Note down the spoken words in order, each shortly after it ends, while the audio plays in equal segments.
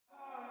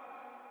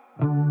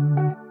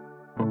Welcome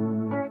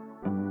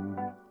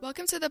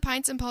to the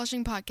Pints and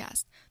Polishing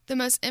Podcast, the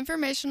most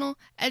informational,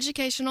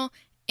 educational,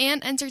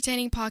 and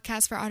entertaining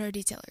podcast for auto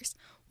detailers.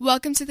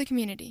 Welcome to the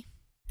community.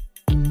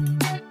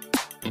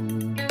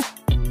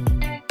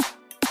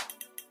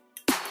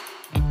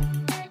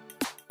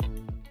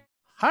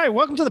 Hi,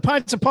 welcome to the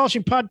Pints and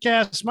Polishing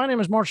Podcast. My name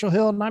is Marshall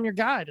Hill, and I'm your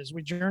guide as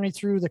we journey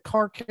through the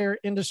car care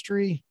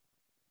industry.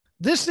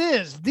 This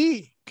is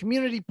the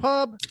community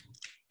pub.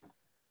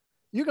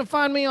 You can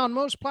find me on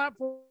most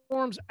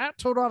platforms at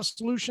Total Auto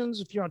Solutions.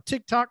 If you're on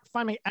TikTok,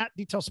 find me at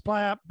Detail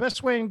Supply App.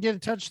 Best way to get in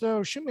touch,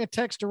 though, shoot me a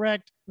text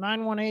direct,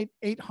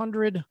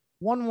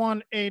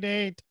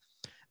 918-800-1188.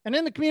 And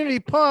in the community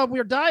pub,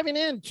 we're diving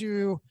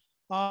into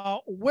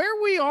where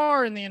we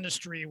are in the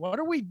industry. What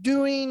are we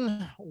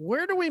doing?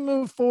 Where do we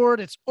move forward?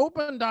 It's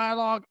open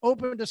dialogue,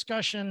 open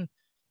discussion,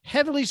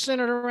 heavily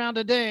centered around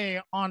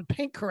today on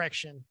paint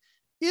correction.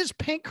 Is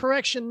paint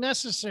correction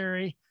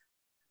necessary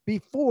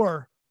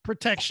before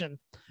protection?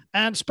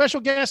 And special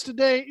guest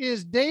today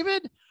is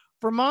David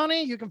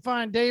Vermani. You can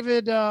find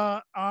David.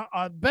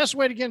 Best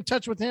way to get in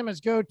touch with him is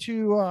go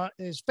to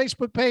his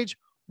Facebook page.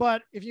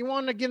 But if you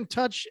want to get in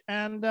touch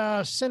and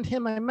send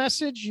him a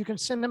message, you can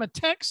send him a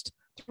text,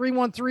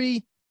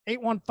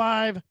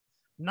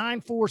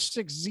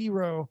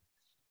 313-815-9460.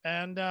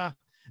 And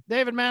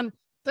David, man,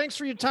 thanks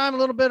for your time a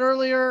little bit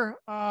earlier.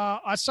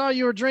 I saw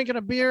you were drinking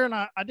a beer, and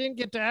I didn't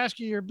get to ask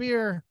you your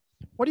beer.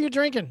 What are you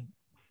drinking?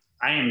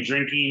 I am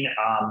drinking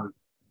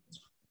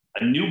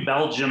a New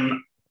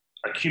Belgium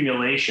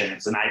accumulation.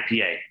 It's an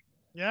IPA.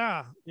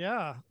 Yeah.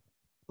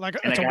 Like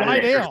it's a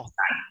white ale.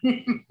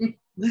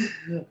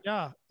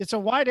 Yeah, it's a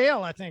white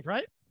ale, I think,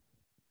 right?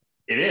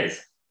 It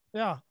is.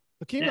 Yeah,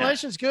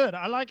 accumulation's good.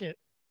 I like it.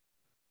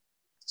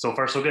 So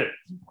far, so good.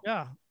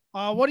 Yeah.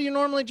 What do you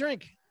normally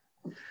drink?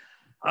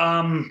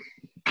 I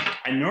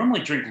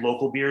normally drink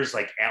local beers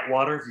like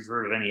Atwater. If you've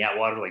heard of any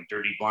Atwater, like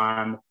Dirty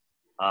Blonde.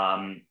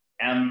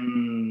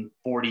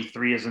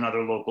 M43 is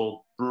another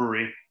local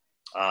brewery.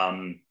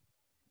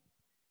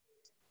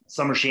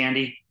 Summer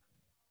Shandy.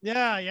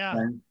 Yeah.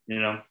 And,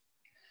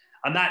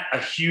 I'm not a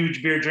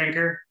huge beer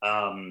drinker.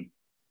 It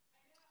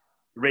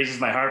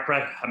raises my heart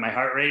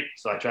rate,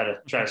 so I try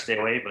to stay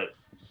away. But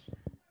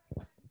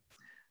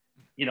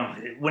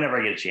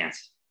whenever I get a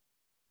chance.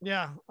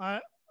 Yeah,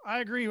 I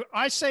agree.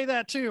 I say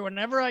that too.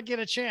 Whenever I get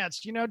a chance,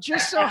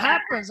 just so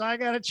happens I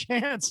got a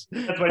chance.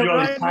 That's why I do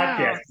all these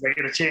podcasts. I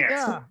get a chance.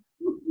 Yeah.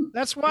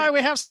 That's why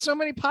we have so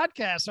many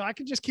podcasts, so I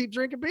can just keep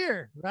drinking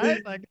beer,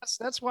 right? Like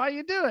that's why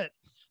you do it.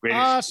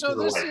 So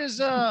this is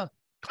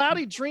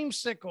Cloudy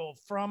Dreamsicle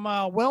from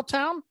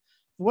Welltown.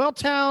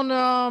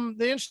 Welltown.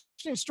 The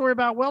interesting story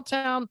about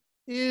Welltown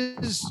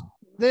is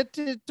that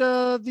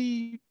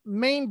the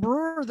main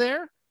brewer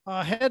there,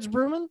 Heads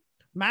Brewman,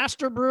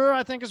 Master Brewer,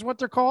 I think is what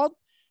they're called,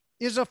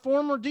 is a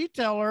former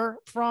detailer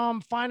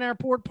from Fine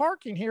Airport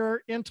Parking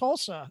here in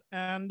Tulsa.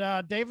 And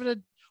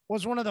David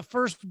was one of the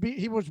first,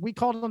 we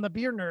called him the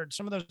beer nerd.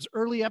 Some of those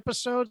early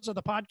episodes of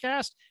the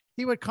podcast,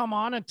 he would come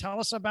on and tell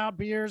us about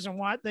beers and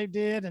what they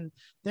did. And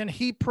then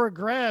he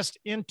progressed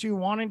into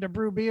wanting to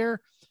brew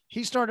beer.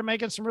 He started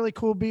making some really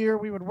cool beer.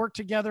 We would work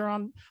together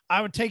I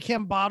would take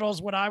him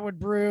bottles, what I would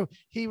brew.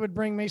 He would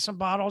bring me some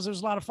bottles. It was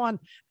a lot of fun.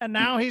 And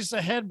now he's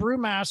the head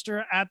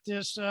brewmaster at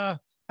this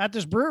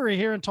brewery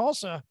here in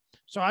Tulsa.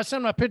 So I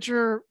sent him a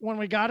picture when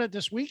we got it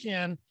this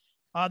weekend.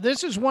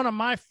 This is one of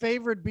my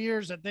favorite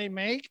beers that they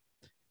make.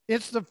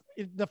 It's the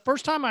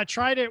first time I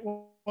tried it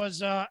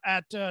was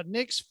at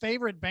Nick's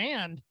favorite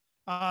band.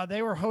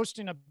 They were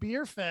hosting a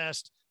beer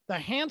fest, the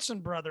Hanson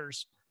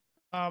Brothers.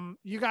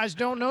 You guys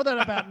don't know that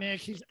about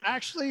Nick. He's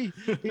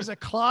a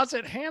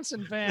closet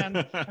Hanson fan.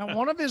 And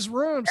one of his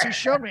rooms, he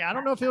showed me, I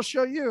don't know if he'll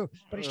show you,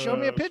 but he showed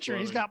me a picture.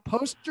 Funny. He's got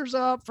posters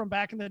up from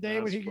back in the day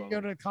when he could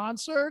go to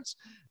concerts.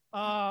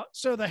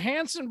 So the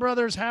Hanson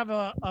Brothers have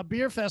a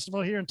beer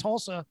festival here in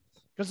Tulsa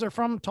because they're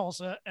from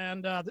Tulsa.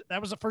 And that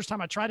was the first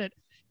time I tried it.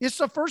 It's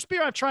the first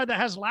beer I've tried that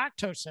has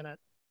lactose in it.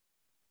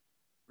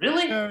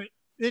 Really? So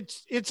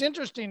it's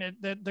interesting.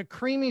 The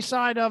creamy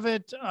side of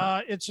it,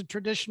 it's a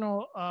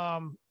traditional,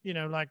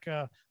 like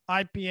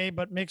IPA,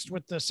 but mixed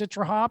with the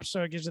Citra hops.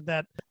 So it gives it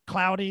that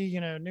cloudy,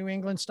 New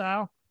England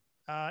style.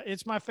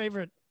 It's my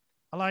favorite.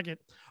 I like it.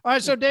 All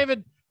right. So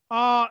David,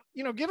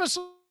 give us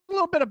a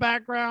little bit of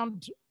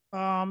background.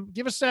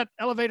 Give us that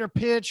elevator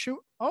pitch.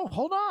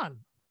 Hold on.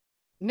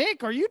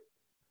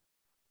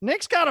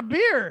 Nick's got a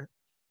beer.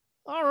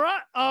 All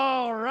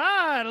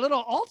right. A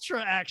little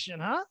ultra action,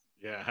 huh?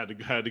 Yeah, I had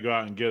to go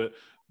out and get it.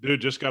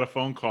 Dude, just got a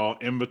phone call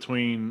in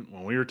between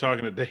when we were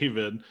talking to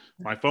David.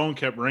 My phone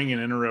kept ringing,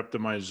 interrupted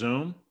my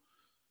Zoom,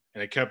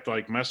 and it kept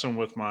like messing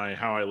with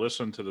how I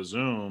listened to the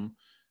Zoom.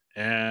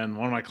 And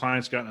one of my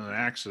clients got in an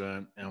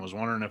accident and was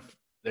wondering if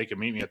they could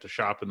meet me at the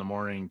shop in the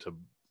morning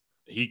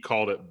he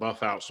called it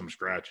buff out some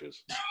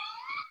scratches.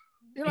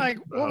 You're like,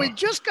 well, we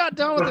just got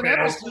done with an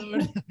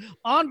episode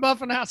on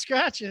buffing out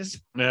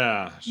scratches.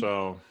 Yeah.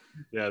 So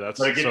yeah,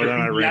 so then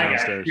I ran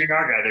downstairs. Your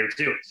car guy there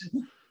too.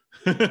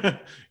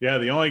 Yeah,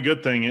 the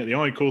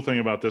only cool thing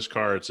about this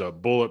car, it's a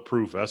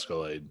bulletproof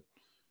Escalade.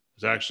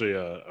 It's actually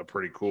a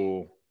pretty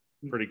cool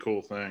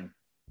thing.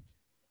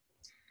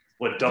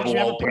 What, double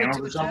wall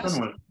panels or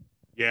something?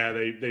 Yeah,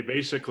 they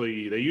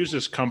basically, they use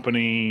this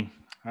company.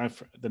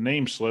 The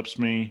name slips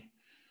me,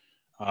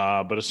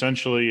 but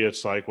essentially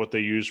it's like what they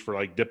use for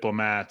like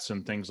diplomats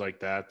and things like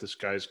that. This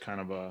guy's kind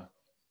of a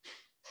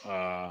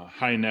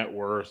high net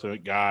worth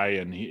guy,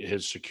 and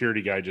his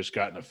security guy just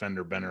got in a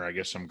fender bender. I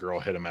guess some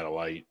girl hit him at a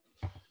light,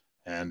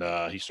 and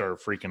he started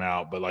freaking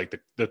out. But like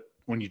the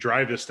when you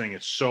drive this thing,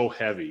 it's so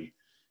heavy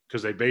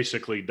because they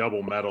basically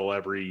double metal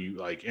every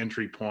like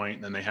entry point,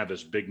 and then they have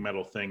this big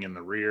metal thing in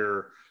the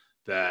rear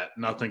that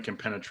nothing can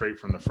penetrate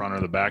from the front or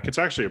the back. It's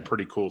actually a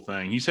pretty cool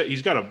thing. He said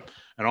he's got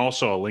and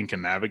also a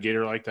Lincoln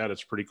Navigator like that.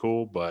 It's pretty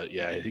cool. But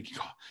yeah,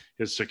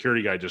 his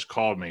security guy just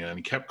called me, and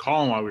he kept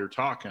calling while we were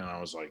talking. And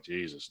I was like,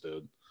 Jesus,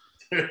 dude,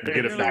 get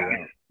it figured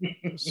out.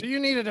 So you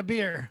needed a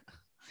beer.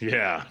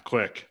 Yeah,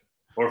 quick.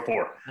 Or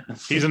 4.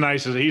 He's a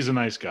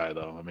nice guy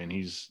though. I mean,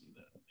 he's,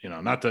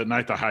 not to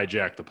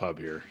hijack the pub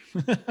here.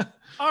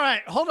 All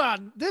right, hold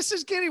on. This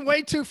is getting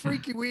way too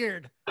freaky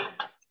weird.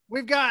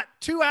 We've got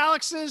 2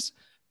 Alexes,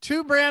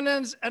 2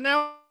 Brandons, and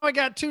now I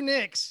got 2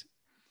 Nicks.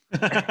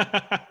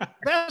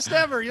 Best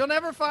ever. You'll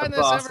never find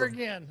this ever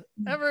again.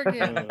 Ever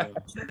again.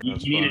 You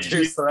need to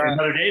choose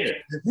another David.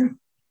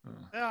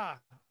 Yeah.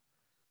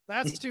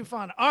 That's too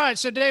fun. All right.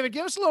 So David,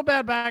 give us a little bit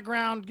of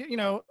background,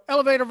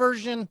 elevator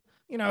version,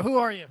 who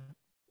are you?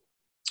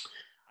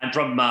 I'm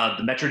from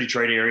the Metro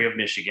Detroit area of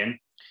Michigan.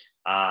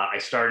 I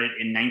started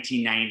in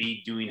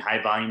 1990 doing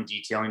high volume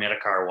detailing at a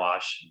car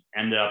wash,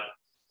 ended up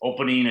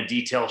opening a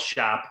detail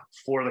shop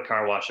for the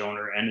car wash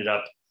owner, ended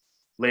up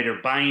later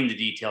buying the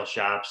detail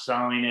shop,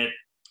 selling it.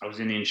 I was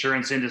in the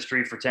insurance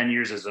industry for 10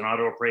 years as an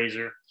auto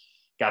appraiser,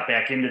 got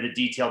back into the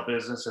detail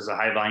business as a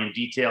high volume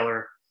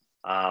detailer.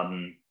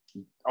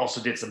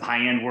 Also did some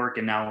high end work.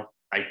 And now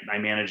I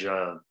manage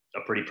a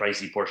pretty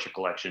pricey Porsche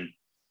collection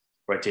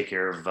where I take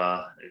care of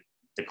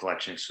the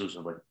collection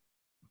exclusively.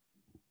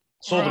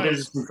 Sold the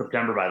business in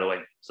September, by the way.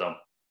 So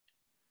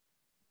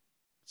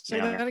say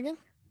that again.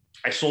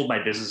 I sold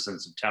my business in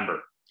September,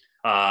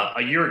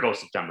 a year ago,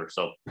 September.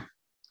 So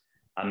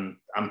I'm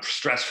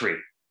stress-free.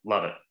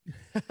 Love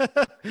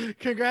it.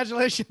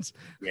 Congratulations.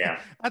 Yeah.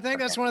 I think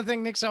that's one of the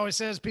things Nick's always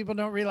says. People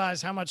don't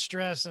realize how much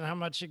stress and how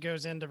much it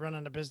goes into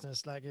running a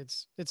business. Like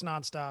it's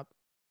nonstop.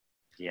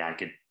 Yeah. I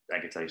could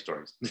tell you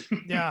stories.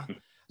 Yeah.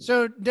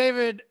 So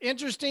David,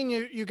 interesting.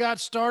 You got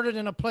started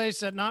in a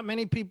place that not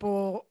many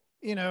people,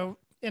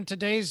 in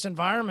today's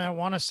environment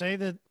want to say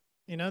that,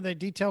 they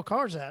detail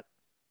cars at.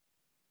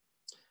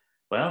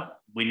 Well,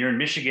 when you're in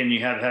Michigan, you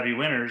have heavy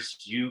winters,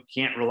 you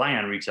can't rely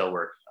on retail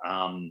work.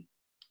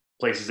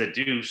 Places that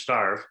do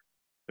starve.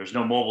 There's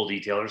no mobile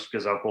detailers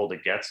because how cold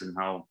it gets and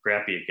how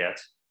crappy it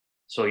gets.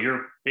 So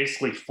you're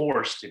basically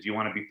forced, if you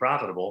want to be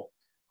profitable,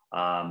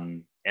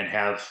 and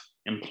have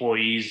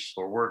employees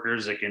or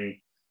workers that can,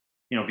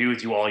 be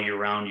with you all year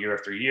round, year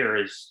after year,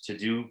 is to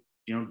do,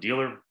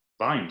 dealer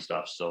volume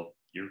stuff. So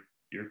you're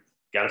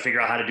got to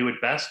figure out how to do it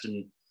best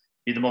and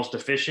be the most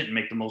efficient and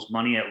make the most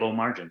money at low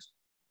margins.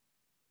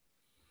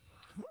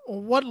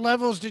 What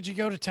levels did you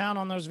go to town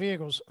on those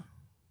vehicles?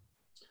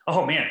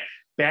 Oh man,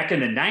 back in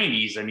the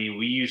 90s, I mean,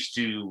 we used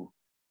to,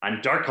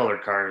 on dark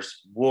colored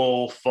cars,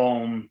 wool,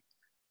 foam,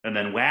 and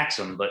then wax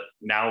them. But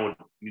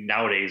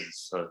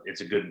nowadays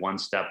it's a good one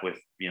step with,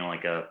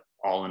 like a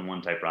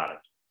all-in-one type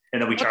product.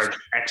 And then we charge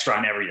extra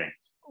on everything.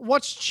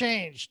 What's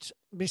changed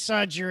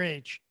besides your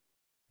age?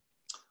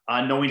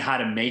 Knowing how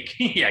to make,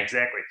 yeah,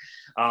 exactly.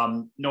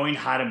 Knowing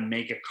how to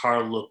make a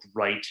car look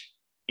right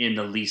in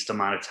the least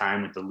amount of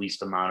time with the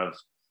least amount of,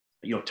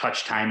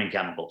 touch time and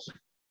chemicals.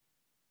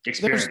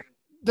 Experience.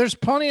 There's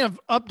plenty of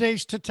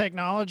updates to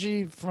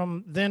technology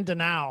from then to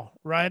now,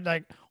 right?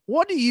 Like,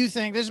 what do you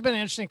think? This has been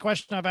an interesting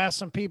question I've asked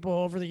some people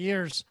over the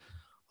years.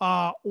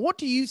 What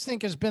do you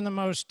think has been the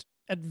most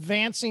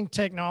advancing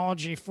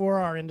technology for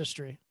our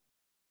industry?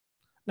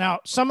 Now,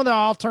 some of the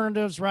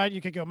alternatives, right? You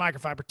could go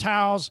microfiber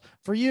towels.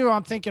 For you,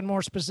 I'm thinking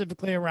more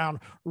specifically around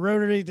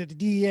rotary, the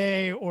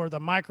DA, or the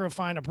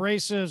microfine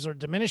abrasives, or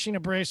diminishing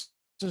abrasives,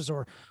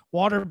 or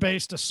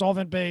water-based to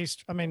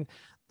solvent-based. I mean,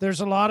 there's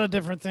a lot of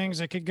different things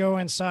that could go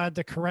inside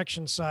the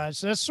correction side.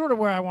 So that's sort of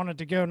where I wanted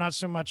to go, not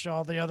so much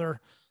all the other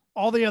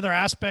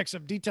aspects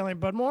of detailing,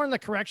 but more on the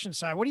correction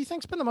side. What do you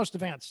think's been the most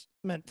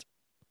advancement?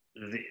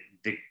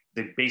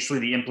 Basically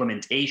the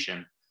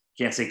implementation,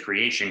 can't say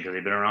creation because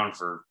they've been around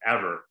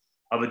forever,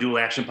 of a dual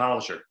action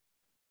polisher.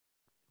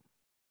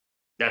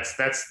 That's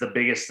the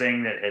biggest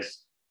thing that has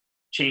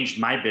changed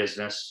my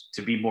business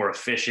to be more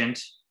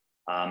efficient,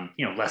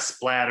 less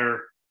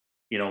splatter,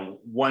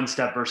 one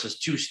step versus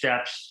 2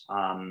 steps,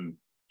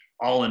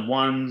 all in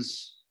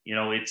ones.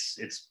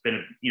 It's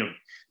been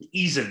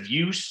ease of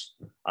use.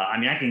 I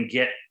mean, I can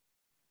get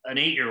an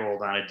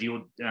 8-year-old on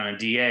a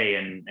DA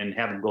and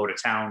have them go to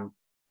town,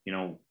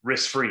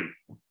 risk free.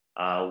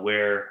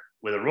 Where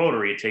with a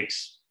rotary, it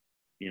takes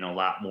a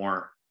lot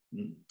more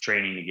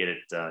training to get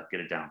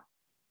it down.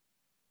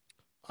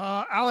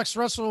 Alex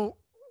Russell,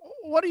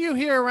 what do you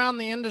hear around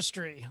the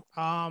industry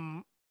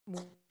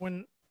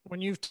when when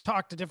you've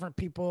talked to different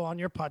people on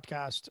your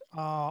podcast,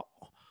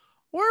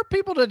 where are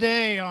people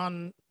today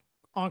on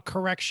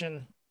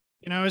correction?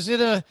 You know, is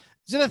it a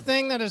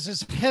thing that is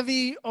as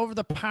heavy over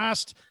the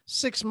past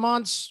 6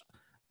 months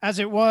as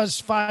it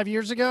was 5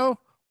 years ago?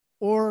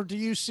 Or do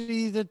you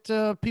see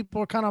that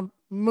people are kind of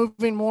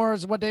moving more,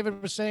 as what David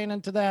was saying,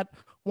 into that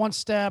one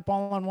step,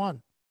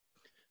 all-on-one?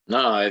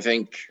 No, I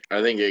think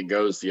it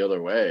goes the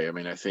other way. I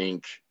mean, I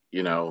think,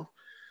 you know,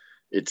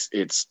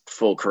 it's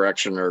full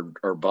correction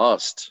or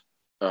bust.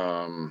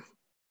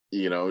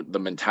 You know, the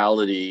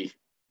mentality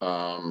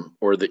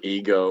or the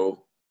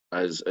ego,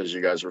 as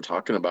you guys were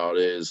talking about,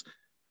 is,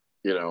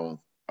 you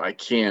know, I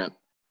can't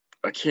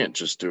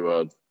just do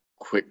a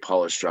quick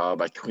polished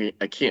job. I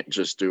can't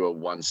just do a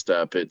one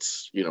step.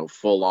 It's, you know,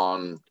 full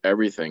on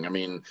everything. I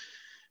mean,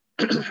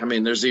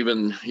 there's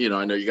even, you know,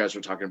 I know you guys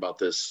were talking about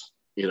this,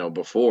 you know,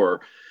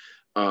 before,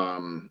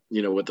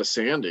 you know, with the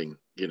sanding,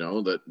 you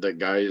know, that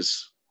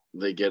guys,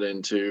 they get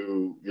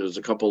into, there's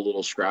a couple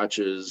little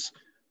scratches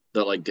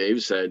that, like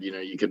Dave said, you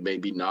know, you could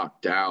maybe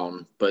knock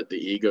down, but the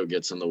ego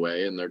gets in the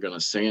way and they're going to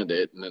sand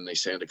it. And then they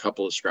sand a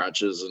couple of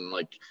scratches. And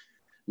like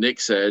Nick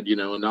said, you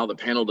know, and now the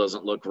panel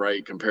doesn't look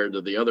right compared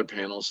to the other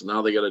panels. So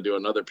now they got to do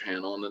another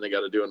panel, and then they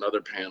got to do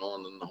another panel.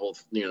 And then the whole,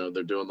 you know,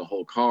 they're doing the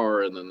whole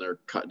car, and then they're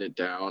cutting it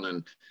down.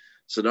 And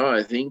so, no,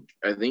 I think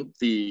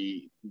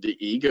the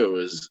ego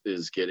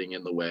is getting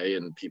in the way,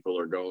 and people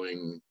are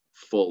going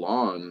full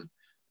on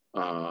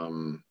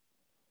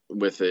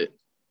with it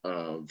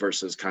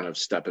versus kind of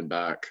stepping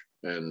back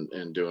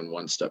and doing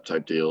one step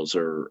type deals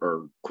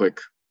or quick,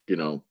 you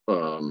know,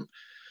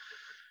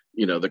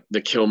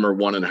 the Kilmer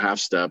 1.5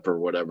 step or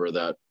whatever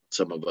that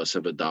some of us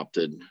have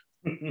adopted.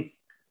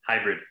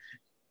 Hybrid.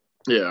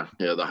 Yeah.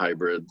 The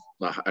hybrid.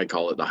 I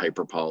call it the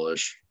hyper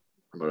polish,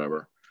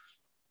 whatever.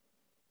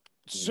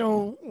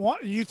 So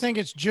what you think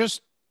it's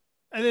just,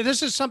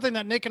 this is something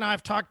that Nick and I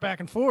have talked back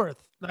and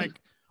forth. Like,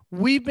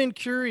 we've been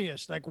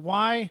curious, like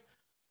why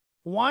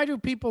do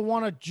people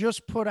want to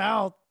just put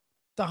out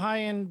the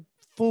high end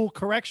full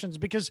corrections?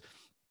 Because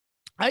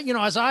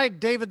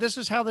David, this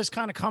is how this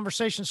kind of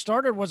conversation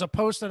started, was a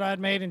post that I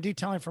had made in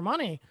Detailing for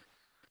Money.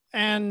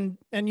 And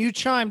you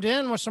chimed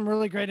in with some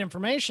really great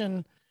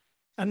information.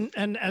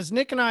 And as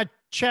Nick and I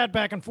chat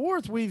back and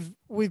forth, we've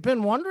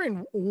been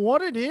wondering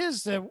what it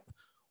is that,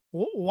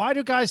 why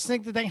do guys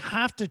think that they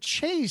have to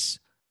chase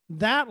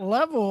that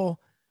level?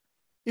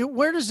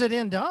 Where does it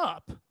end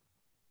up?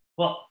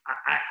 Well,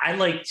 I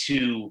like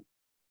to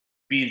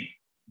be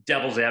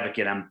devil's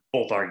advocate on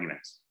both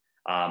arguments.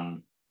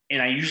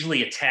 And I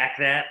usually attack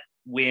that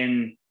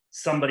when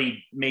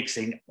somebody makes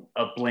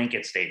a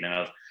blanket statement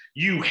of,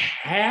 you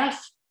have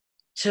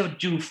to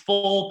do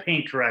full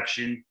paint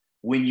correction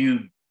when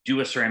you do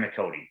a ceramic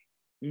coating.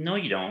 No,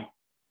 you don't.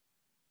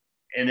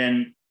 And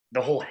then the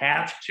whole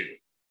have to.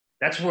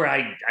 That's where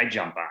I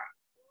jump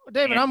on.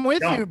 David, I'm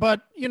with you,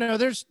 but you know,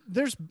 there's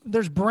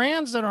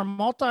brands that are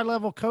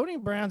multi-level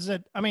coating brands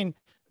that, I mean,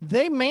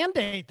 they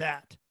mandate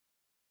that.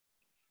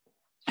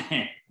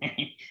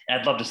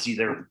 I'd love to see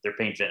their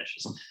paint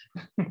finishes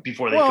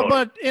before they coat.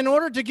 But in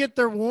order to get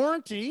their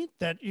warranty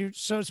that you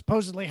so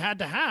supposedly had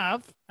to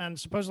have, and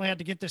supposedly had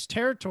to get this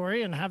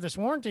territory and have this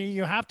warranty,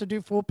 you have to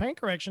do full paint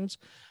corrections.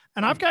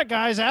 And I've got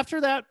guys after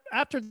that,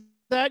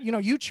 you know,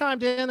 you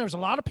chimed in, there was a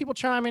lot of people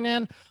chiming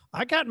in.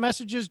 I got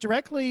messages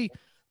directly.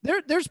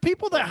 There's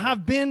people that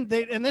have been,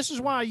 and this is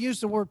why I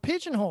use the word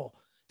pigeonhole.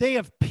 They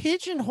have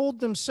pigeonholed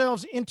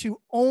themselves into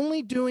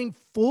only doing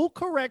full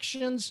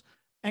corrections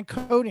and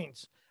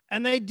coatings.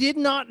 And they did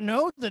not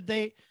know that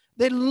they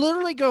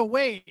literally go,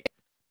 wait,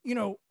 you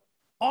know,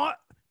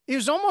 it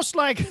was almost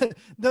like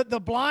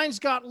the blinds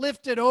got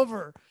lifted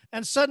over,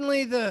 and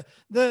suddenly the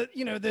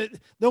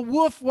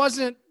wolf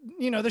wasn't,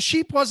 you know, the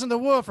sheep wasn't the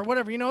wolf or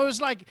whatever. You know, it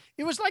was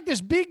like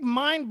this big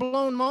mind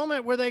blown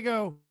moment where they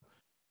go,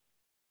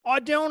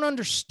 I don't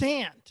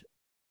understand.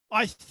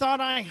 I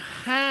thought I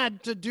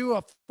had to do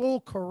a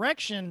full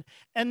correction,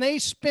 and they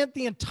spent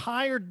the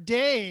entire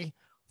day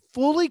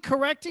fully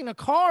correcting a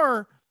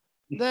car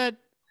that,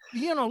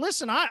 you know,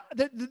 listen,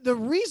 the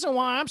reason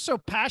why I'm so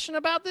passionate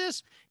about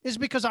this is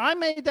because I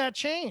made that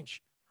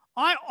change.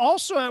 I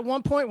also, at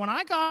one point when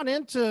I got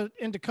into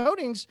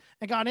coatings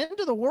and got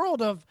into the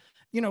world of,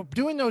 you know,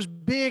 doing those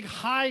big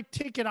high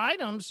ticket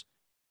items,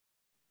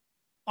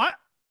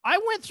 I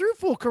went through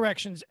full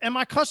corrections, and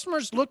my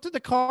customers looked at the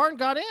car and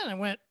got in and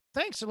went,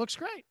 thanks, it looks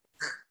great.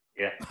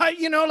 Yeah. I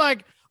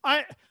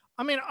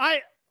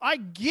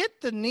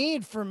get the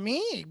need for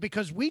me,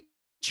 because we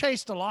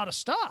chased a lot of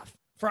stuff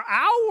for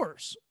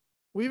hours.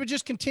 We would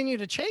just continue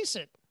to chase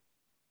it.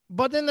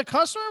 But then the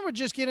customer would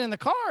just get in the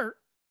car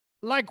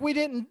like we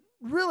didn't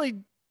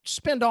really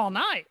spend all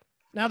night.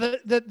 Now,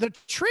 the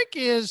trick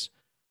is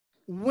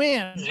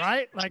when,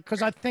 right? Like,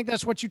 because I think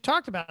that's what you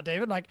talked about,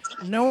 David, like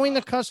knowing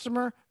the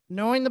customer,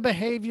 knowing the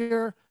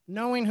behavior,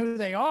 knowing who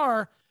they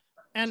are.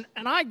 And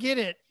I get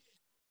it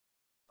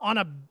on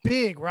a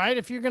big, right?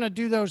 If you're going to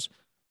do those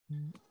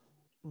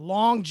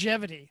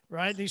longevity,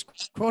 right? These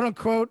quote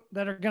unquote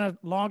that are going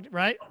to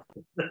right?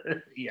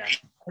 Yeah.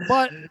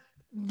 But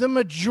the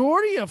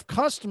majority of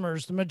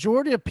customers, the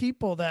majority of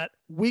people that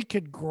we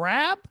could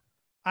grab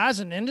as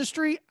an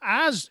industry,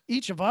 as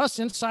each of us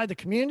inside the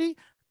community,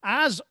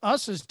 as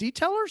us as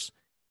detailers,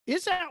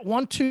 is that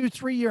 1, 2,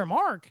 3 year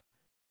mark.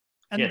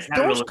 And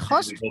those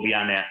customers go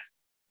beyond that.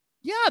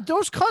 Yeah,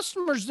 those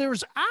customers,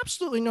 there's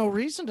absolutely no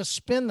reason to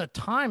spend the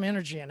time,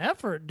 energy, and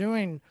effort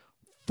doing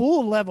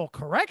full level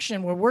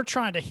correction where we're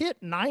trying to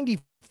hit 95%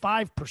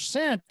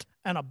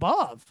 and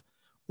above.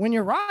 When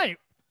you're right,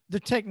 the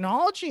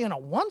technology in a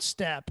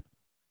one-step,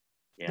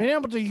 being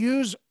able to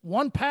use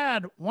one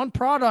pad, one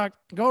product,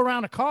 go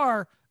around a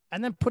car,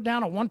 and then put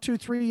down a 1, 2,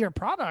 3 year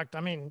product.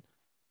 I mean,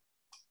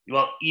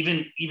 well,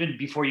 even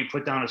before you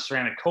put down a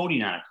ceramic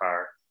coating on a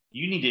car,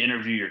 you need to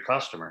interview your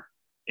customer,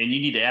 and you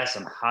need to ask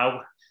them,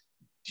 how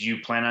do you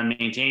plan on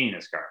maintaining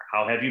this car?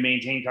 How have you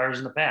maintained cars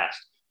in the past?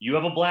 You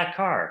have a black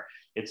car.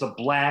 It's a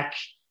black,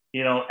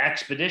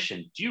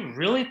 Expedition. Do you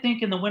really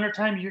think in the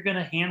wintertime you're going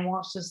to hand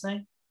wash this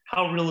thing?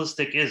 How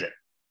realistic is it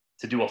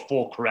to do a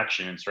full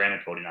correction and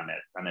ceramic coating on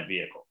that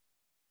vehicle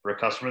for a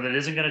customer that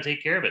isn't going to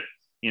take care of it,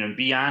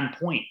 be on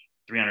point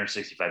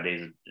 365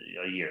 days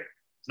a year?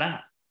 It's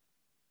not.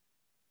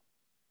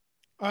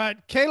 All right,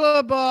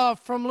 Caleb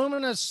from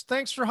Luminous,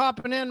 thanks for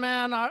hopping in,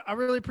 man. I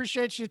really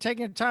appreciate you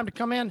taking the time to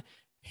come in.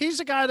 He's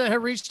the guy that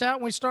had reached out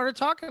and we started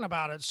talking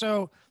about it.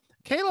 So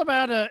Caleb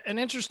had an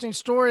interesting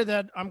story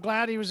that I'm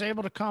glad he was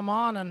able to come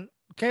on. And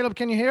Caleb,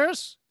 can you hear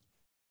us?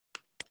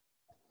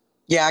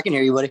 Yeah, I can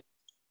hear you, buddy.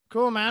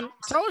 Cool, man.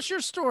 Tell us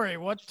your story.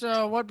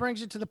 What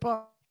brings you to the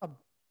pub?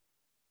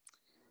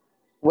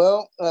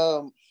 Well,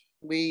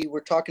 we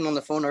were talking on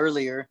the phone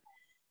earlier,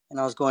 and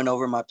I was going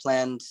over my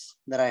plans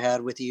that I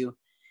had with you.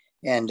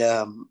 And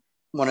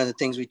one of the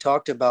things we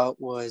talked about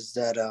was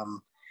that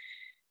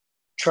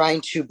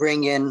trying to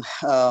bring in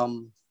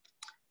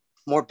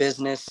more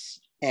business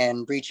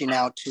and reaching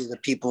out to the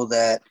people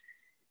that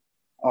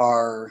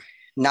are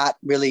not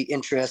really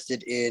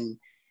interested in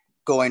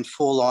going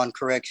full on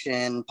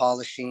correction,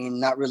 polishing,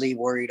 not really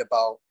worried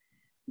about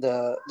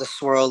the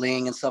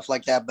swirling and stuff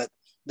like that. But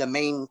the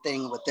main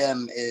thing with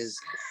them is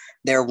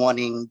they're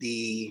wanting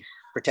the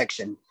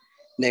protection.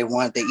 They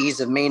want the ease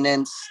of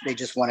maintenance. They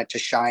just want it to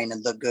shine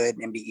and look good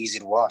and be easy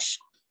to wash,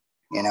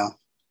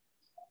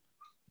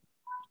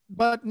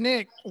 But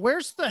Nick,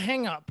 where's the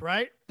hang up,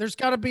 right? There's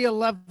got to be a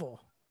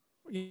level,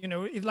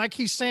 like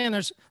he's saying,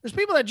 there's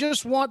people that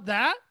just want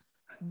that,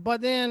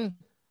 but then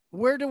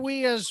where do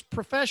we as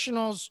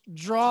professionals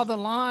draw the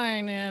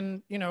line?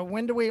 And,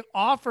 when do we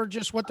offer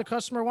just what the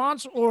customer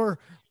wants, or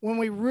when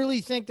we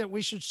really think that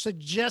we should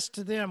suggest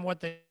to them what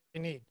they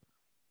need?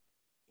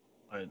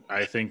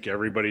 I think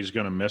everybody's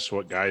going to miss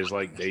what guys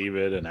like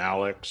David and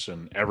Alex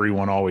and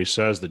everyone always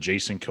says, the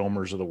Jason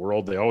Kilmers of the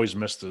world, they always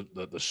miss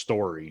the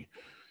story.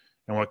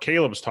 And what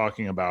Caleb's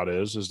talking about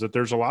is that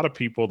there's a lot of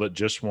people that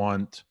just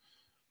want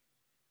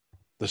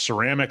the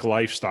ceramic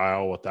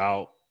lifestyle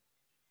without,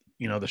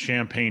 the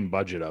champagne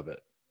budget of it.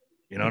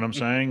 You know what I'm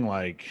saying?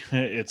 Like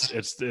it's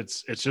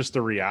just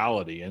the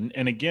reality.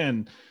 And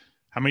again,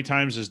 how many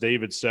times has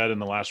David said in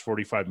the last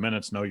 45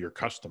 minutes, know your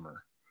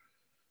customer?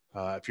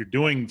 If you're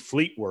doing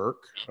fleet work,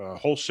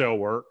 wholesale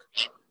work,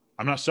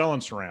 I'm not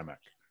selling ceramic.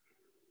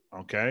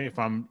 Okay. If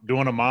I'm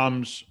doing a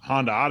mom's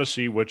Honda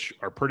Odyssey, which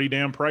are pretty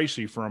damn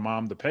pricey for a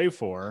mom to pay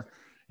for,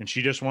 and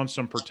she just wants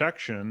some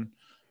protection,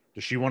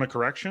 does she want a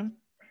correction?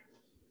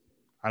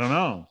 I don't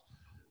know.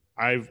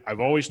 I've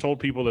always told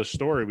people this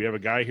story. We have a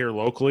guy here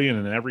locally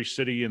and in every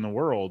city in the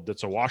world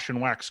that's a wash and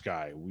wax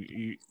guy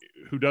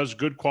who does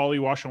good quality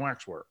wash and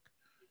wax work,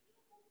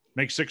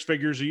 makes 6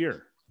 figures a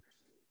year,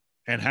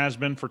 and has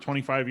been for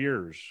 25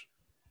 years,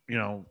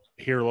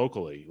 here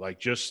locally,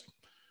 like just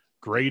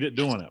great at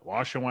doing it.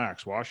 Wash and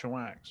wax, wash and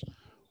wax.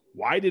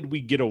 Why did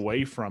we get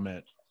away from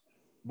it?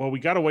 Well, we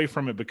got away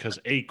from it because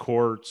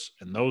A-quartz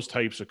and those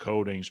types of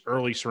coatings,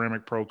 early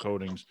ceramic pro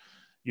coatings,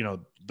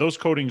 those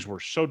coatings were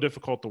so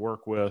difficult to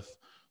work with,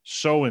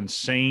 so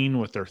insane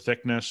with their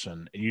thickness,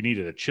 and you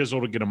needed a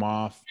chisel to get them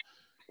off.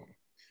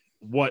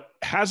 What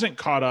hasn't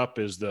caught up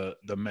is the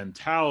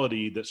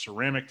mentality that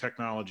ceramic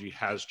technology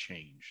has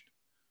changed.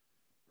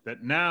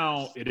 That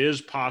now it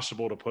is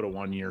possible to put a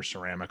 1-year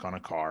ceramic on a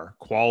car,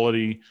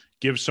 quality,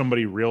 give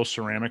somebody real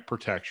ceramic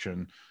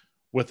protection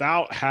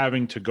without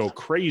having to go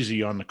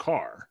crazy on the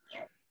car.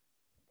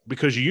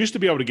 Because you used to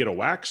be able to get a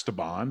wax to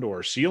bond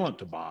or a sealant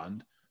to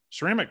bond.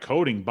 Ceramic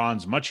coating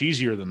bonds much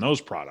easier than those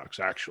products,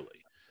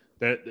 actually.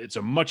 That it's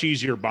a much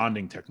easier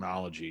bonding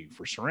technology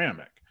for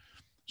ceramic.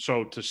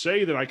 So to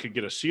say that I could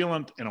get a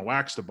sealant and a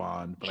wax to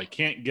bond, but I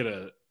can't get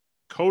a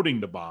coating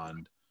to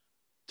bond,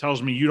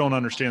 tells me you don't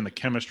understand the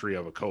chemistry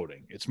of a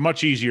coating. It's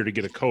much easier to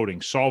get a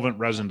coating, solvent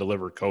resin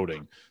delivered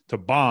coating, to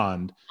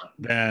bond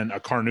than a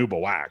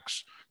Carnauba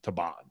wax to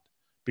bond,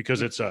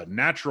 because it's a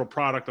natural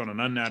product on an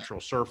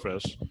unnatural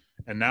surface.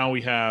 And now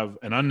we have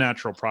an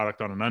unnatural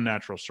product on an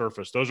unnatural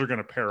surface. Those are going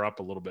to pair up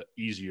a little bit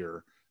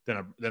easier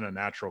than a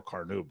natural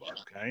Carnauba.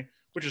 Okay.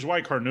 Which is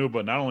why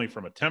Carnauba, not only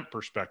from a temp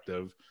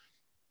perspective,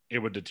 it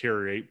would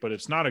deteriorate, but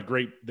it's not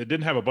they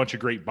didn't have a bunch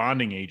of great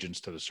bonding agents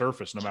to the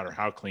surface, no matter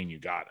how clean you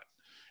got it.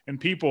 And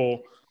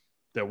people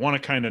that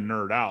want to kind of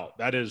nerd out,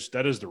 that is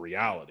the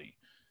reality.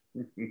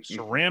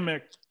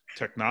 Ceramic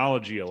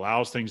technology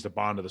allows things to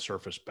bond to the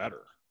surface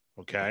better.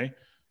 Okay.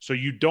 So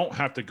you don't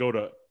have to go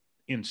to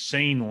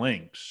insane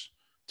lengths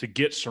to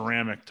get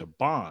ceramic to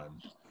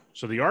bond.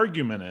 So the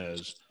argument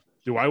is,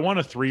 do I want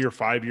a 3 or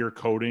 5 year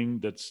coating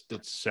that's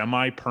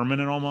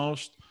semi-permanent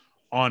almost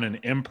on an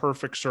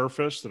imperfect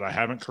surface that I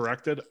haven't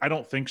corrected? I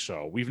don't think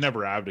so. We've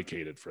never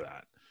advocated for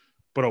that.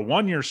 But a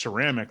 1 year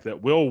ceramic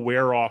that will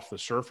wear off the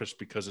surface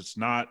because it's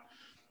not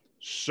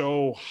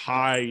so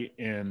high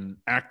in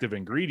active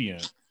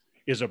ingredient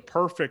is a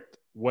perfect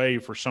way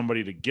for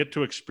somebody to get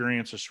to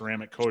experience a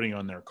ceramic coating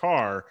on their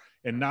car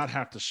and not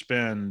have to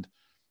spend,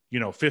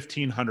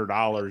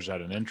 $1,500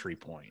 at an entry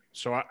point.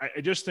 So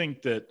I just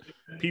think that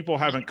people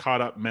haven't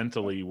caught up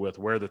mentally with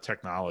where the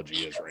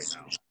technology is right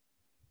now.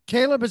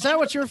 Caleb, is that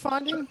what you're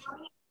finding?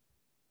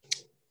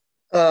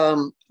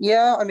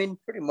 Yeah, I mean,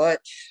 pretty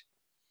much.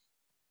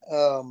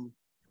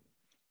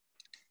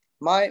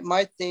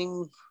 My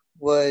thing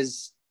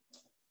was,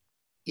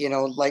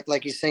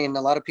 like you're saying,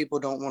 a lot of people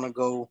don't want to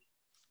go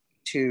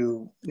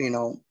to,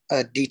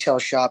 a detail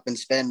shop and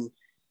spend,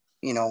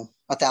 $1,000,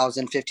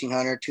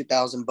 $1,500,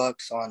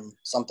 $2,000 on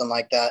something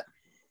like that.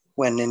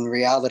 When in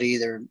reality,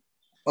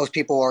 most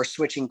people are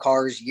switching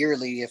cars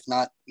yearly, if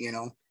not,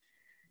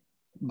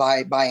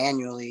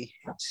 biannually.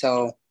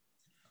 So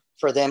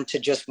for them to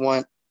just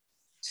want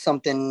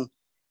something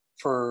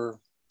for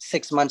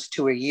 6 months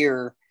to a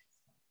year,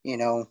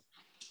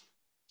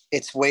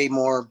 it's way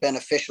more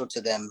beneficial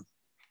to them.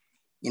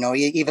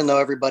 Even though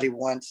everybody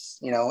wants,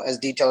 as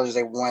detailers,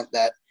 they want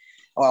that,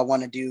 I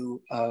want to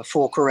do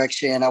full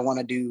correction. I want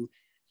to do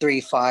 3,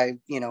 5,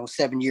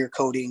 7 year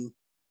coating.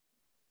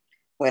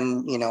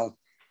 When,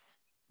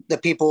 the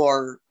people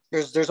are,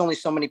 there's only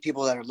so many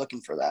people that are looking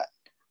for that.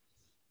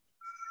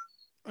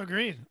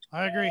 Agreed.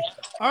 I agree.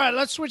 All right,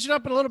 let's switch it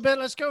up a little bit.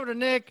 Let's go to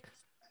Nick.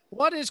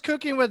 What is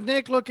Cooking with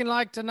Nick looking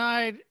like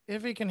tonight?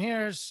 If he can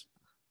hear us,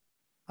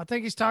 I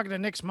think he's talking to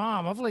Nick's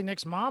mom. Hopefully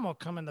Nick's mom will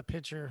come in the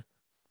picture.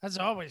 That's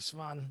always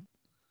fun.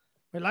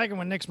 We like it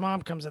when Nick's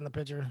mom comes in the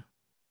picture.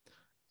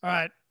 All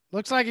right.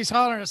 Looks like he's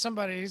hollering at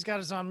somebody. He's got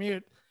us on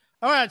mute.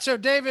 All right. So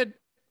David,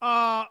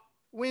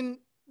 when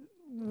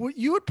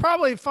you would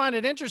probably find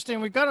it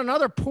interesting, we've got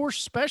another Porsche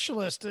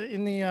specialist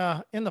in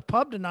the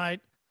pub tonight.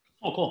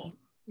 Oh, cool.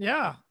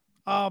 Yeah.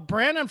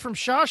 Brandon from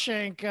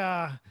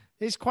Shawshank,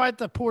 he's quite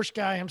the Porsche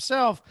guy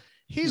himself.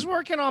 He's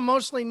working on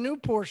mostly new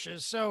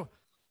Porsches. So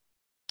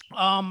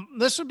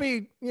this would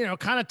be,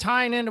 kind of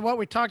tying into what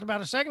we talked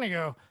about a second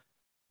ago.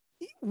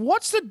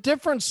 What's the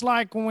difference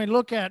like when we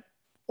look at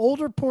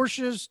older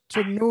Porsches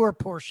to newer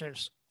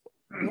Porsches?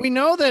 We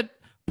know that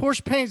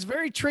Porsche paint is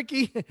very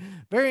tricky,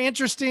 very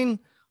interesting.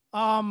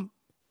 Well,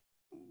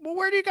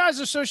 where do you guys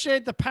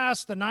associate the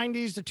past, the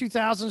 90s, the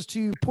 2000s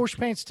to Porsche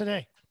paints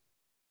today?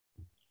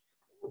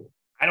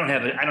 I don't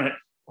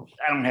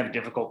have a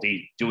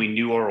difficulty doing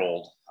new or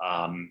old.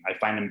 I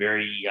find them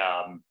very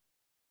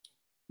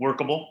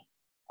workable.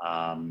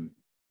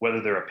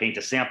 Whether they're a paint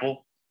to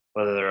sample,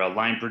 whether they're a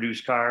line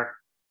produced car,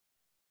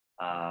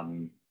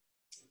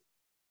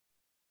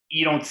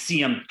 you don't see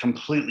them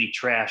completely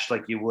trashed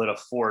like you would a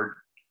Ford,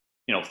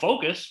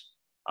 Focus.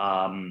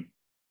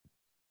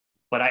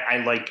 But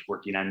I like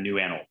working on new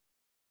and old,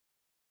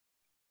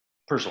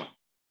 personally.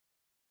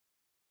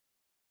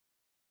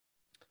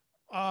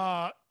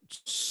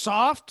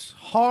 Soft,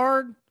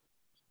 hard.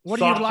 What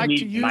do you like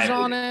to use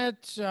on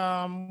it?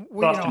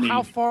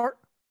 How far?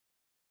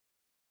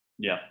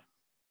 Yeah.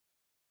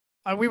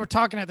 We were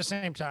talking at the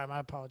same time. I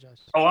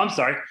apologize. Oh, I'm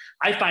sorry.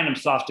 I find them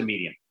soft to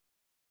medium.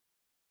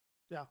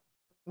 Yeah.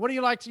 What do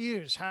you like to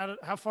use?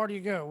 How far do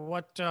you go?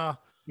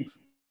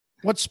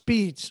 What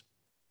speeds?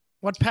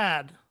 What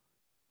pad?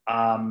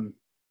 Well,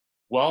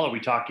 are we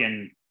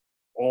talking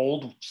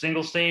old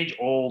single stage,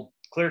 old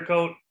clear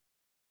coat?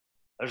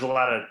 There's a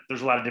lot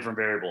of different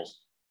variables.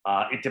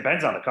 It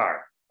depends on the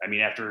car. I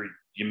mean, after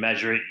you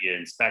measure it, you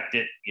inspect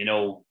it,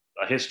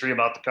 a history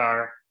about the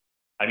car.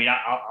 I mean,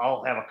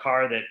 I'll have a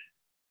car that,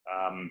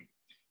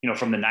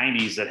 from the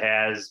 90s that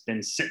has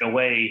been sitting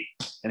away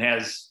and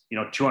has,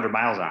 200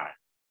 miles on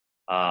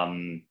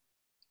it.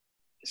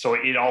 So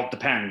it all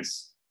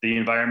depends. The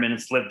environment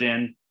it's lived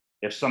in.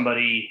 If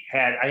somebody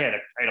I had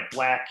a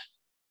black,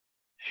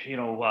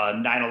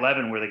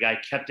 911 where the guy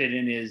kept it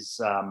in his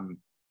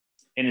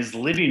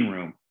living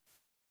room,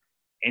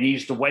 and he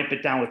used to wipe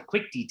it down with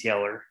quick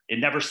detailer. It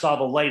never saw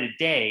the light of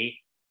day,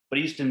 but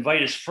he used to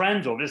invite his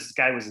friends over. This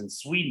guy was in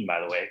Sweden, by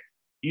the way.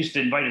 He used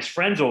to invite his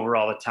friends over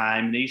all the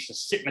time. And they used to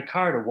sit in the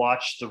car to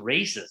watch the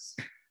races.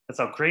 That's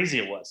how crazy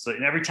it was. So,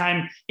 and every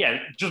time,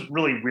 just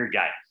really weird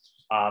guy.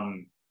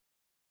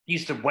 He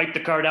used to wipe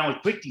the car down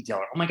with quick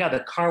detailer. Oh my God, the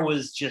car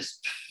was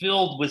just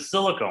filled with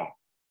silicone.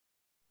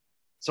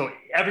 So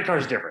every car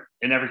is different,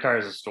 and every car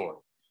is a story.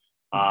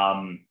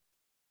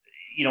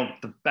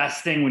 The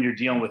best thing when you're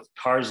dealing with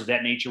cars of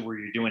that nature, where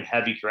you're doing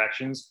heavy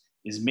corrections,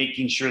 is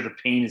making sure the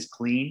paint is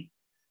clean.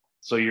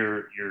 So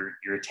you're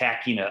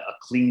attacking a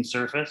clean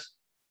surface.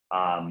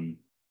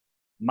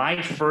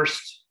 My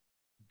first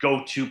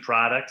go-to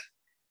product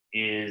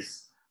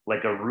is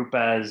like a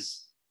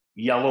Rupes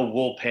yellow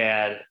wool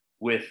pad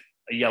with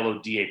a yellow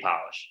DA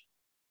polish.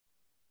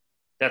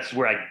 That's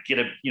where I get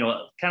a,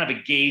 kind of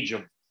a gauge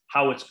of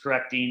how it's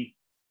correcting.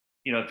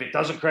 If it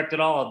doesn't correct at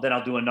all, then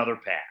I'll do another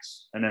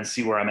pass and then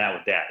see where I'm at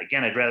with that.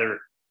 Again, I'd rather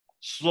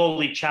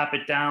slowly chop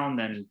it down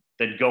than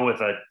go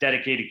with a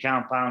dedicated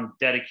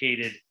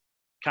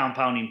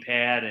compounding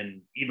pad,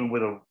 and even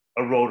with a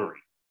rotary.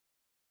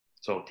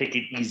 So take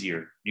it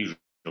easier usually.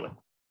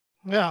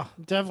 Yeah,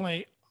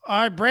 definitely.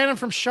 All right, Brandon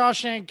from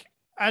Shawshank,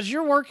 as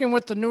you're working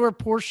with the newer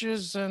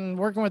Porsches and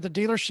working with the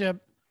dealership,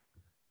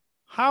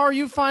 how are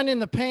you finding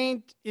the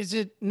paint? Is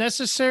it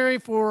necessary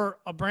for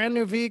a brand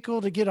new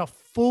vehicle to get a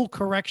full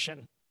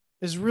correction?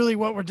 Is really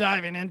what we're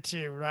diving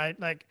into, right?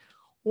 Like,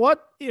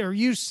 what are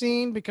you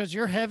seeing? Because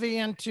you're heavy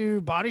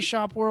into body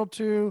shop world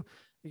too.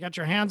 You got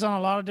your hands on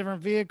a lot of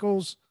different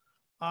vehicles.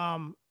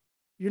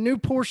 Your new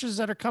Porsches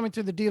that are coming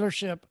to the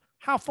dealership,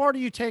 how far do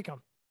you take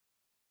them?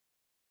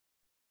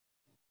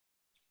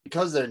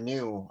 Because they're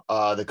new,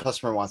 the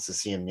customer wants to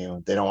see them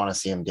new. They don't want to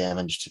see them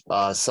damaged.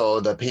 So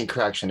the paint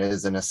correction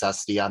is a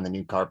necessity on the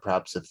new car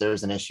preps. If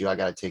there's an issue, I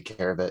got to take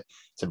care of it.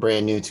 It's a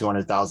brand new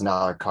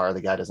 $200,000 car.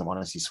 The guy doesn't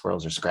want to see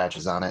swirls or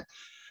scratches on it.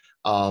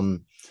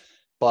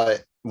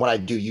 But when I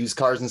do used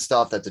cars and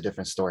stuff, that's a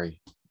different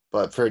story.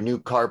 But for a new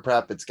car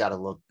prep, it's got to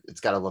look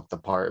the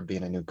part of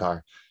being a new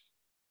car.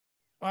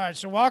 All right,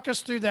 so walk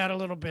us through that a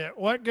little bit.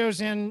 What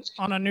goes in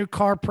on a new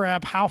car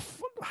prep? How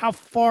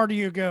far do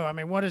you go? I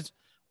mean, what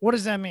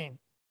does that mean?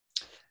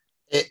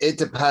 It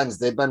depends.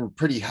 They've been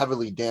pretty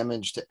heavily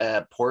damaged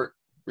at port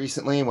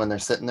recently when they're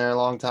sitting there a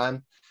long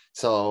time.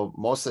 So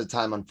most of the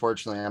time,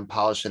 unfortunately, I'm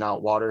polishing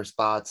out water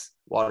spots,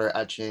 water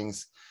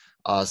etchings,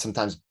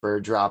 sometimes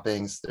bird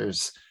droppings.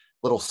 There's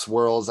little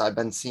swirls. I've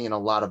been seeing a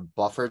lot of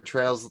buffer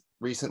trails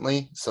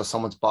recently. So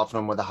someone's buffing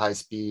them with a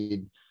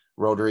high-speed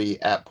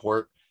rotary at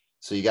port.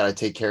 So you got to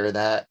take care of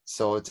that.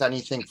 So it's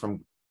anything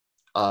from,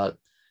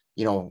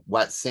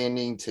 wet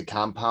sanding to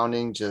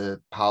compounding to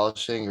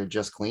polishing or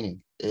just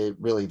cleaning. It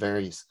really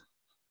varies.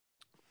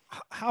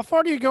 How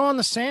far do you go on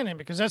the sanding?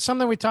 Because that's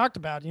something we talked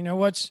about.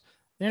 What's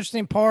the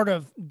interesting part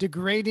of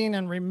degrading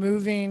and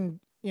removing,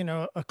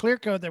 a clear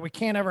coat that we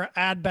can't ever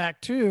add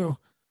back to,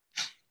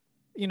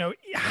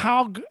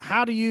 how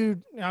do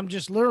you, how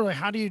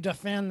do you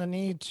defend the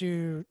need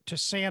to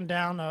sand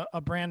down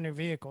a brand new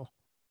vehicle?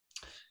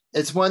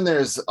 It's when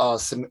there's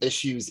some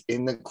issues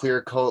in the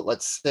clear coat,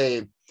 let's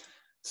say.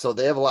 So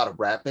they have a lot of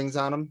wrappings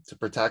on them to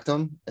protect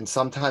them. And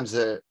sometimes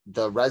the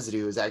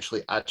residue is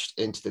actually etched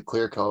into the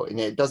clear coat and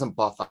it doesn't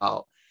buff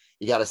out.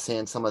 You got to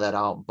sand some of that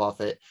out and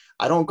buff it.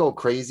 I don't go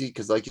crazy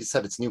because like you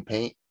said, it's new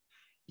paint.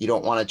 You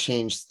don't want to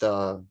change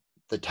the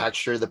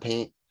texture of the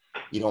paint.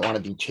 You don't want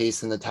to be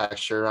chasing the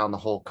texture around the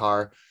whole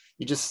car.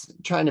 You're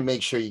just trying to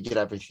make sure you get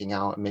everything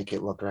out and make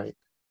it look right.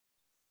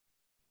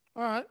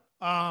 All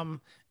right.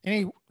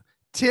 Any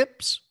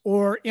tips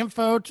or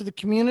info to the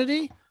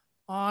community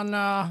on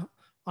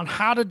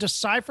how to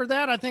decipher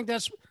that? I think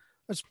that's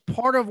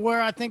part of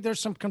where I think there's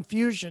some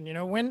confusion.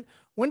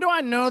 When do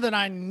I know that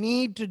I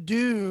need to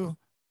do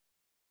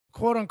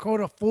quote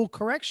unquote a full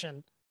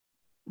correction?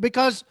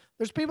 Because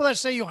there's people that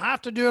say you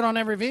have to do it on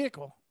every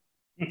vehicle.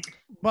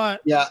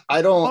 But yeah,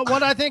 I don't. But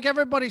what I think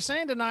everybody's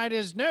saying tonight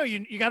is no,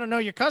 you got to know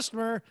your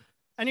customer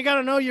and you got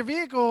to know your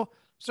vehicle.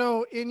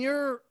 So in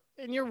your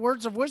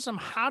words of wisdom,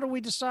 how do we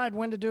decide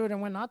when to do it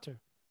and when not to?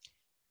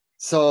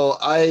 So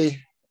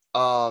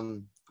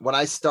when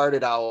I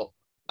started out,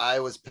 I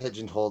was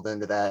pigeonholed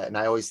into that. And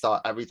I always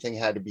thought everything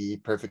had to be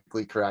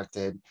perfectly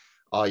corrected.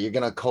 You're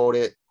going to coat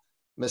it,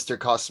 Mr.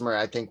 Customer.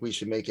 I think we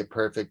should make it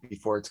perfect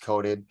before it's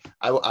coated.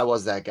 I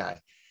was that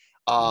guy.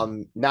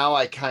 Now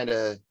I kind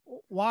of,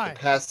 why? The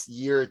past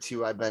year or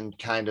two, I've been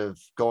kind of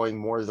going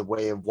more the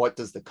way of what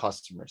does the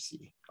customer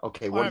see?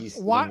 Okay. What do you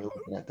see when you're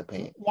looking at the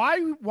paint?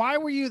 Why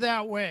were you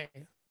that way?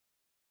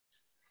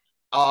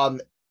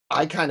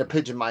 I kind of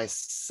pigeoned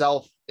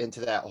myself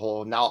into that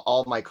hole. Now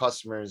all my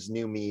customers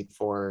knew me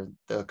for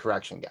the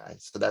correction guy.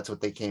 So that's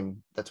what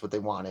they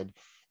wanted.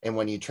 And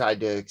when you tried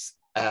to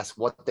ask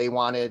what they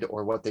wanted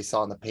or what they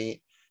saw in the paint,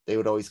 they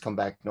would always come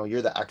back, no,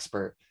 you're the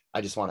expert.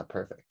 I just want it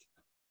perfect.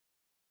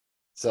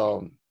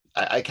 So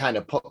I kind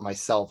of put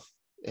myself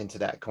into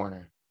that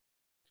corner.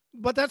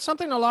 But that's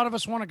something a lot of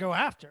us want to go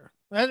after.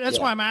 That's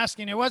why I'm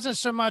asking. It wasn't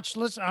so much,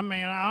 listen, I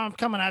mean, I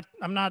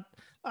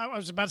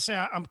was about to say,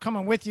 I'm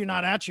coming with you,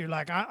 not at you.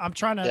 Like I'm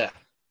trying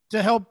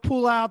to help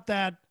pull out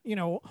that,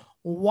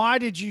 why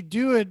did you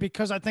do it?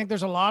 Because I think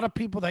there's a lot of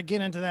people that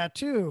get into that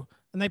too,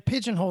 and they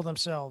pigeonhole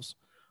themselves.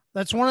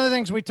 That's one of the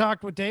things we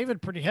talked with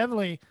David pretty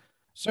heavily.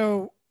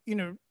 So,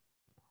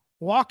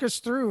 walk us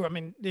through. I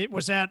mean,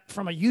 was that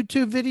from a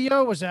YouTube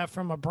video? Was that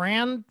from a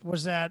brand?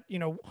 Was that,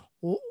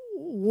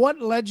 what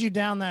led you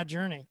down that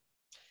journey?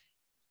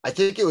 I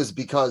think it was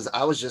because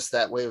I was just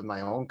that way with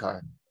my own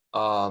car.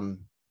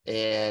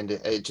 And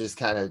it just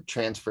kind of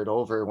transferred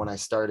over when I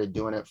started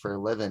doing it for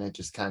a living. It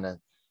just kind of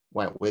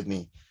went with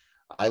me.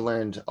 I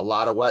learned a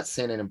lot of wet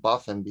sanding and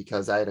buffing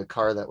because I had a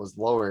car that was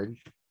lowered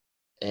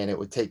and it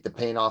would take the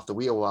paint off the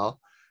wheel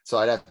well. So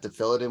I'd have to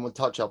fill it in with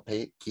touch-up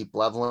paint, keep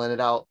leveling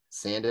it out,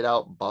 sand it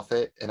out, buff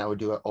it, and I would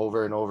do it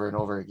over and over and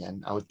over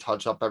again. I would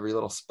touch up every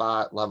little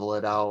spot, level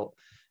it out,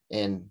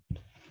 and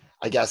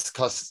I guess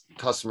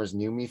customers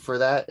knew me for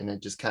that, and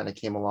it just kind of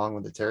came along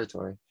with the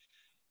territory.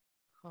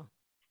 Huh.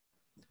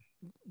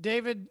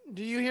 David,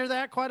 do you hear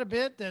that quite a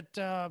bit,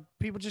 that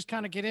people just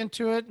kind of get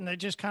into it and they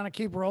just kind of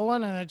keep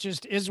rolling and it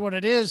just is what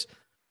it is?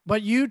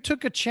 But you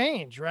took a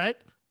change, right?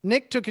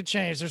 Nick took a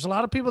change. There's a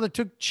lot of people that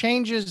took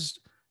changes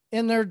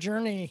in their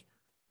journey.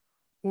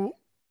 Well,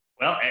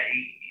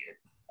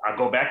 I'll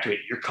go back to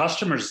it. Your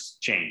customers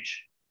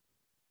change.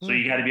 So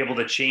you got to be able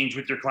to change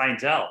with your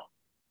clientele.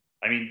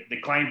 I mean, the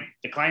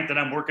client that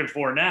I'm working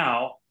for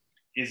now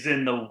is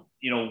in the,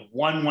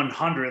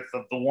 1/100th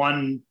of the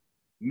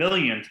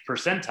 1,000,000th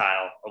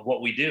percentile of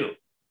what we do.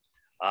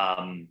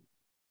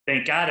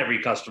 Thank God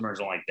every customer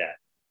isn't like that.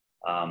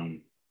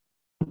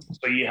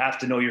 So you have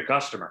to know your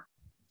customer.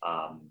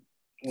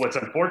 What's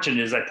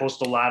unfortunate is I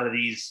post a lot of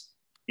these,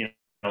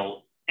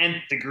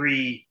 nth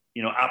degree,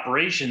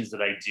 operations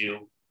that I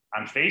do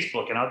on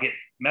Facebook, and I'll get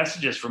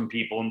messages from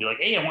people and be like,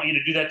 "Hey, I want you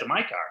to do that to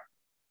my car."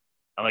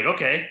 I'm like,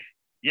 "Okay,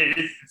 yeah,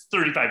 it's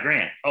 35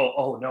 grand.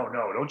 Oh, no.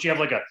 Don't you have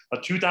like a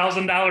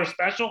 $2,000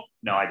 special?"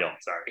 "No, I don't.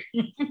 Sorry."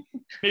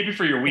 Maybe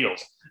for your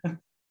wheels.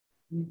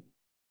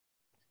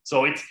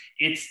 So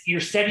it's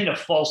you're setting a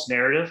false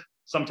narrative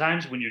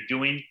sometimes when you're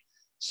doing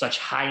such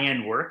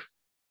high-end work,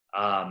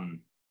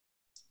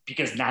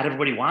 because not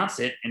everybody wants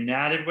it and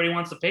not everybody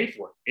wants to pay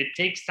for it. It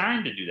takes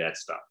time to do that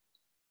stuff.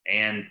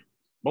 And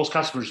most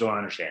customers don't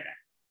understand that.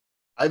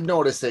 I've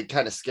noticed it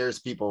kind of scares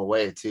people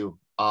away too.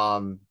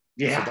 So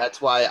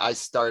that's why I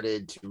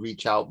started to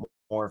reach out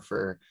more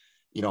for,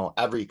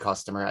 every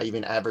customer. I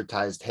even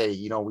advertised, "Hey,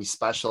 we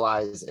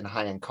specialize in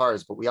high-end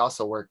cars, but we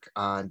also work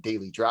on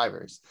daily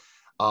drivers."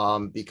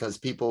 Because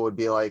people would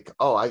be like,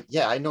 "Oh,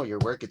 I know your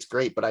work. It's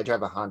great, but I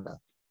drive a Honda."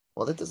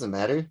 Well, that doesn't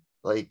matter.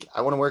 Like,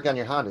 I want to work on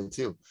your Honda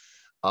too.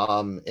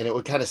 And it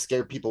would kind of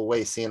scare people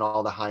away seeing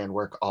all the high-end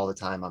work all the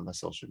time on my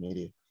social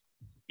media.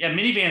 Yeah,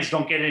 minivans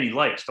don't get any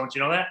likes. Don't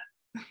you know that?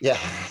 Yeah.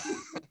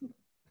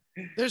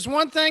 There's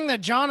one thing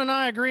that John and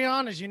I agree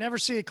on is you never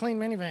see a clean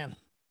minivan.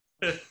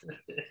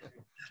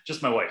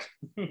 Just my wife.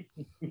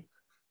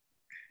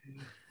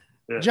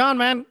 John,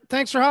 man,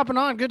 thanks for hopping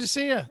on. Good to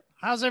see you.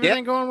 How's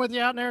everything going with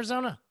you out in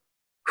Arizona?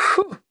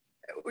 Whew.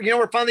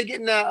 We're finally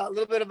getting a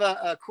little bit of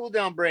a cool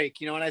down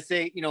break, and I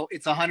say,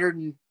 it's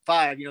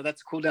 105,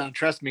 that's a cool down.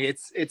 Trust me,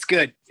 it's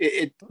good.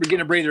 We're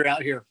getting a breather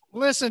out here.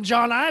 Listen,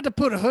 John, I had to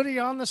put a hoodie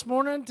on this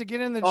morning to get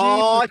in the Jeep.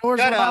 The doors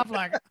went off.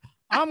 Like,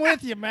 I'm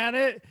with you,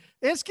 man.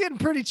 It's getting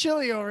pretty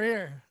chilly over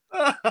here.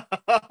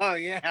 Oh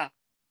yeah.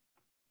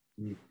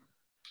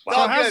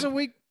 So how's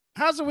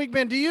the week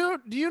been? Do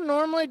you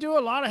normally do a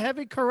lot of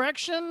heavy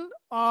correction?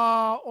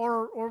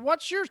 Or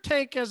what's your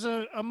take as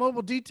a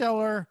mobile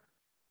detailer?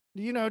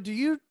 Do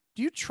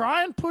you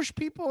try and push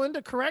people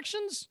into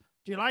corrections?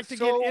 Do you like to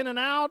get in and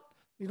out?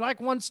 Do you like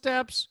one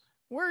steps?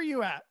 Where are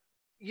you at?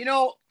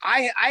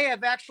 I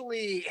have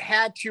actually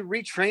had to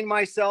retrain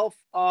myself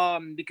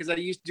because I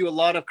used to do a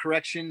lot of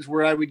corrections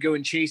where I would go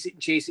and chase it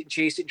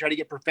and try to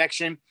get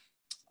perfection.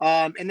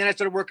 And then I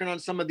started working on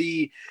some of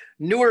the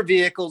newer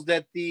vehicles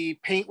that the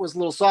paint was a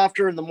little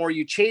softer, and the more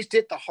you chased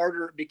it, the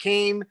harder it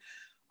became.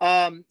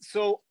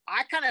 So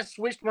I kind of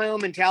switched my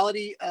own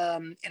mentality,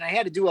 and I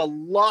had to do a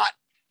lot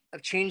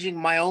of changing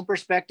my own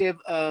perspective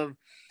of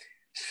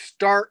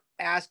start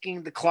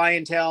asking the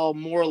clientele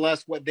more or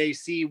less what they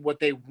see, what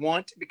they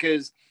want,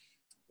 because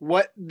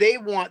what they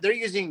want, they're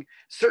using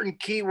certain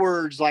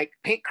keywords like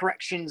paint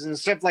corrections and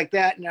stuff like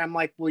that. And I'm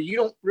like, well, you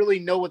don't really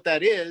know what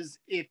that is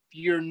if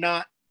you're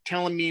not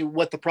telling me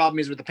what the problem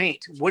is with the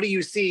paint. What are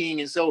you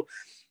seeing? And so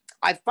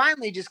I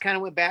finally just kind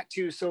of went back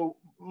to, so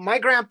my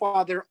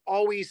grandfather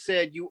always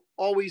said, you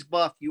always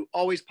buff, you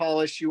always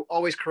polish, you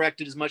always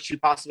correct it as much as you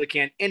possibly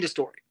can. End of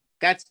story.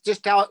 That's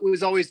just how it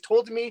was always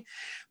told to me.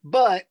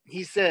 But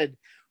he said,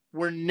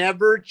 we're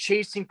never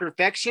chasing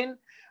perfection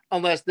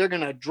unless they're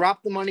going to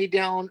drop the money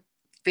down,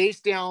 face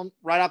down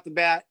right off the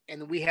bat,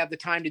 and we have the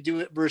time to do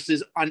it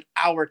versus on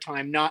our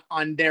time, not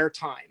on their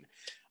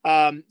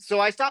time. So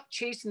I stopped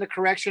chasing the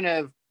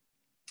correction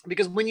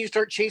because when you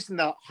start chasing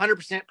the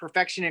 100%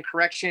 perfection and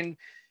correction,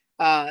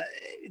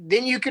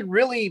 then you could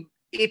really,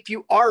 if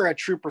you are a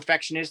true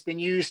perfectionist, then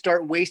you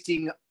start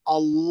wasting a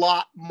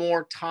lot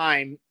more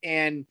time.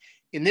 And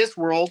in this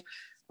world,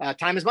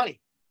 time is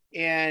money.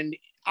 And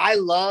I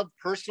love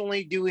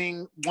personally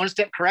doing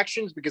one-step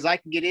corrections because I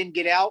can get in,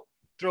 get out,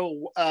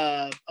 throw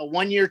a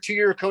 1-year,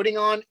 2-year coating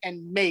on,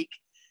 and make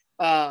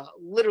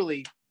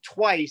literally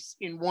twice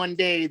in one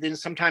day than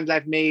sometimes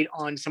I've made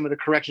on some of the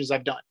corrections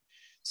I've done.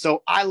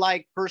 So I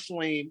like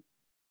personally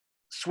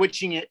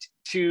switching it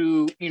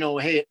to,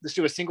 hey, let's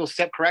do a single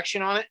step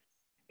correction on it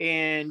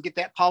and get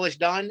that polish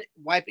done,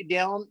 wipe it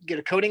down, get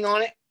a coating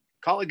on it,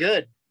 call it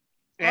good.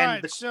 And all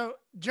right. So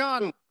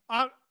John,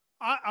 I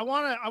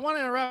want to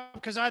interrupt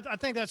because I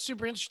think that's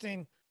super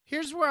interesting.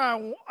 Here's where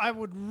I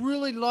would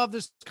really love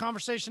this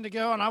conversation to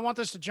go. And I want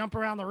this to jump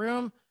around the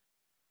room.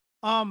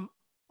 I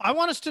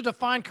want us to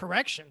define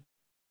correction.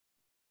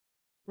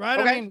 right?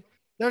 Okay. I mean,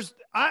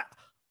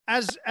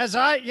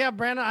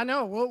 Brandon, I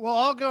know we'll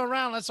all go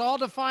around. Let's all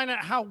define it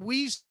how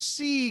we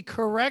see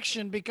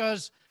correction,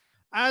 because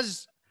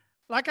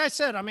like I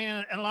said, I mean,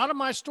 and a lot of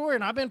my story,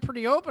 and I've been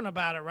pretty open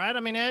about it, right? I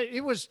mean,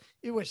 it was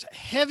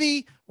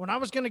heavy when I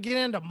was going to get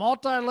into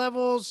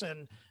multi-levels,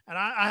 and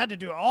I had to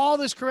do all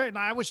this correct. And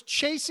I was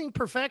chasing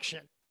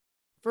perfection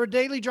for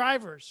daily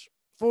drivers,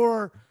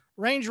 for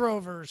Range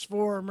Rovers,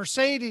 for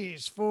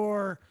Mercedes,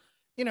 for,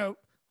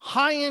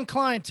 high-end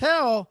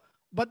clientele,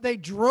 but they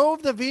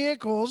drove the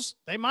vehicles.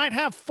 They might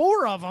have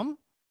 4 of them,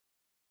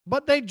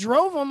 but they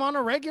drove them on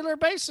a regular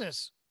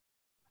basis.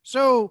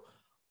 So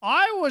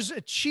I was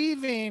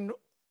achieving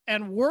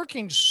and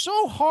working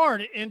so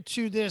hard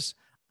into this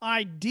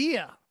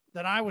idea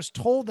that I was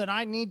told that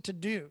I need to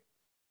do.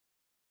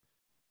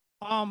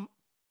 And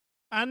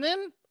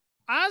then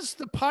as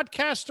the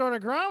podcast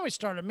started growing, we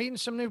started meeting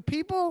some new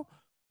people.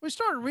 We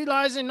started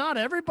realizing not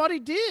everybody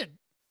did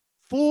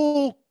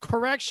full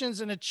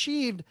corrections and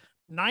achieved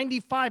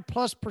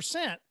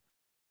 95+%.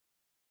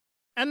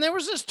 And there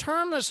was this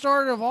term that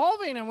started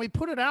evolving, and we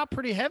put it out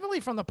pretty heavily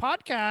from the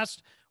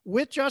podcast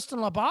with Justin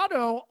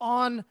Labato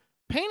on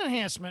paint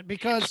enhancement,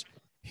 because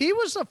he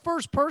was the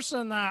first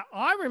person that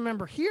I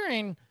remember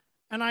hearing,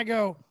 and I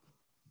go,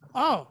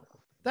 oh,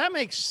 that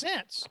makes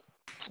sense,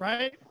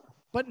 right?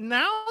 But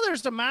now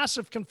there's a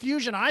massive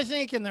confusion, I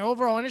think, in the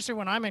overall industry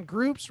when I'm in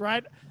groups,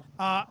 right?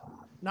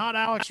 Not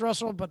Alex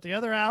Russell, but the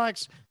other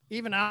Alex,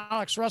 even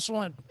Alex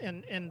Russell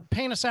and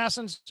Paint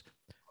Assassins.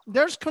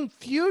 There's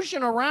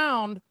confusion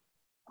around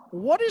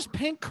what is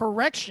paint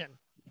correction?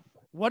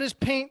 What is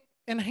paint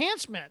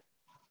enhancement?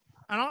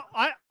 And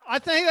I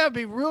think that would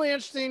be really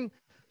interesting.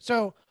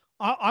 So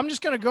I'm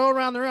just going to go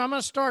around the room. I'm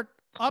going to start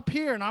up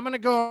here, and I'm going to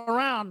go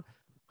around.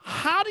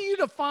 How do you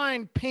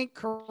define paint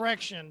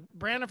correction?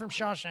 Brandon from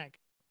Shawshank.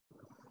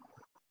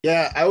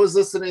 Yeah, I was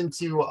listening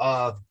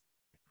to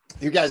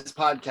you guys'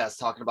 podcast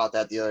talking about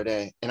that the other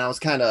day, and I was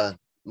kind of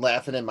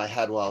laughing in my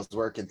head while I was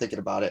working, thinking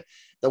about it.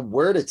 The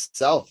word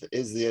itself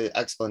is the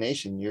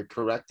explanation. You're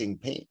correcting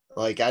paint.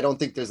 Like, I don't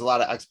think there's a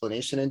lot of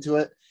explanation into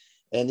it.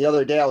 And the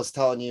other day I was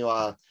telling you,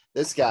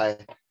 this guy,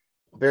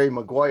 Barry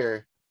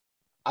McGuire,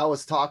 I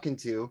was talking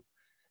to,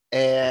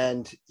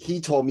 and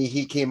he told me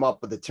he came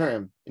up with the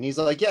term, and he's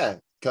like, yeah,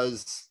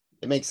 because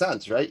it makes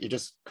sense, right? You're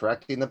just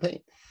correcting the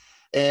paint.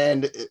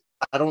 And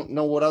I don't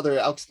know what other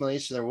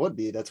explanation there would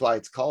be. That's why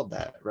it's called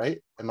that,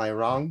 right? Am I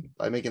wrong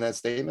by making that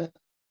statement?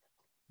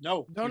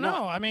 No, don't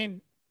know. I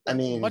mean,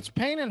 what's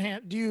paint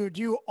enhancement?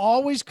 Do you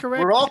always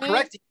correct? We're all paint?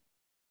 correcting.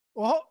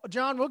 Well,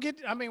 John, we'll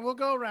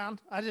go around.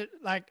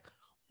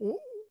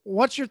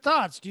 What's your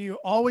thoughts? Do you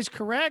always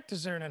correct?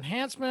 Is there an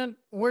enhancement?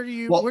 Where do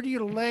you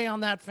lay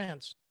on that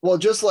fence? Well,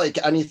 just like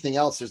anything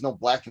else, there's no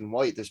black and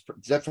white. There's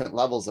different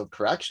levels of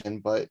correction,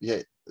 but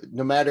yeah,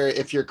 no matter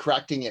if you're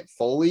correcting it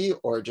fully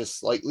or just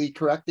slightly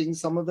correcting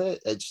some of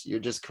it, you're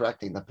just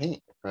correcting the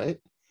paint, right?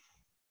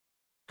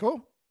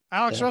 Cool.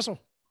 Alex Russell.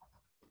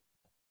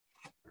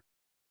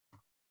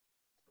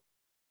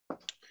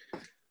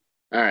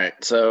 All right.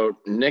 So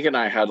Nick and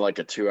I had like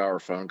a 2-hour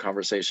phone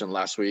conversation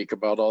last week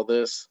about all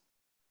this.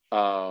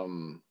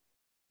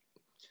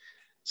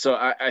 So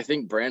I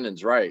think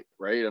Brandon's right?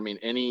 I mean,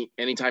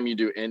 anytime you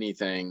do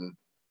anything,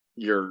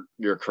 you're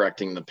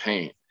correcting the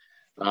paint.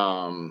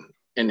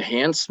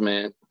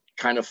 Enhancement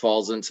kind of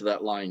falls into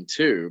that line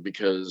too,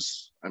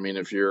 because I mean,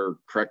 if you're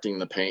correcting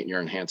the paint,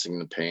 you're enhancing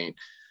the paint.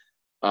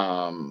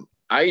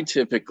 I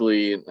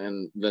typically,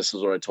 and this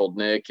is what I told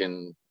Nick,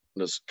 and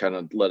this kind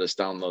of led us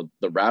down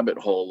the rabbit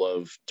hole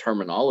of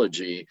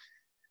terminology,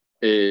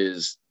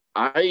 is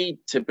I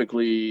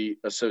typically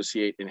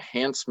associate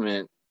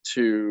enhancement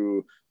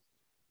to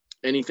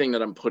anything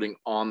that I'm putting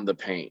on the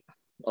paint,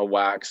 a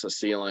wax, a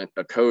sealant,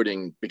 a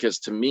coating, because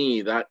to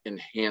me that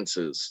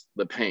enhances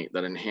the paint,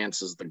 that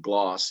enhances the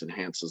gloss,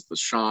 enhances the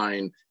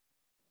shine,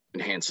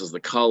 enhances the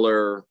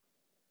color,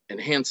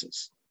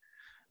 enhances.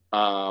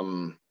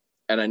 And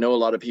I know a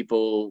lot of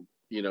people,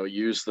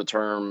 use the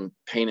term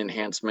paint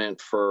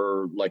enhancement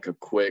for like a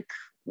quick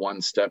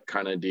one-step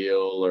kind of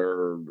deal,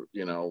 or,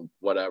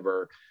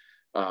 whatever.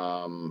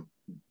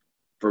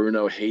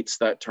 Bruno hates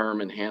that term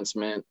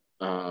enhancement.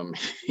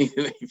 He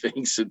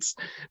thinks it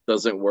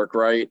doesn't work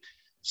right.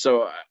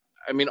 So,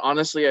 I mean,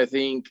 honestly, I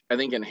think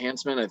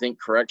enhancement, I think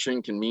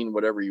correction can mean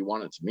whatever you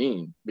want it to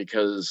mean,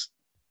 because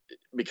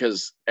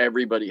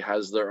everybody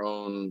has their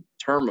own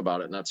term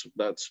about it. And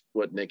that's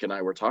what Nick and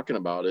I were talking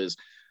about, is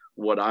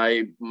what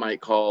I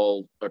might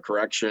call a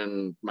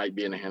correction might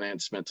be an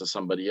enhancement to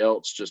somebody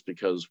else, just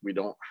because we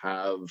don't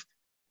have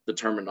the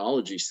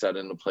terminology set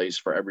into place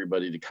for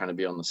everybody to kind of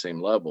be on the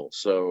same level.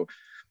 So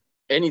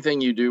anything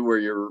you do where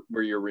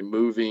you're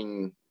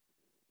removing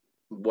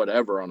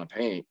whatever on a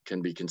paint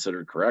can be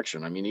considered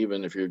correction. I mean,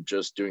 even if you're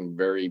just doing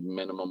very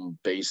minimum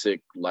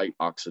basic light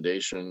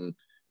oxidation,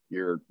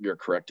 you're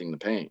correcting the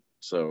paint.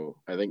 So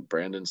I think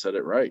Brandon said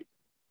it right.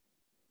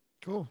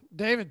 Cool.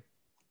 David.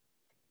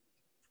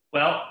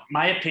 Well,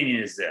 my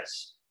opinion is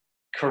this: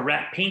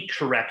 paint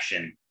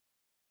correction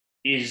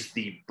is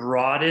the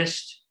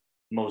broadest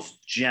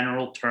most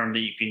general term that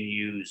you can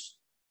use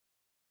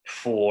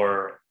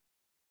for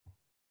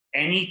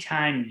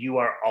anytime you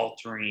are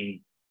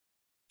altering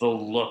the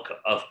look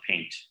of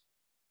paint.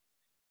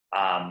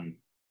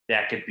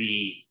 That could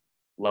be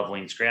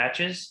leveling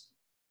scratches.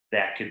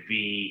 That could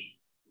be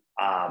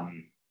a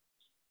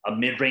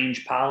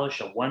mid-range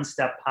polish, a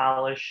one-step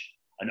polish,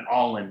 an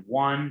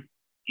all-in-one.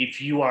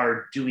 If you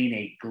are doing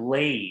a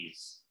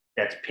glaze,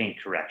 that's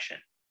paint correction,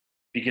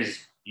 because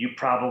you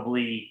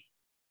probably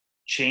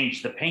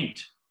change the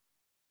paint,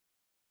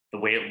 the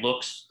way it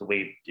looks, the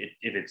way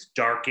if it's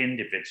darkened,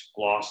 if it's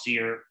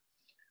glossier.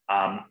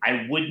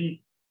 I wouldn't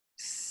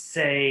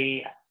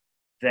say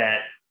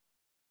that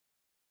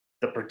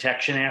the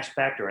protection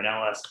aspect or an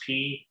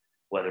LSP,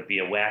 whether it be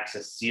a wax, a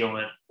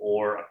sealant,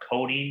 or a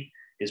coating,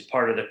 is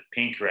part of the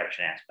paint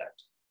correction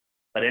aspect.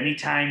 But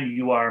anytime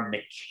you are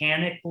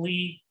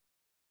mechanically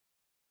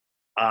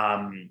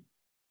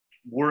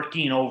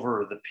working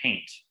over the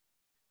paint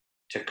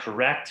to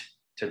correct,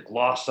 to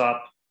gloss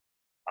up,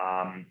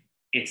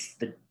 it's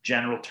the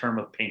general term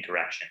of paint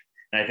correction.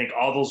 And I think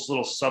all those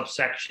little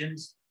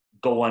subsections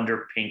go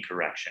under paint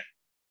correction.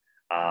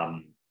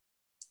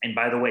 And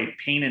by the way,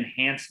 paint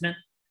enhancement,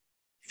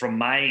 from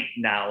my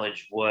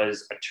knowledge,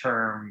 was a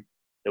term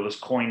that was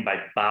coined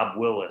by Bob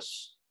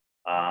Willis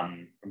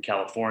from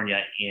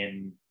California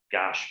in,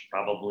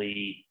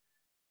 probably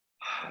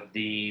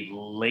the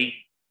late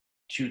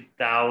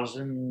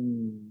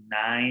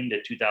 2009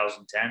 to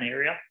 2010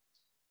 area.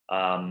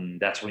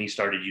 That's when he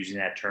started using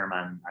that term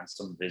on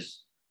some of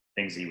his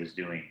things he was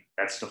doing.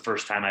 That's the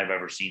first time I've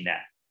ever seen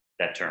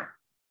that term.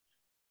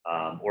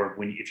 Or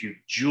if you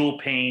jewel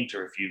paint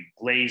or if you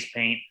glaze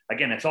paint,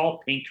 again, it's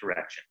all paint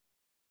correction.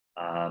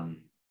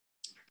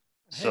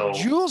 So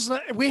jewels,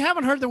 we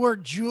haven't heard the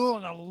word jewel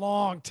in a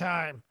long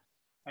time.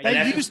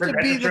 That used to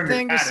be the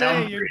thing to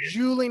say. You're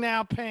jeweling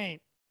out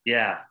paint.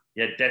 Yeah,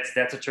 that's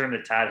a term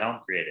that Todd Helm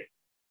created.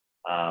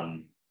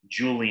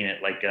 Jeweling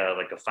it like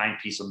a fine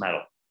piece of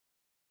metal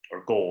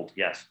or gold.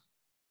 Yes.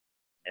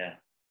 Yeah.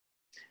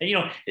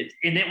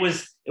 And it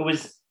was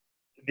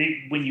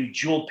when you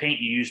jewel paint,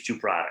 you use two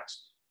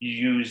products. You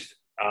used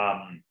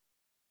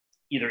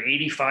either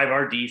 85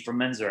 RD from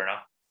Menzerna,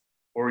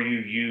 or you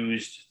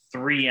used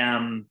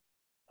 3M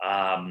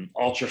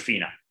Ultra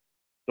Fina.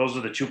 Those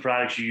are the two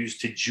products you use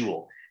to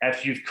jewel.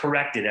 After you've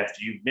corrected,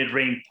 after you've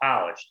mid-range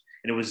polished,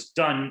 and it was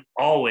done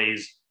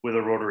always with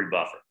a rotary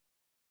buffer.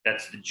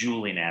 That's the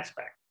jeweling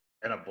aspect.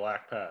 And a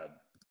black pad.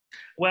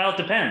 Well, it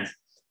depends.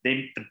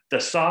 The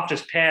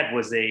softest pad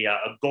was a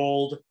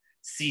gold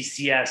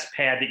CCS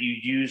pad that you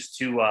use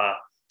to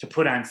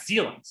put on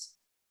sealants.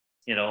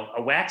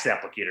 A wax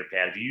applicator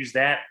pad. If you use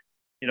that,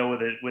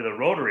 with a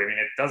rotary,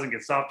 it doesn't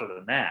get softer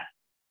than that.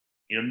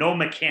 No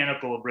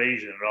mechanical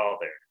abrasion at all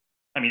there.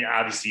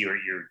 Obviously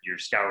you're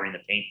scouring the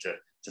paint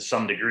to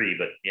some degree,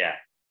 but yeah,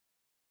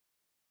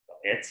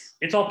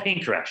 it's all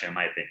paint correction in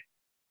my opinion.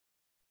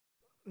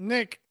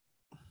 Nick,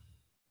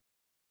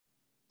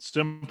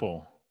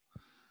 simple.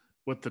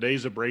 With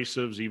today's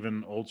abrasives,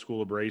 even old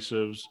school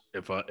abrasives,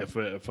 if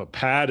a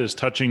pad is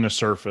touching the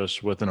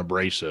surface with an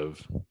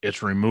abrasive,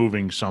 it's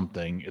removing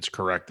something, it's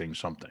correcting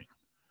something.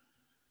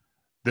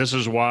 This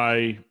is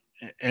why,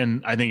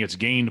 and I think it's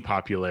gained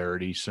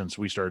popularity since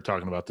we started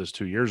talking about this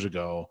 2 years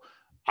ago.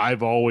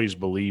 I've always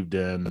believed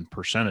in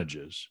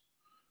percentages.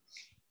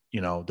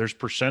 There's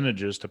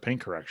percentages to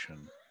paint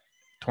correction.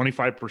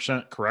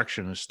 25%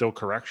 correction is still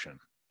correction.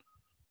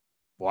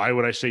 Why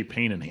would I say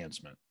paint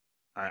enhancement?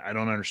 I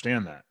don't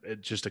understand that.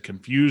 It's just it's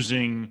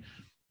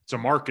a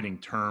marketing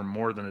term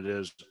more than it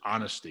is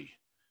honesty.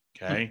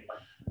 Okay.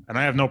 And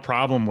I have no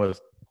problem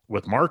with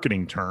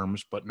marketing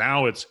terms, but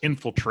now it's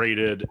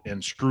infiltrated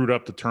and screwed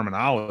up the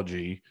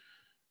terminology.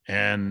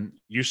 And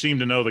you seem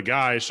to know the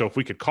guy. So if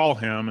we could call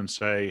him and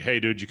say,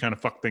 hey, dude, you kind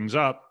of fucked things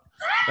up,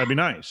 that'd be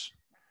nice.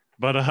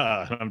 But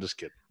I'm just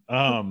kidding.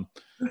 But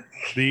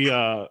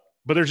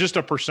there's just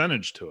a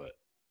percentage to it.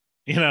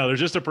 There's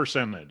just a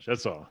percentage.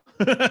 That's all.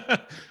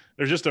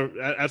 That's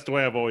the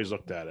way I've always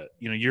looked at it.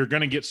 You're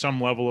going to get some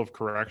level of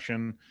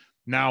correction.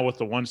 Now with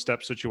the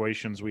one-step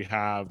situations we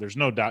have, there's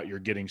no doubt you're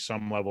getting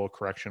some level of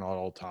correction at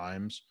all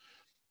times.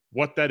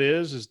 What that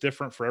is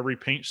different for every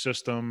paint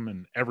system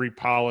and every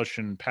polish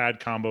and pad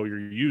combo you're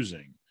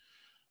using.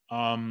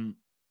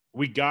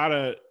 We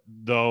gotta,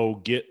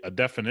 though, get a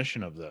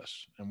definition of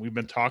this. And we've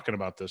been talking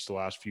about this the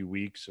last few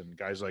weeks, and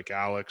guys like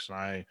Alex and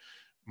I,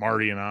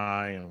 Marty and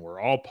I, and we're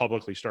all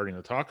publicly starting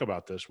to talk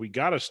about this. We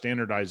got to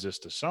standardize this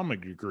to some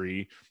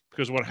degree,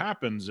 because what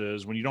happens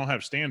is when you don't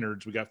have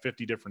standards, we got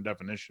 50 different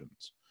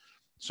definitions.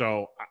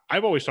 So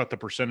I've always thought the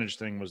percentage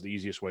thing was the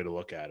easiest way to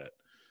look at it.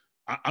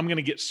 I'm going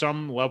to get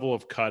some level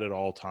of cut at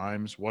all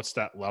times. What's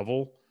that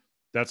level?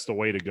 That's the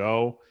way to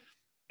go.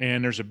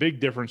 And there's a big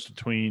difference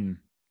between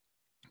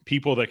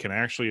people that can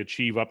actually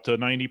achieve up to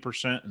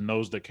 90% and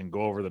those that can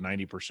go over the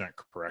 90%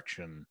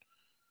 correction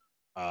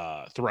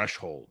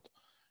threshold.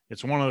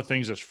 It's one of the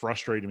things that's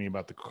frustrating me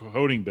about the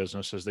coating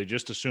business is they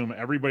just assume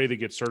everybody that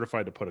gets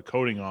certified to put a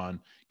coating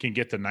on can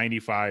get to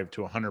 95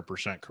 to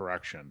 100%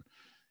 correction.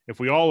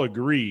 If we all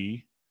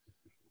agree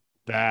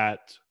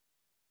that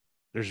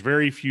there's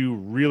very few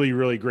really,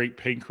 really great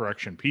paint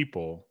correction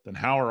people, then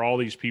how are all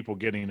these people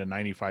getting to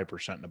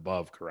 95% and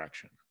above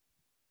correction?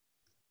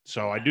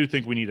 So I do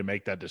think we need to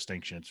make that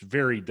distinction. It's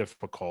very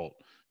difficult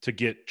to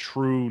get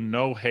true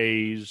no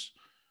haze,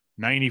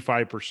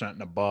 95%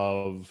 and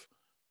above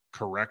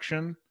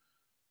correction.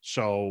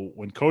 So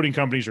when coating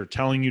companies are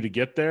telling you to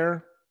get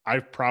there,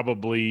 I've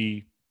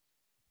probably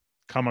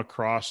come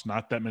across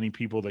not that many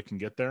people that can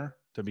get there,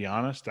 to be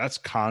honest. That's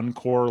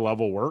Concore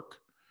level work.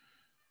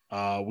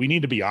 We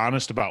need to be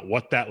honest about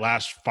what that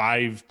last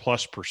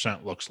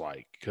 5+% looks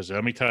like. Because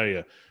let me tell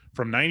you,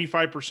 from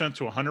 95%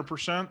 to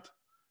 100%,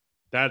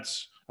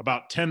 that's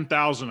about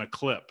 10,000 a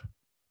clip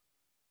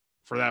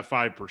for that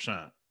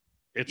 5%.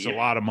 It's a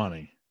lot of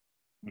money.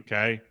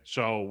 Okay.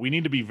 So we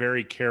need to be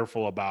very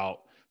careful about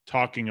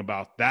talking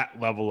about that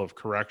level of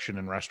correction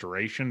and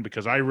restoration,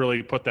 because I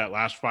really put that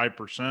last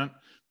 5%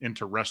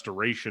 into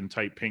restoration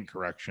type paint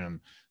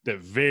correction that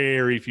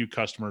very few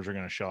customers are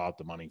going to shell out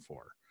the money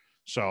for.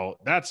 So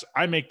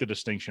I make the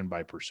distinction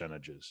by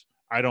percentages.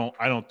 I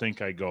don't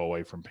think I go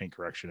away from paint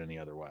correction any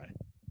other way.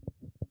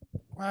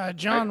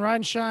 John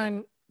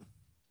Reinshine.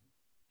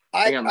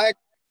 I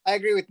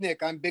agree with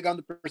Nick. I'm big on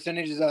the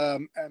percentages.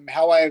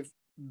 How I've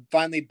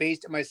finally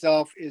based it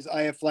myself is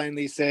I have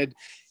finally said,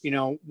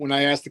 when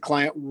I ask the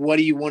client, what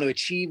do you want to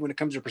achieve when it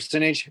comes to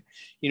percentage?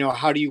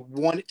 How do you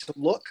want it to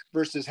look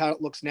versus how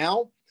it looks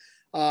now?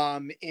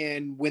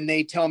 And when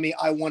they tell me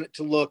I want it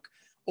to look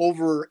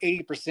over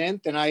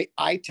 80%, then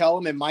I tell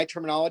them, in my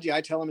terminology,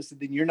 I tell them,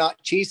 then you're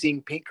not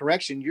chasing paint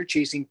correction, you're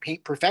chasing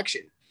paint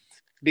perfection.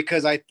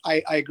 Because I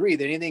agree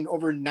that anything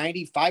over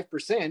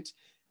 95%,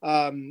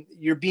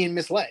 you're being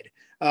misled.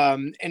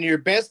 And you're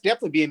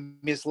definitely being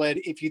misled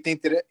if you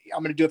think that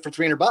I'm going to do it for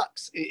 $300.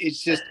 It's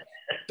just,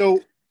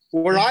 so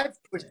where I've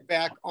pushed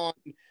back on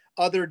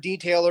other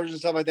detailers and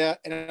stuff like that,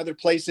 and other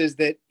places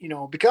that,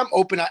 become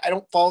open. I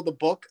don't follow the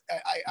book.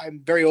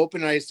 I'm very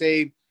open. And I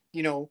say,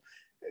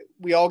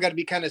 we all got to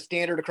be kind of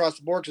standard across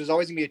the board, because there's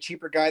always gonna be a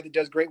cheaper guy that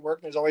does great work.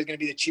 And there's always going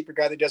to be the cheaper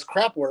guy that does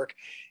crap work.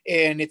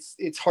 And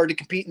it's hard to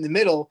compete in the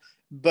middle,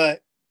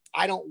 but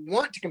I don't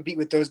want to compete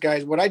with those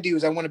guys. What I do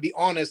is I want to be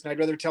honest, and I'd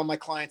rather tell my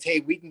clients, hey,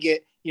 we can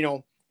get,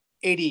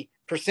 80%,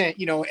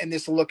 and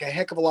this will look a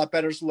heck of a lot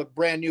better. This will look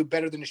brand new,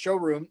 better than the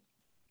showroom,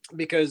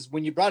 because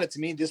when you brought it to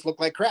me, this looked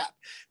like crap.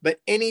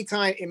 But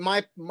anytime, in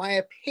my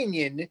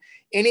opinion,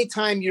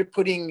 anytime you're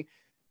putting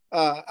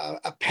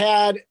a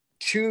pad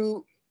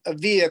to a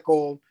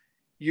vehicle,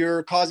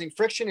 you're causing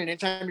friction. And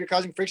anytime you're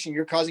causing friction,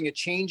 you're causing a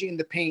change in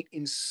the paint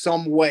in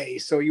some way.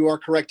 So you are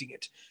correcting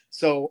it.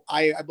 So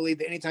I believe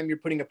that anytime you're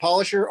putting a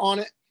polisher on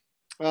it,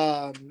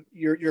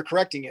 you're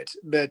correcting it.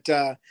 But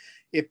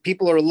if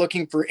people are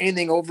looking for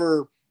anything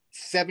over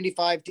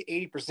 75 to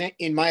 80%,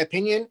 in my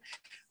opinion,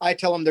 I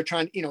tell them they're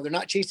trying, they're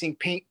not chasing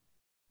paint,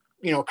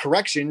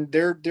 correction.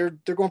 They're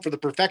going for the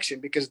perfection,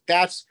 because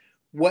that's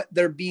what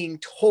they're being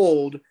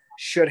told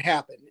should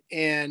happen.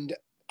 And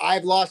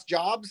I've lost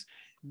jobs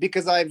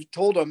because I've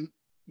told them,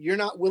 you're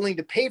not willing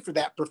to pay for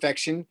that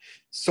perfection,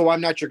 so I'm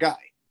not your guy.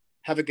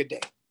 Have a good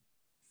day.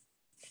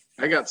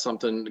 I got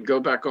something to go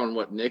back on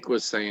what Nick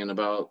was saying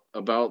about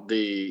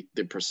the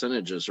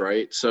percentages,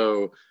 right?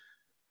 So,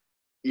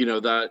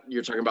 that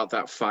you're talking about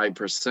that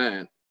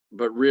 5%,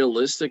 but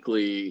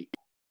realistically,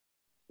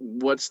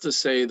 what's to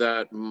say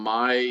that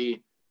my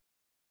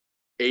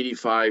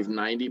 85,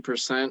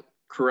 90%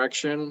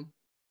 correction,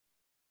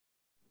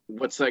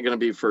 what's that going to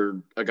be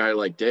for a guy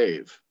like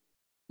Dave,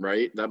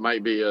 right? That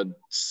might be a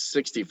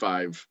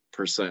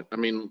 65%. I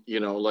mean,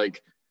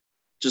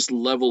 just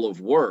level of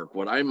work.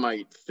 What I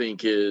might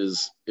think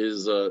is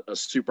a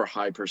super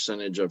high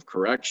percentage of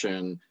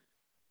correction,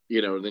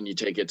 then you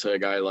take it to a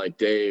guy like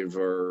Dave,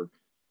 or,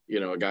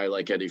 a guy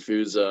like Eddie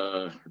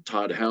Fusa or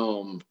Todd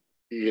Helm,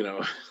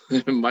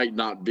 it might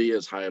not be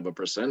as high of a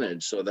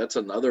percentage. So that's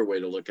another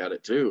way to look at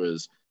it too,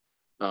 is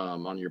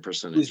on your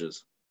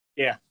percentages.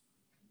 Yeah.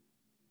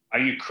 Are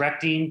you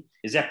correcting?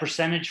 Is that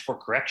percentage for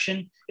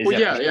correction?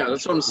 Yeah,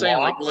 that's what I'm saying.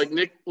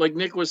 Like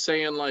Nick was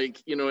saying, and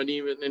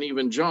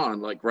even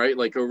John,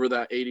 right, over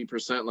that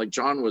 80%, like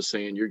John was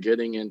saying, you're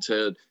getting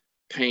into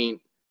paint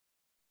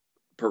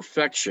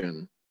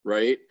perfection,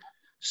 right?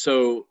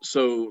 So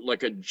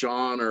like a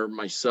John or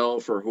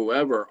myself or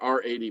whoever,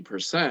 our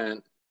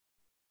 80%,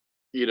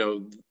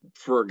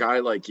 for a guy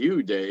like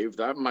you, Dave,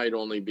 that might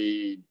only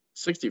be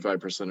 65%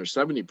 or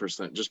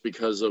 70%, just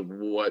because of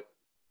what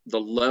the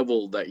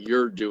level that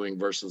you're doing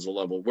versus the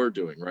level we're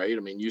doing, right? I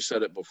mean, you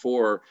said it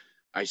before,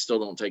 I still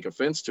don't take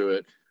offense to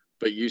it,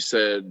 but you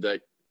said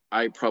that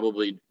I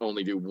probably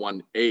only do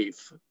 1/8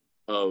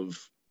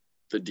 of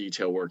the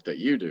detail work that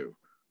you do.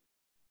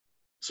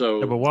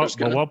 So, but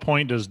what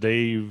point does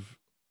Dave,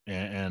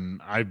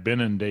 and I've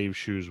been in Dave's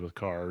shoes with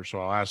cars, so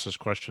I'll ask this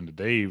question to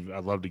Dave.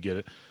 I'd love to get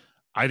it.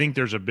 I think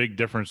there's a big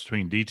difference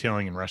between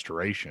detailing and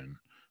restoration.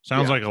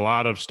 Sounds like a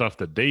lot of stuff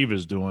that Dave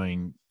is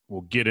doing,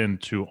 we'll get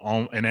into,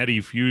 and Eddie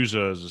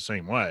Fusa is the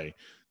same way.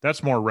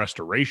 That's more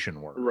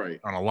restoration work, right,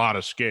 on a lot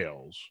of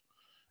scales.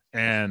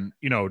 And,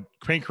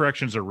 paint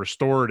corrections are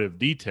restorative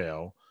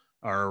detail.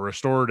 or a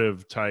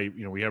restorative type,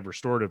 we have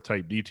restorative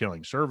type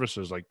detailing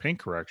services like paint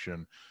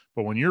correction.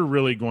 But when you're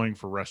really going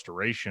for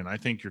restoration, I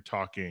think you're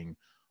talking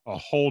a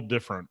whole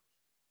different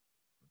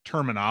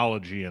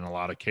terminology in a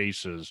lot of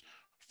cases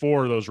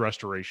for those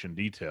restoration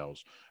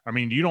details. I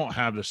mean, you don't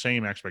have the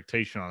same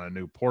expectation on a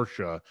new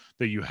Porsche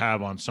that you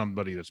have on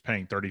somebody that's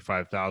paying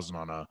 $35,000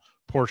 on a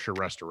Porsche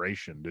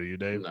restoration, do you,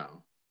 Dave?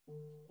 No.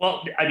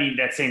 Well, I mean,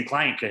 that same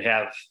client could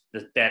have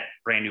that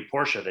brand new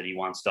Porsche that he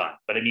wants done.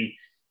 But I mean,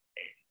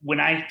 when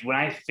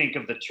I think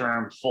of the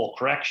term full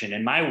correction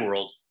in my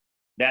world,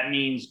 that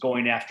means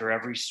going after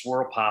every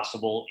swirl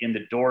possible in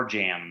the door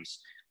jambs,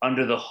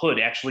 under the hood,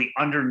 actually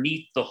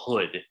underneath the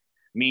hood,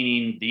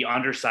 meaning the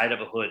underside of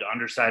a hood,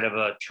 underside of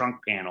a trunk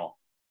panel.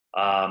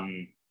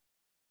 Every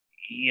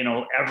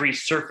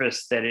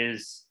surface that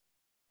is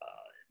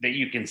that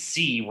you can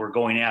see, we're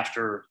going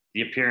after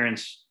the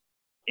appearance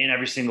in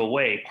every single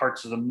way.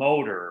 Parts of the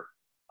motor,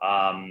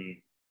 the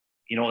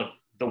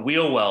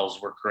wheel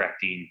wells we're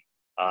correcting.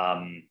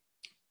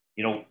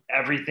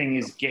 Everything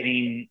is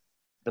getting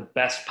the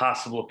best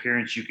possible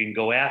appearance you can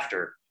go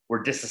after.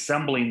 We're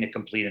disassembling the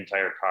complete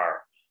entire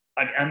car.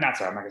 I'm not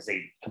going to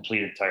say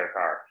complete entire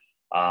car.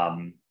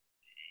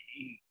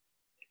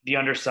 The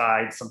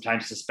underside,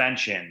 sometimes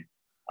suspension.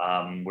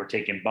 We're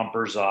taking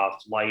bumpers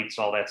off, lights,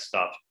 all that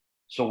stuff.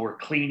 So we're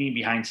cleaning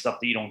behind stuff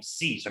that you don't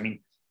see. So, I mean,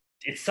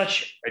 it's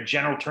such a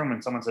general term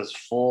when someone says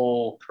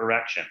full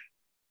correction.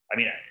 I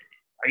mean,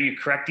 are you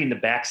correcting the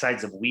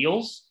backsides of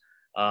wheels?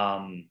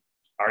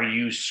 Are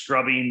you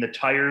scrubbing the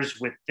tires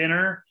with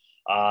thinner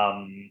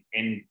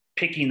and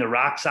picking the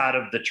rocks out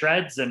of the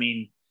treads? I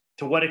mean,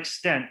 to what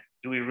extent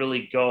do we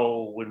really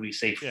go when we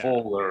say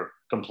full or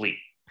complete?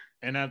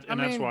 And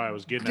that's why I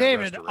was getting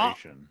David, at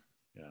restoration.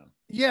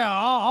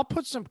 I'll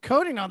put some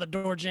coating on the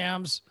door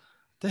jambs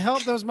to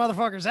help those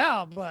motherfuckers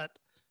out. But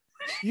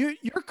you're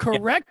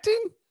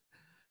correcting,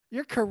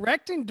 you're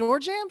correcting door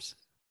jambs.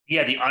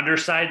 Yeah, the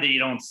underside that you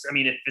don't. I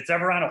mean, if it's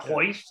ever on a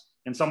hoist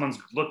and someone's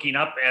looking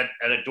up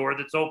at a door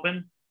that's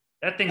open,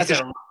 that thing's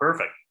got to look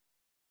perfect.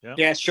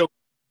 Yeah, sure.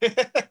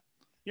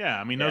 Yeah,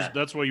 I mean,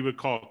 that's what you would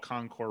call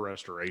Concours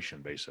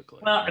restoration, basically.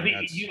 Well, I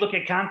mean, you look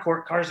at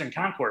cars and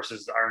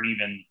concourses aren't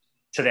even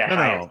to that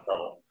highest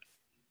level.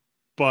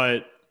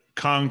 But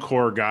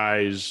Concours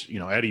guys,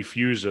 Eddie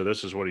Fusa,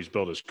 this is what he's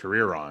built his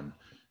career on.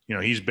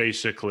 He's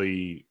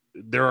basically,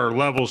 there are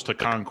levels to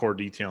Concours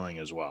detailing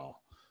as well.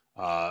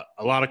 A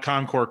lot of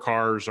Concours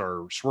cars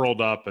are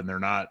swirled up and they're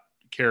not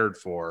cared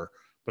for,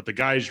 but the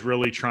guy's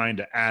really trying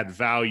to add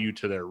value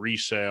to their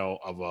resale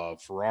of a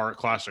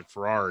classic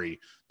Ferrari.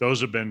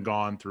 Those have been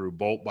gone through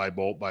bolt by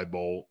bolt by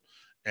bolt,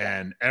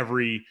 and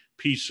every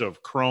piece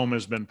of chrome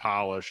has been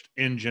polished,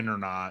 engine or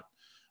not.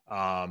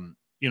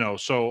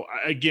 So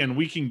again,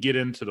 we can get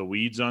into the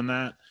weeds on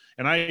that.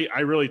 And I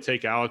really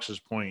take Alex's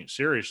point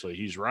seriously.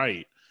 He's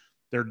right.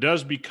 There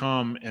does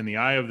become, in the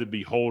eye of the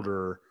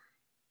beholder,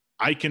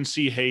 I can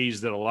see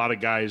haze that a lot of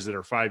guys that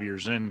are 5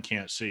 years in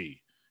can't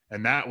see.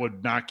 And that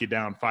would knock you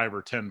down 5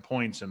 or 10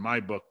 points in my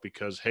book,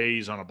 because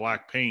haze on a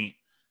black paint,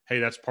 hey,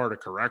 that's part of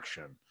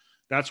correction.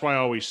 That's why I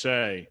always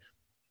say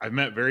I've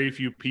met very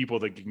few people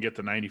that can get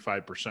to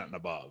 95% and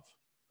above.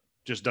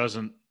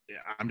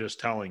 I'm just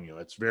telling you,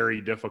 it's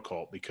very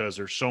difficult because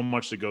there's so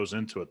much that goes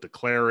into it. The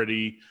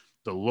clarity,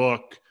 the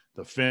look,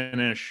 the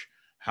finish,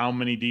 how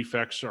many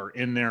defects are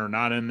in there or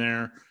not in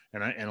there.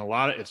 And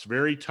it's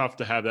very tough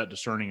to have that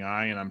discerning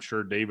eye. And I'm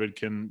sure David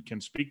can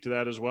speak to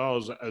that as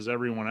well as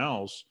everyone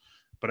else.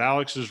 But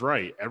Alex is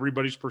right.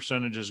 Everybody's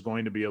percentage is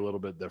going to be a little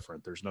bit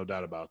different. There's no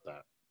doubt about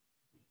that.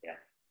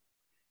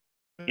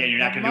 Yeah, you're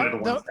not going to do it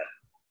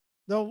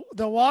the one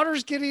The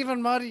waters get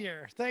even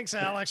muddier. Thanks,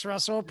 Alex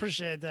Russell.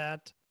 Appreciate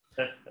that.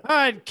 All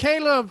right,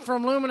 Caleb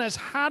from Luminous,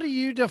 how do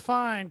you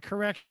define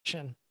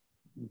correction?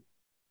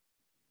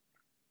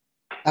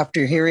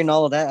 After hearing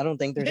all of that, I don't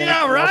think there's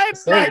anything right.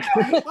 Like,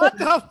 what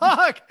the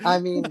fuck? I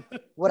mean,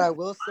 what I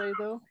will say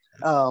though,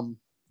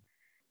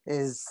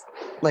 is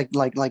like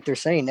they're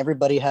saying,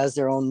 everybody has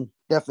their own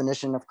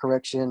definition of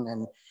correction,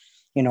 and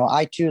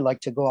I too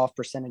like to go off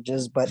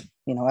percentages, but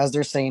as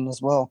they're saying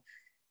as well,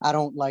 I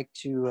don't like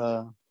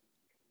to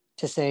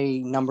say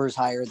numbers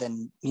higher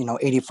than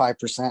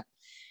 85%,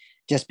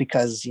 just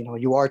because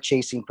you are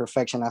chasing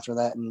perfection after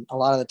that, and a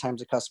lot of the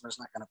times the customer's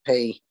not going to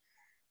pay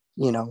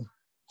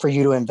for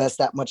you to invest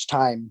that much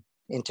time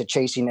into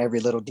chasing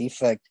every little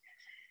defect.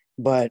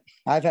 But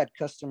I've had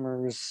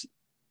customers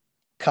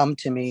come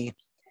to me,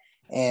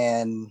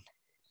 and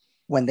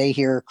when they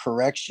hear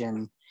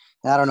correction,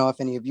 and I don't know if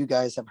any of you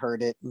guys have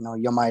heard it,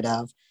 you might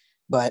have,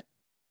 but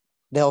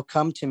they'll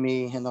come to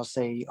me and they'll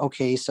say,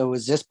 okay, so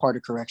is this part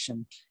of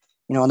correction?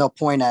 And they'll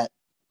point at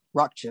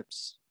rock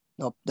chips.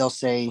 They'll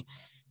say,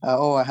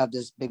 oh, I have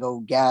this big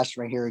old gash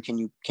right here. Can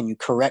you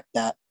correct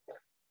that?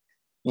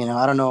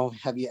 I don't know.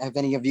 Have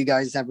any of you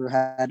guys ever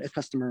had a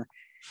customer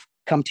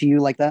come to you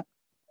like that?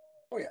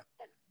 Oh yeah.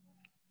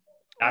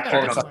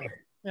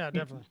 Yeah,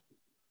 definitely.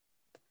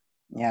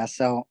 Yeah.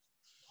 So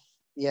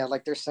yeah,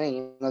 like they're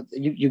saying,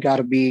 you got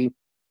to be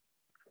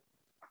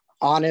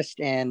honest,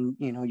 and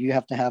you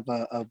have to have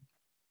a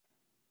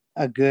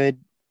a good,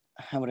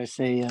 how would I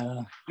say,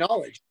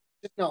 knowledge.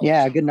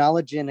 Yeah, a good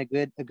knowledge and a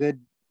good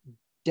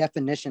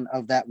definition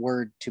of that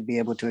word to be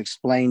able to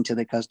explain to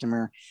the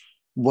customer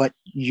what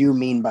you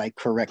mean by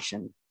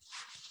correction.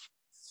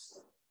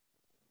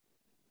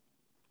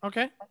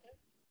 Okay.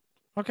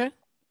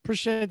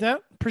 Appreciate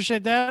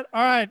that.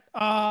 All right.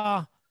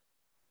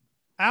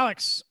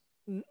 Alex,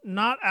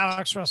 not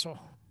Alex Russell.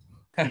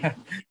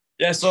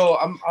 Yeah. So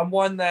I'm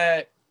one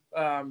that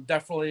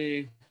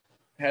definitely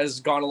has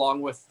gone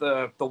along with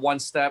the one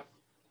step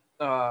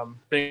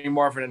being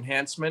more of an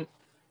enhancement.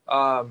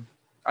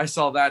 I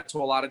sell that to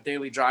a lot of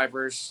daily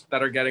drivers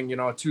that are getting,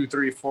 a 2,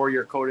 3, 4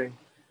 year coating.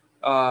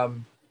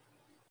 And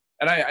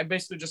I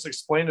basically just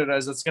explained it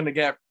as it's going to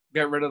get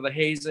rid of the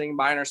hazing,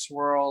 minor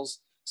swirls,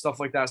 stuff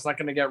like that. It's not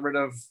going to get rid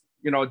of,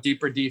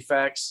 deeper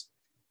defects.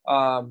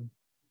 And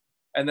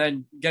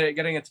then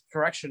getting into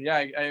correction. Yeah,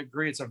 I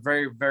agree. It's a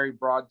very, very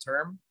broad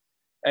term,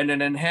 and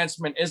an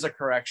enhancement is a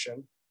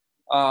correction.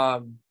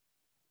 But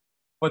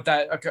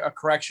that a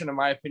correction, in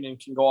my opinion,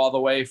 can go all the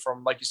way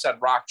from, like you said,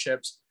 rock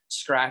chips,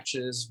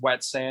 scratches,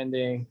 wet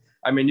sanding.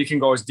 I mean, you can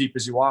go as deep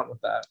as you want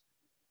with that.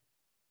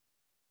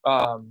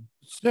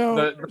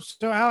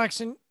 So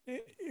Alex, and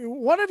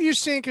what have you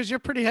seen? Because you're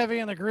pretty heavy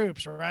in the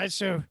groups, right?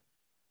 So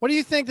what do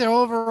you think the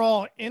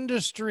overall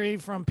industry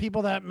from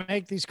people that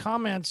make these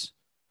comments?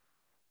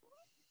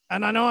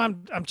 And I know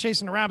I'm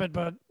chasing a rabbit,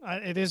 but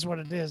it is what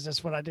it is.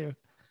 That's what I do.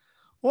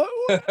 What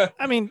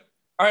I mean.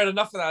 All right,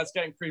 enough of that. It's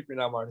getting creepy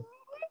now, Marty.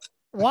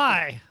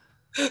 Why?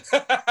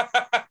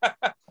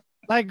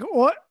 Like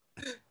what?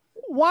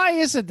 Why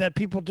is it that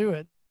people do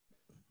it?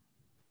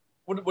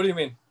 What do you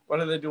mean? Why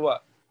do they do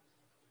what?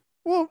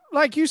 Well,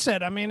 like you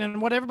said, I mean,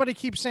 and what everybody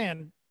keeps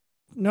saying,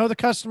 know the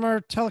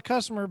customer, tell the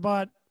customer,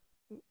 but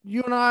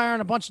you and I are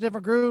in a bunch of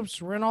different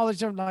groups. We're in all these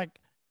different,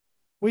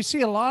 we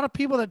see a lot of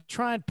people that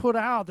try and put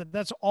out that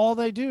that's all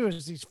they do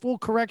is these full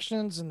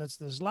corrections and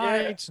there's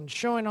lights and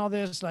showing all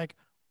this. Like,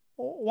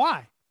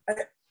 why?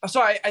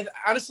 So I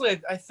honestly,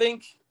 I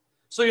think,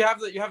 so you have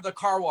the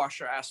car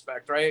washer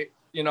aspect, right?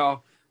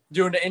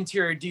 Doing the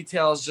interior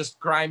details, just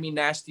grimy,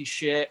 nasty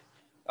shit.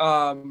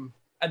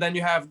 And then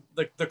you have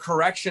the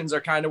corrections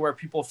are kind of where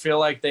people feel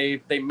like they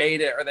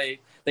made it or they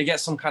get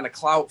some kind of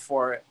clout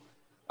for it.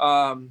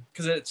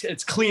 Because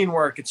it's clean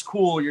work, it's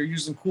cool, you're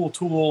using cool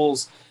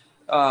tools.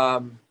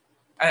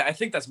 I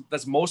think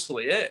that's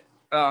mostly it.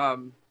 A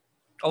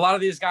lot of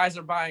these guys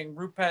are buying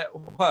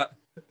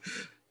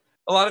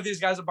a lot of these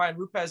guys are buying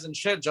Rupes and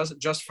shit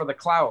just for the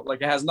clout.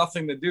 Like, it has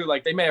nothing to do.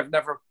 Like, they may have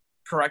never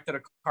corrected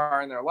a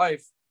car in their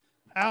life.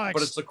 Alex,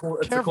 but it's a cool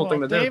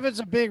thing to do.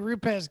 David's a big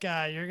Rupes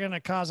guy. You're gonna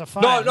cause a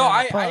fight. No,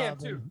 I am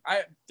too.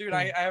 I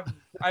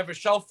have a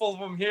shelf full of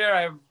them here.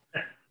 I have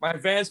my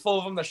van's full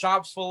of them. The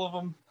shop's full of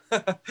them.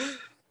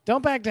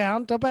 Don't back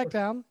down. No,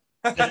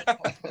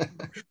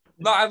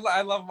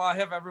 I love them. I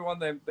have everyone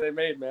they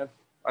made, man.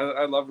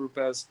 I love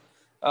Rupes.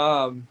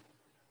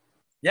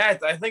 Yeah,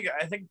 I think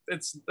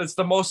it's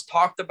the most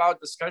talked about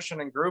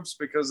discussion in groups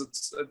because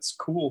it's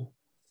cool.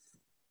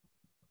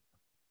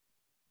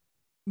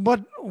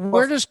 But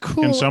where does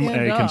cool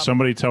can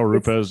somebody tell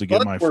Rupes to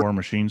get my 4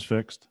 machines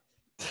fixed?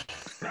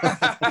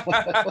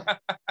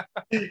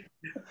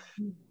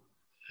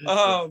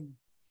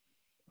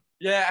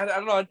 Yeah, I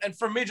don't know. And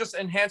for me, just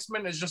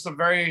enhancement is just a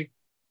very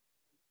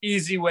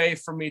easy way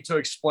for me to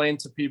explain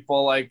to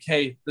people, like,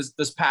 hey,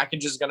 this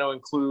package is going to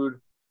include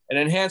an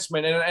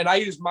enhancement. And I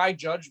use my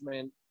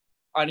judgment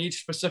on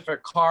each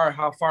specific car,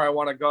 how far I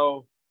want to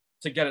go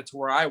to get it to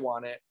where I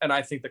want it. And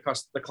I think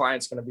the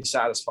client's going to be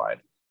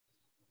satisfied.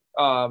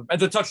 And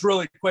to touch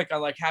really quick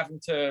on like having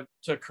to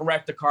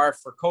correct the car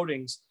for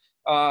coatings.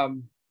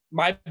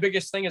 My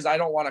biggest thing is I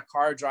don't want a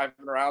car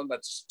driving around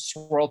that's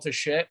swirled to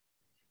shit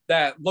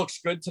that looks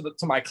good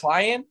to my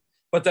client,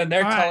 but then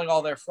they're telling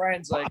all their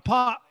friends like,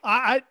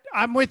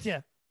 I'm with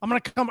you.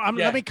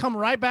 Let me come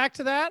right back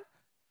to that.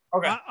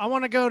 Okay. I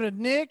want to go to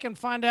Nick and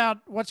find out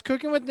what's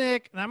cooking with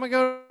Nick, and I'm going to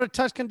go to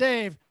Tuscan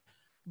Dave.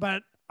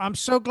 But I'm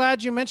so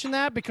glad you mentioned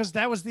that because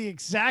that was the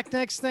exact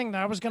next thing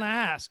that I was going to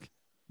ask.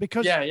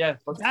 Because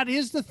that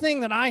is the thing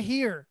that I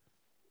hear.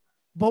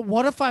 But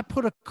what if I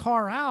put a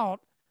car out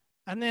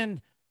and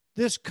then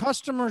this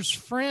customer's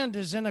friend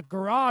is in a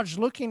garage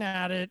looking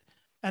at it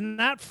and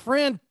that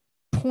friend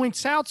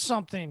points out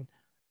something,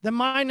 then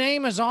my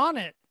name is on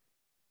it.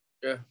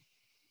 Yeah.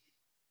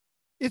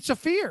 It's a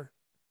fear.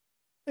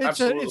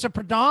 It's a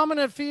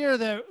predominant fear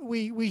that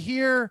we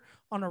hear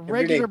on a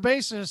regular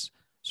basis.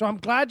 So I'm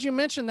glad you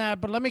mentioned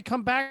that, but let me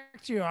come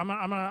back to you. I'm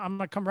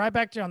gonna come right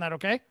back to you on that.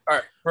 Okay. All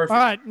right. Perfect. All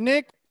right,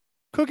 Nick,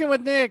 cooking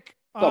with Nick.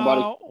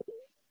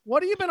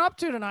 What have you been up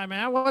to tonight,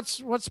 man?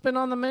 What's been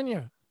on the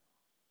menu?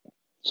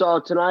 So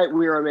tonight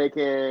we are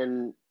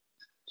making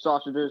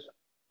sausages,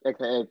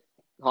 aka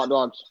hot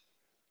dogs,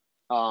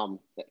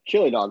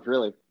 chili dogs,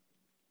 really.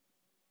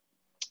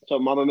 So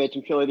Mama made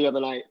some chili the other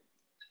night.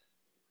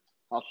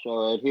 I'll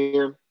show it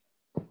here.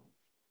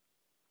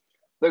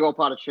 Big old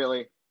pot of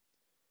chili.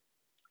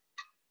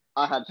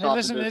 I had sausages. Hey,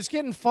 listen, it's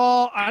getting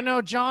fall. I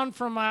know John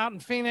from out in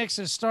Phoenix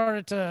has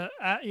started to,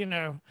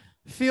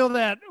 feel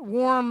that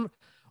warm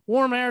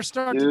air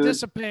start to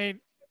dissipate.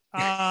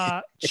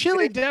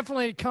 Chili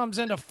definitely comes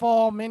into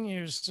fall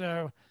menus,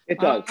 so it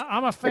does.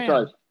 I'm a fan. It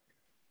does.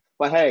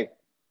 But hey,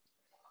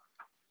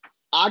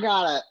 I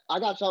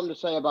got something to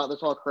say about this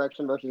whole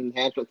correction versus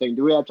enhancement thing.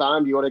 Do we have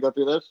time? Do you want to go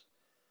through this?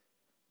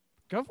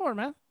 Go for it,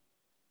 man.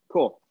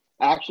 Cool.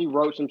 I actually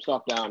wrote some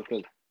stuff down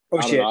because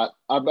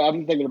I've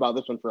been thinking about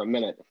this one for a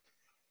minute.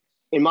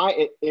 In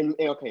my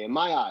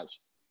eyes,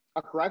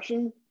 a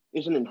correction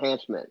is an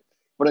enhancement,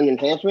 but an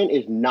enhancement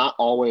is not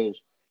always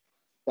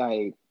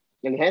a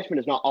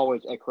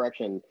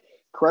correction.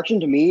 Correction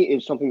to me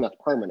is something that's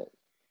permanent.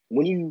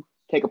 When you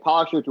take a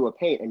polisher to a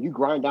paint and you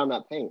grind down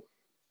that paint,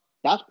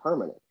 that's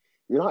permanent.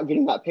 You're not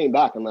getting that paint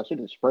back unless it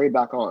is sprayed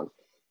back on.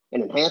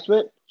 An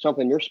enhancement,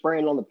 something you're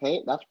spraying on the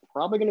paint, that's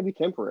probably going to be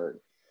temporary.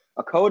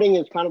 A coating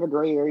is kind of a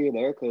gray area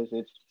there because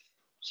it's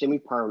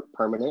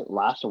semi-permanent,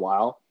 lasts a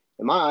while.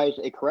 In my eyes,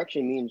 a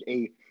correction means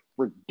a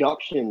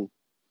reduction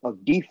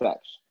of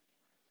defects.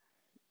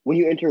 When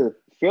you enter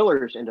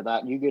fillers into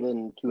that, you get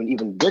into an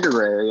even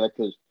bigger area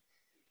because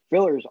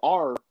fillers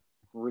are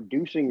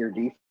reducing your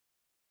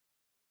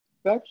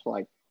defects.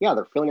 Like, yeah,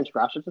 they're filling in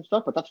scratches and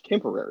stuff, but that's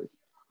temporary.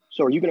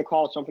 So are you going to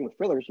call something with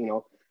fillers,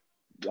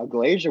 a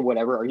glaze or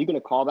whatever, are you going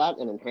to call that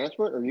an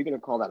enhancement or are you going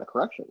to call that a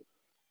correction?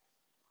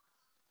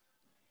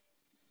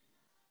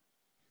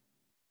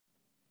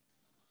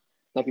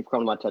 Thank you for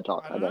coming to my TED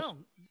Talk. I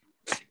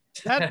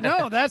don't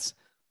know.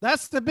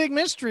 That's the big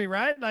mystery,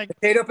 right? Like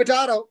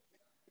potato.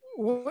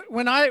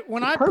 When I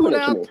put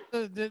out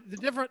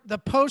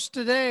the post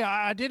today,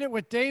 I did it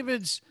with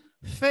David's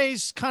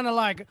face kind of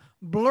like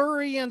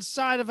blurry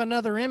inside of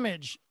another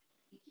image,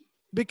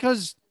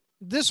 because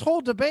this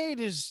whole debate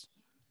it's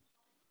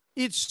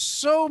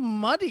so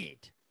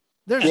muddied.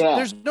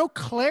 There's no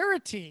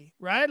clarity,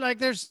 right? Like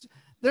there's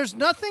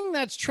nothing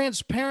that's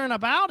transparent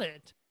about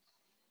it.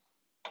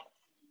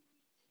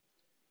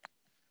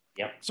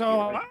 Yep.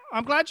 So right.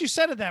 I'm glad you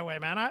said it that way,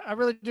 man. I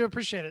really do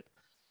appreciate it.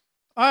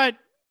 All right,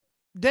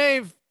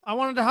 Dave, I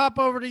wanted to hop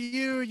over to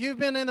you. You've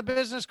been in the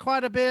business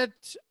quite a bit.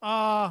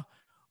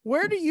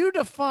 Where do you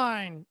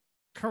define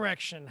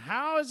correction?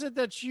 How is it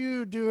that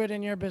you do it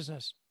in your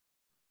business?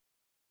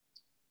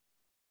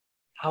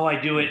 How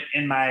I do it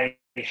in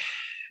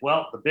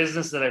the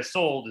business that I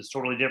sold is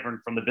totally different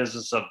from the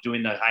business of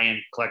doing the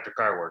high-end collector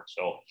car work.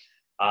 So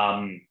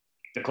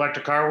the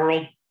collector car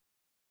world,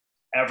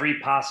 every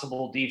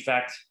possible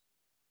defect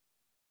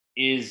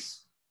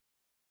is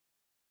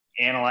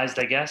analyzed,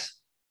 I guess.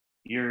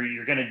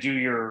 You're going to do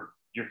your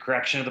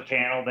correction of the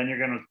panel, then you're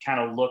going to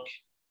kind of look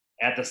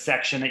at the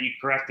section that you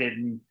corrected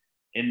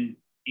and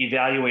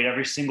evaluate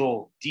every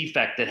single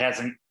defect that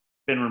hasn't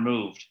been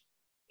removed.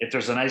 If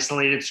there's an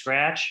isolated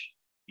scratch,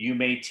 you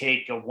may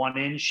take a 1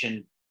 inch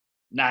and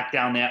knock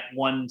down that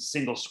one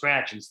single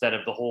scratch instead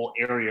of the whole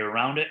area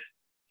around it.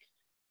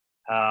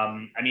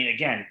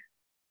 Again,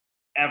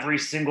 every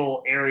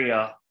single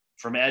area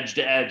from edge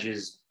to edge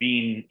is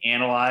being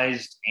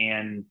analyzed,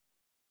 and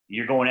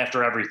you're going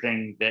after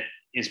everything that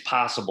is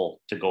possible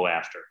to go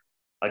after.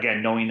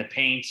 Again, knowing the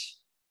paint,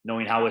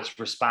 knowing how it's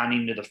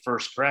responding to the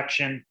first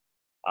correction.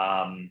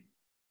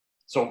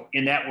 So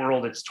in that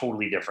world, it's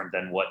totally different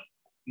than what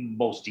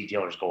most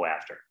detailers go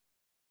after.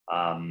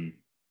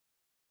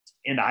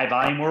 In the high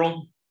volume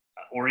world,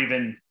 or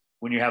even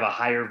when you have a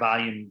higher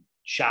volume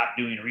shop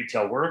doing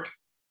retail work,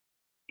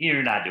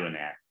 you're not doing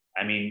that.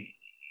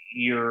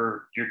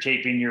 You're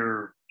taping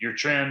your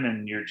trim,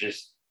 and you're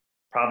just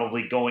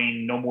probably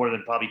going no more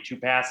than probably 2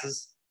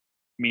 passes,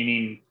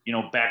 meaning,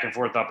 back and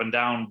forth, up and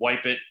down,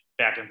 wipe it,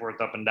 back and forth,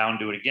 up and down,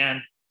 do it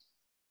again,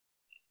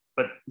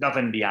 but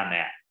nothing beyond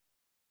that.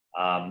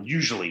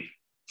 Usually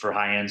for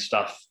high-end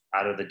stuff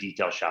out of the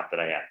detail shop that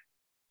I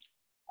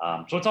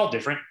have. So it's all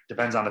different.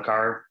 Depends on the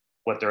car,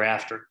 what they're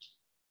after.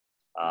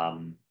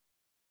 I'm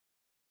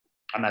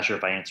not sure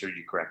if I answered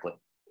you correctly.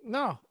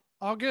 No,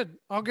 all good.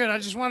 All good. I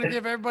just want to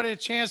give everybody a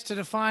chance to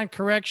define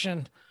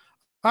correction.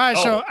 All right.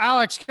 So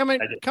Alex,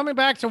 coming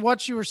back to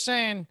what you were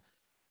saying,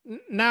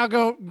 now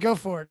go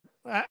for it.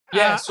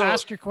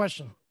 Ask your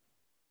question.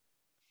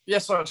 Yeah.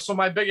 So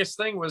my biggest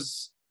thing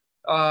was,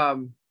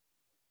 when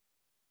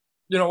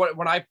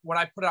I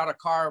put out a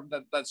car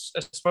that's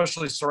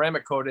especially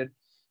ceramic coated,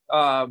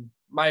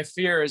 my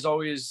fear is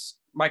always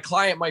my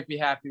client might be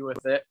happy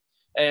with it,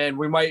 and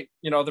we might,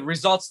 the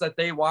results that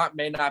they want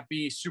may not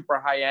be super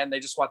high end. They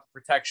just want the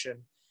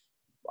protection.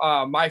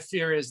 My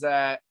fear is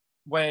that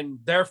when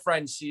their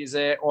friend sees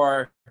it,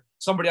 or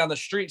somebody on the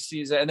street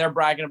sees it, and they're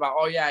bragging about,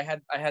 oh yeah,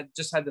 I had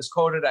just had this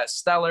coated at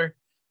Stellar,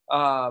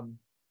 doesn't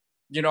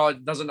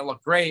it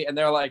look great? And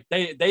they're like,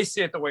 they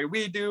see it the way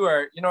we do,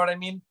 or you know what I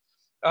mean?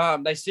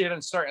 They see it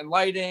in certain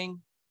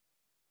lighting.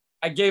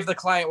 I gave the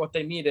client what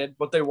they needed,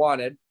 what they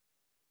wanted,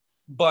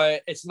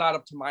 but it's not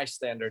up to my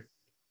standard.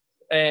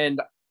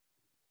 And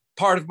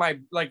part of my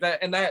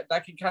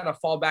that can kind of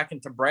fall back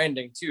into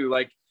branding too.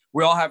 Like,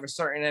 we all have a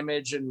certain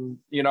image and,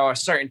 a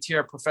certain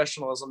tier of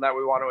professionalism that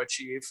we want to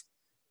achieve.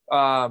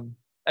 And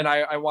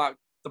I want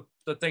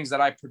the things that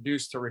I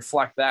produce to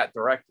reflect that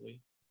directly.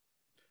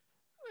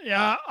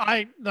 Yeah,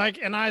 I like,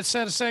 and I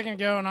said a second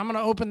ago, and I'm going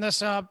to open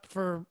this up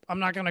I'm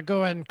not going to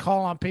go ahead and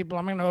call on people.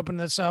 I'm going to open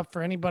this up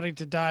for anybody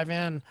to dive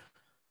in.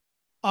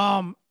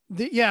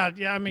 Yeah.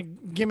 I mean,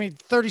 give me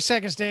 30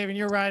 seconds, Dave, and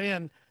you're right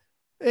in.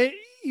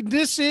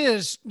 This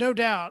is no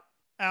doubt,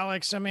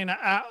 Alex. I mean,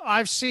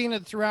 I've seen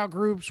it throughout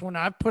groups when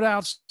I've put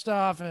out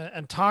stuff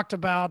and talked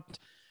about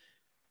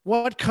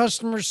what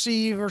customers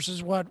see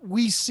versus what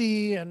we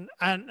see. And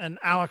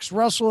Alex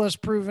Russell has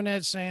proven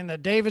it, saying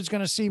that David's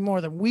going to see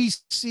more than we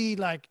see.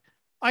 Like,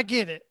 I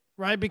get it,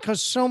 right?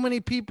 Because so many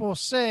people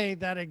say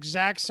that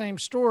exact same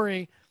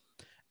story.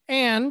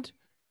 And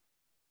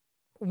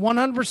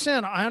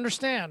 100%, I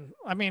understand.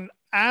 I mean,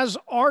 as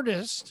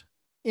artists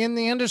in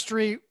the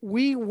industry,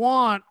 we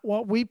want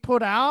what we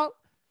put out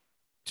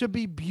to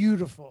be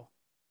beautiful,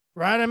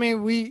 right? I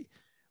mean,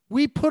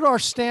 we put our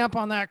stamp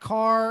on that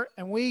car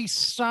and we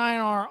sign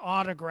our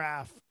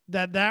autograph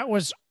that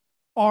was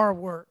our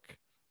work.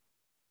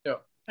 Yeah.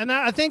 And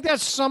I think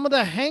that's some of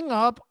the hang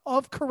up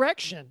of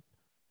correction,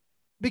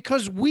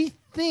 because we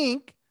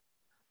think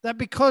that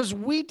because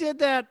we did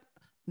that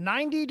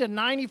 90 to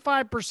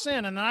 95%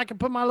 and then I can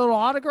put my little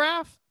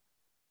autograph,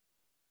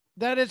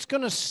 that it's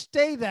going to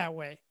stay that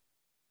way.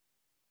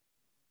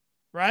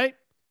 Right.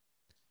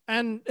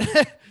 And,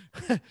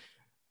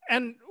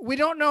 and we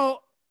don't know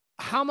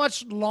how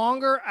much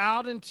longer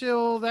out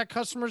until that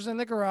customer's in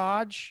the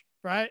garage,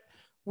 right?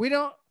 We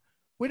don't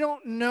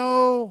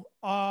know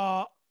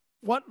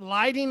what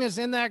lighting is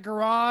in that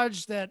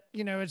garage that,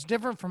 you know, it's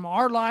different from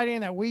our lighting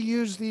that we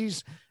use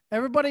these.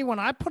 Everybody, when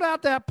I put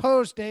out that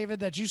post, David,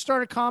 that you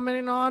started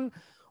commenting on,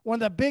 one of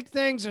the big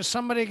things is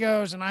somebody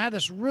goes, and I had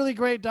this really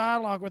great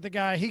dialogue with the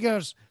guy. He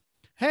goes,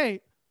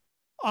 "Hey,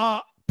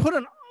 put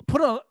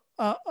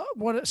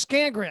a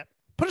scan grip.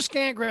 Put a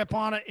scan grip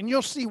on it, and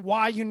you'll see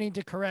why you need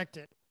to correct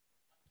it."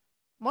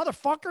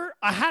 Motherfucker,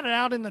 I had it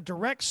out in the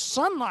direct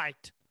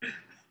sunlight.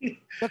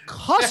 The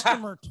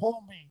customer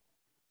told me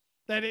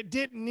that it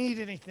didn't need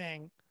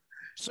anything.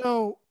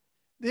 So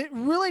it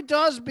really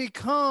does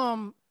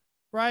become,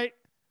 right?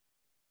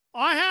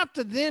 I have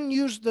to then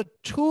use the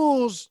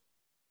tools,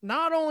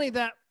 not only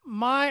that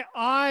my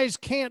eyes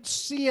can't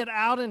see it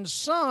out in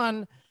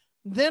sun,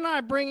 then I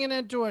bring it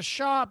into a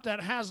shop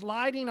that has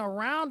lighting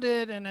around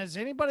it. And as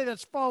anybody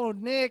that's followed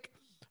Nick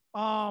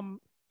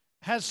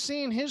has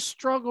seen his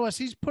struggle as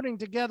he's putting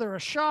together a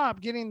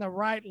shop, getting the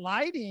right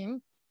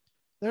lighting.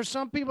 There's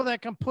some people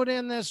that can put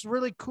in this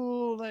really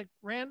cool, like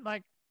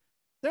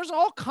there's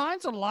all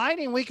kinds of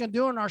lighting we can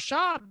do in our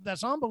shop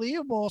that's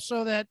unbelievable,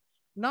 so that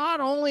not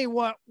only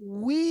what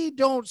we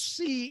don't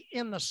see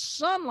in the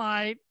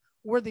sunlight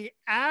where the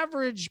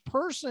average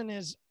person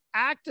is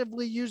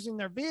actively using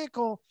their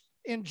vehicle,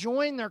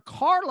 enjoying their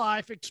car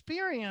life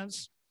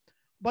experience,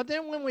 but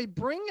then when we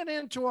bring it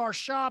into our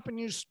shop and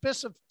use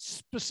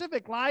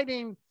specific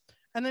lighting,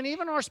 and then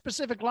even our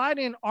specific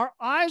lighting, our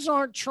eyes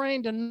aren't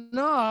trained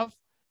enough.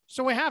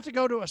 So we have to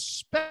go to a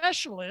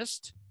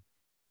specialist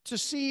to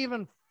see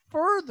even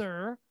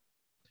further,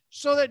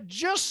 so that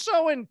just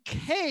so in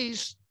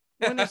case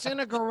when it's in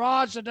a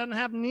garage that doesn't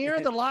have near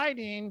the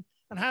lighting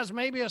and has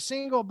maybe a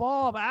single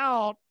bulb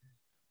out,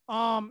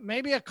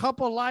 maybe a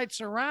couple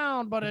lights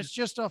around, but it's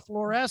just a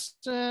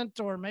fluorescent,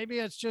 or maybe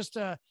it's just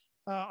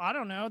I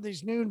don't know,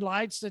 these new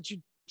lights that you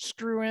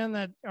screw in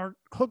that are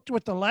hooked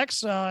with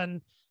Alexa,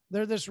 and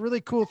they're this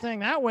really cool thing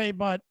that way.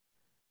 But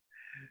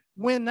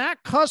when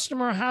that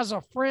customer has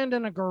a friend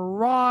in a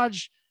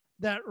garage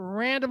that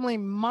randomly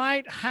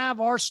might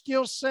have our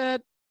skill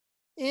set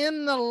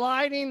in the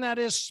lighting that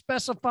is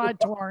specified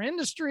to our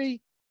industry,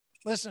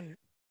 listen,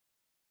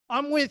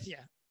 I'm with you.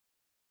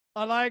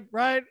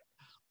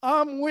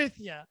 I'm with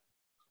you.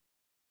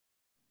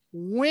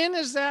 When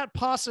is that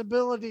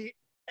possibility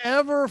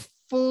ever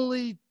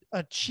fully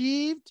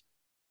achieved?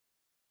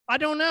 I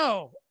don't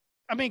know.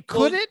 I mean,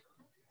 could it?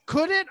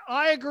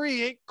 I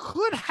agree. It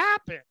could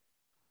happen.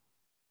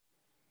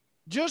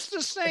 Just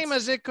the same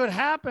as it could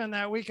happen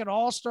that we could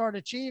all start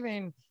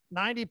achieving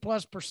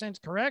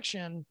 90+%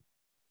 correction.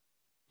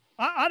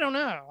 I don't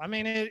know. I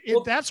mean,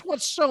 that's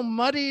what's so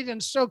muddied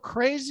and so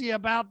crazy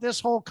about this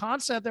whole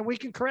concept, that we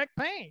can correct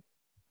paint.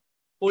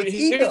 Well,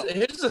 here's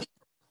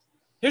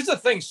the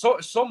thing.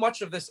 So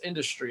much of this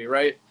industry,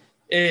 right,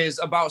 is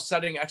about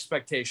setting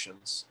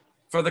expectations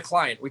for the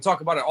client. We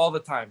talk about it all the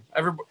time.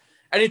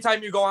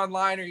 Anytime you go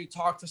online or you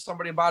talk to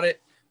somebody about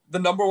it, the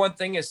number one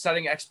thing is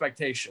setting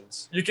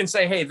expectations. You can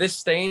say, hey, this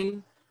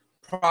stain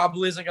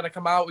probably isn't going to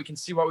come out. We can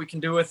see what we can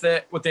do with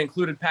it with the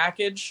included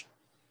package,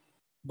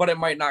 but it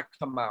might not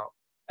come out.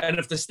 And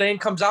if the stain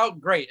comes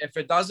out, great. If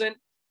it doesn't,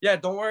 yeah,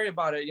 don't worry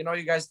about it. You know,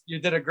 you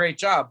did a great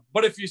job.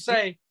 But if you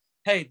say,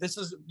 hey,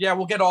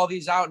 we'll get all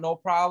these out, no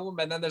problem,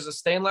 and then there's a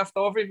stain left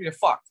over, you're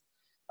fucked.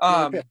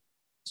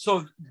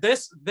 So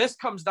this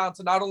comes down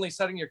to not only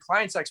setting your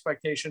client's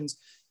expectations,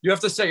 you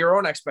have to set your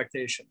own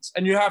expectations,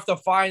 and you have to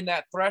find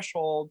that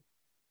threshold.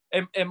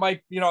 It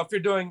might, you know, if you're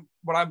doing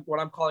what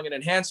I'm calling an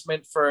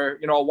enhancement for,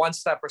 you know, a one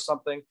step or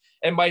something,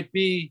 it might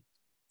be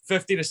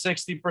 50 to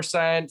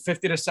 60%,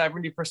 50 to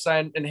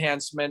 70%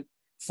 enhancement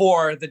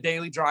for the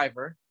daily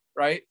driver,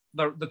 right?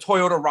 the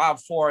Toyota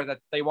RAV4 that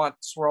they want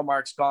swirl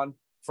marks gone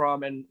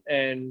from,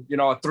 and you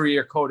know, a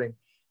 3-year coating.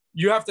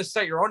 You have to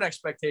set your own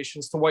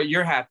expectations to what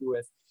you're happy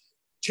with.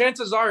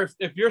 Chances are,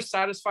 if you're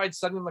satisfied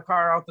sending the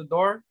car out the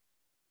door,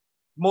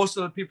 most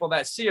of the people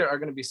that see it are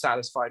going to be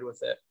satisfied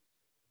with it.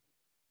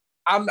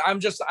 I'm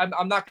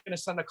not going to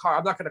send a car.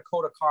 I'm not going to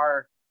coat a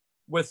car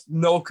with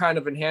no kind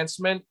of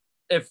enhancement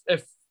if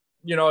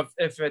you know,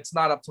 if it's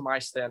not up to my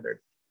standard.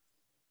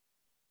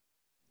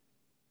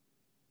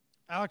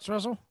 Alex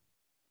Russell.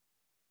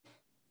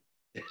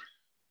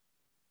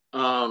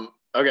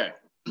 Okay.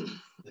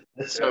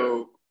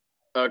 So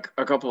a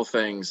couple of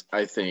things,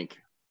 I think.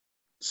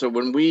 So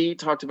when we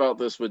talked about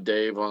this with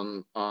Dave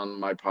on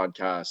my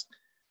podcast,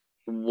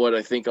 what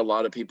I think a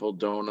lot of people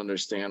don't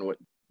understand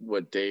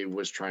what Dave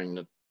was trying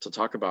to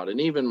talk about,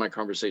 and even my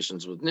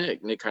conversations with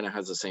Nick kind of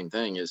has the same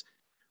thing,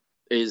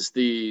 is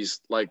these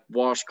like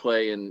wash,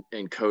 clay, and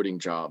coating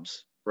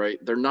jobs, right?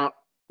 They're not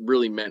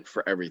really meant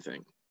for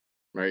everything,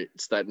 right?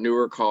 It's that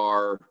newer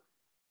car,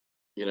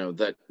 you know,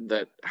 that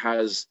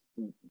has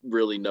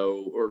really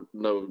no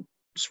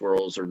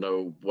swirls or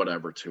no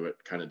whatever to it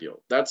kind of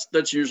deal.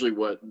 That's usually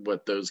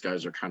what those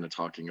guys are kind of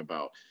talking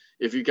about.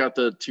 If you got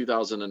the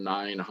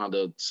 2009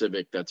 Honda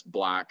Civic that's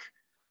black,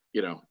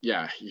 you know,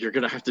 yeah, you're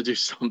gonna have to do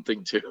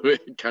something to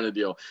it kind of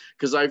deal.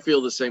 Because I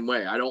feel the same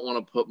way. I don't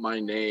want to put my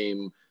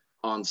name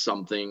on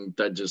something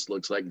that just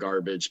looks like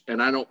garbage,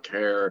 and I don't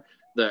care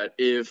that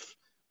if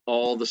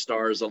all the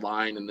stars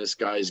align in this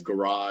guy's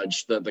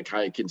garage that the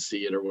guy can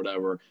see it or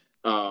whatever.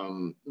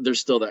 There's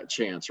still that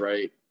chance,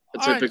 right?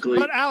 Typically,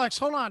 but Alex,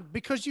 hold on,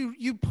 because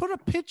you put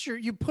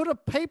a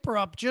paper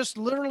up just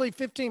literally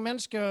 15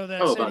 minutes ago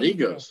that said about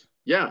egos.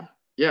 Yeah,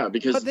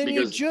 because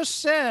you just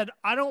said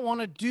I don't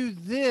want to do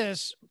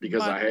this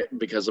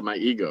because of my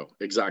ego.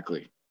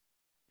 Exactly.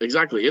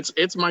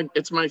 It's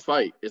my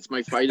fight. It's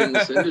my fight in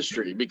this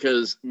industry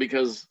because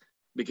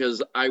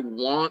I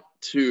want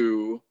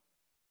to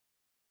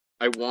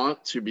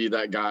be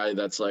that guy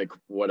that's like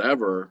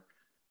whatever,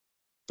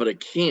 but I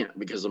can't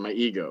because of my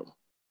ego.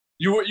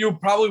 You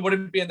probably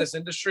wouldn't be in this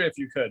industry if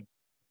you could.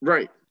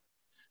 Right.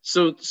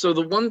 So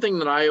the one thing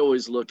that I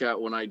always look at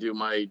when I do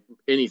my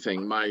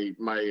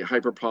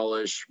hyper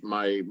polish,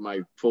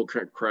 my full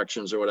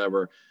corrections or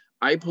whatever,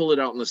 I pull it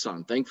out in the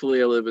sun.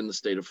 Thankfully, I live in the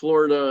state of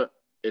Florida.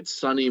 It's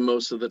sunny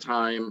most of the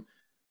time.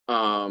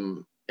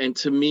 And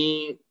to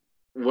me,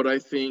 what I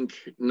think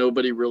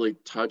nobody really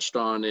touched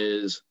on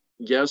is,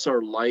 yes,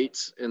 our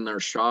lights in their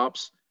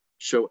shops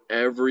show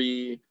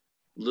every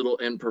little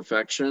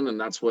imperfection, and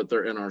that's what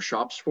they're in our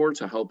shops for,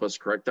 to help us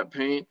correct that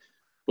paint.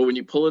 But when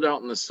you pull it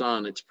out in the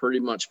sun, it's pretty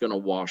much going to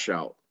wash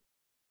out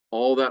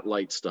all that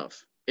light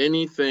stuff.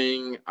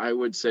 Anything, I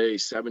would say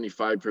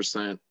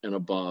 75% and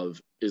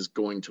above, is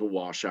going to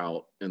wash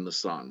out in the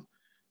sun.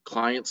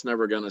 Client's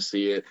never going to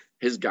see it.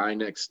 His guy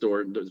next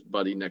door, his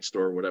buddy next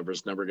door, whatever,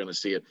 is never going to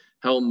see it.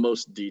 Hell,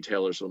 most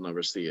detailers will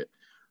never see it.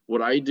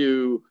 What I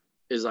do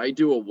is I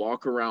do a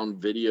walk around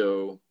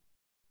video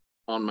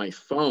on my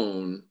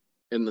phone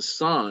in the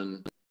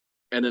sun,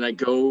 and then I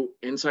go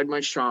inside my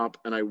shop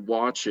and I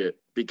watch it,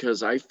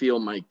 because I feel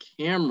my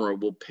camera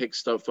will pick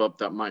stuff up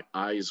that my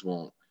eyes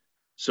won't.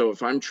 So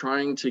if I'm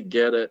trying to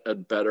get at a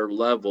better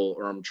level,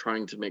 or I'm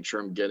trying to make sure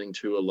I'm getting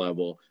to a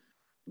level,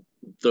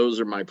 those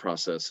are my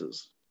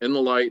processes. In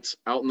the lights,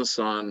 out in the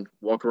sun,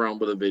 walk around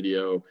with a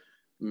video,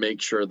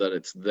 make sure that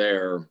it's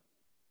there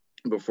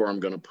before I'm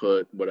going to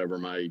put whatever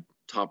my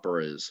topper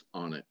is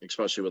on it,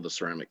 especially with the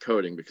ceramic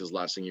coating, because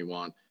last thing you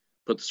want,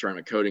 put the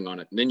ceramic coating on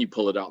it, and then you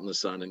pull it out in the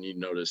sun and you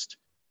noticed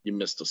you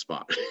missed a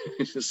spot.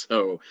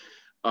 So,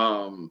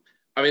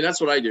 I mean, that's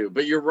what I do,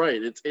 but you're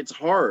right. It's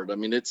hard. I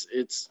mean, it's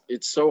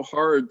so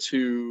hard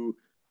to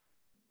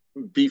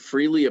be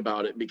freely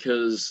about it,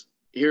 because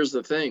here's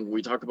the thing.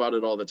 We talk about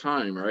it all the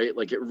time, right?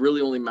 Like, it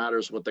really only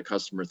matters what the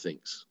customer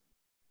thinks,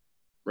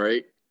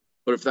 right?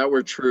 But if that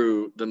were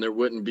true, then there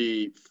wouldn't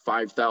be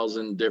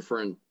 5,000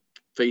 different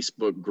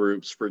Facebook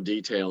groups for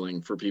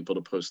detailing for people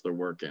to post their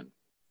work in.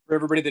 For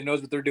everybody that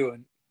knows what they're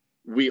doing.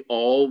 We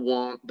all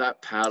want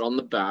that pat on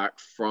the back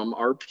from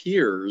our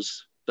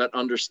peers that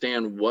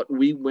understand what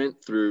we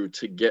went through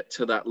to get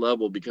to that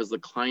level, because the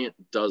client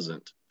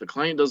doesn't. The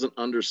client doesn't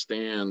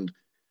understand,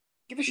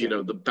 you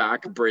know, the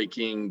back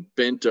breaking,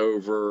 bent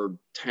over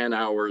 10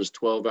 hours,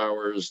 12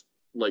 hours,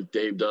 like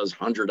Dave does,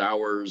 100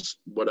 hours,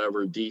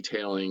 whatever,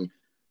 detailing.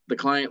 The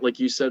client, like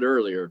you said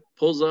earlier,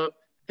 pulls up,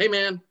 hey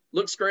man,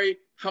 looks great.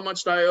 How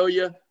much do I owe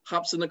you?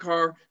 Hops in the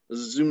car,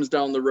 zooms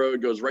down the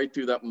road, goes right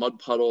through that mud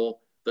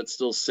puddle that's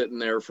still sitting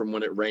there from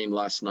when it rained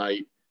last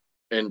night,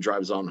 and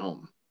drives on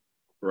home,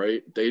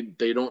 right?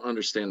 They don't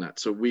understand that.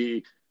 So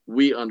we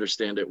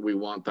understand it. We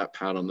want that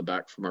pat on the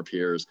back from our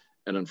peers.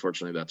 And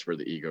unfortunately, that's where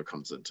the ego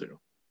comes into.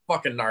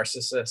 Fucking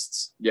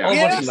narcissists.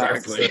 Yeah,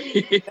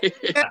 exactly.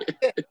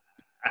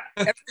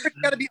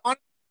 Everybody's got to be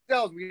honest with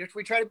themselves.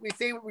 We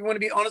say we want to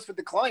be honest with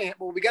the client,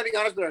 but we got to be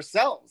honest with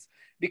ourselves,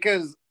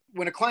 because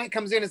when a client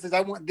comes in and says,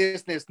 I want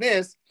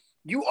this,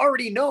 you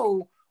already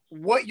know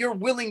what you're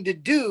willing to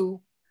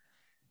do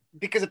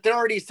because if they're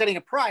already setting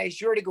a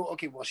price, you already go,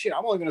 okay, well, shit,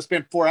 I'm only going to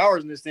spend 4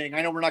 hours in this thing.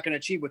 I know we're not going to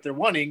achieve what they're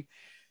wanting.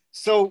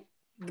 So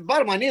the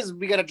bottom line is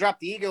we got to drop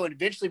the ego, and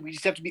eventually we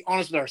just have to be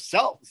honest with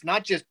ourselves.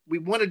 Not just we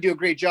want to do a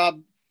great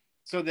job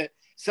so that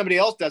somebody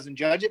else doesn't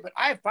judge it. But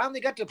I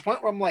finally got to the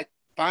point where I'm like,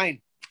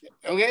 fine,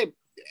 okay.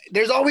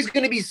 There's always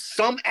going to be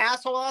some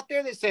asshole out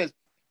there that says,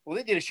 well,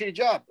 they did a shitty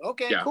job.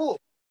 Okay, yeah. Cool.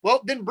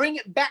 Well, then bring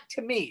it back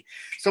to me.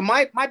 So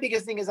my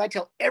biggest thing is I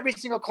tell every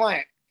single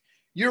client,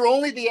 you're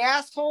only the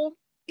asshole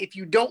if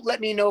you don't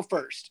let me know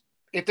first.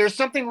 If there's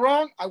something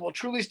wrong, I will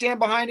truly stand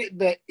behind it.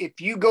 But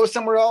if you go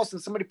somewhere else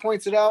and somebody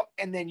points it out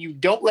and then you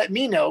don't let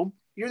me know,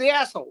 you're the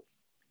asshole.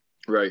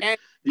 Right. And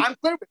I'm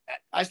clear with that.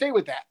 I stay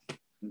with that.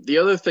 The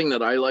other thing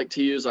that I like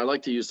to use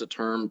the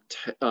term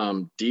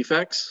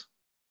defects.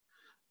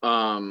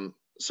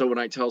 So when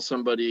I tell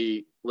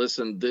somebody,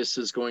 listen, this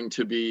is going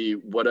to be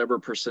whatever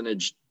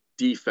percentage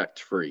defect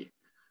free,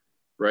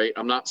 right?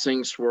 I'm not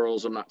saying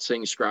swirls. I'm not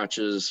saying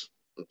scratches.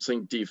 I'm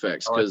saying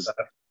defects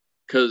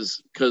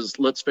because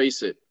let's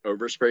face it,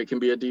 overspray can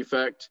be a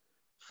defect.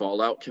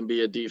 Fallout can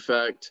be a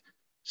defect.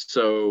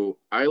 So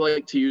I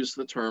like to use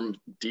the term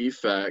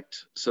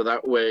defect. So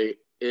that way,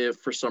 if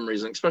for some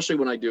reason, especially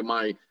when I do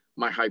my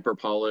hyper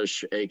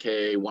polish,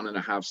 AKA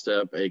 1.5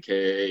 step,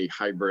 AKA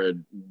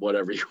hybrid,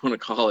 whatever you want to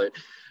call it.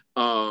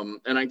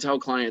 And I tell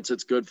clients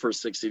it's good for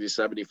 60 to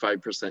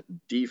 75%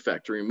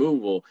 defect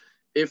removal.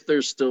 If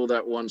there's still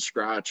that one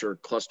scratch or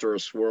cluster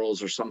of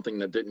swirls or something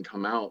that didn't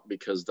come out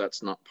because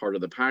that's not part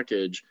of the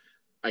package,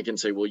 I can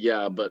say, well,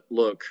 yeah, but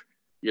look,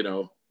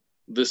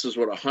 this is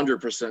what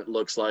 100%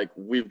 looks like.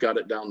 We've got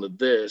it down to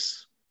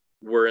this.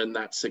 We're in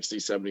that 60,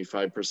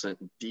 75%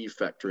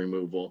 defect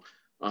removal.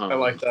 I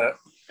like that.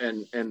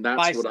 And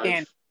that's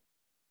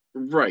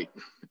right.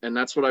 And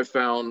that's what I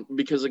found,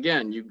 because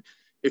again,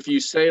 if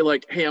you say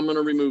like, hey, I'm going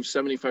to remove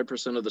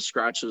 75% of the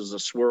scratches, the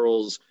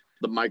swirls,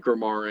 the micro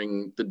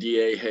marring, the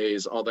DA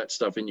haze, all that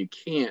stuff, and you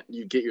can't,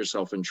 you get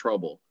yourself in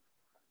trouble.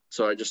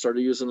 So I just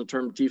started using the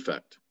term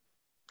defect,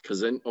 because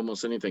then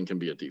almost anything can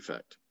be a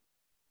defect.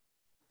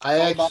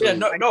 I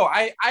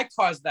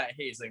caused that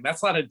hazing.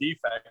 That's not a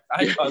defect.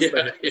 I caused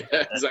that.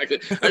 Yeah, exactly.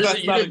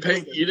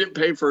 You didn't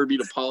pay for me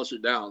to polish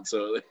it down.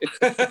 So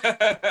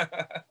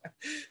I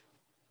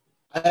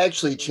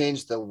actually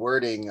changed the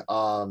wording.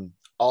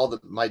 All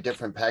my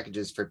different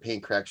packages for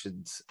paint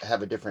corrections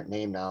have a different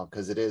name now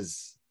because it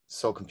is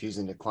so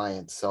confusing to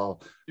clients. So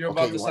you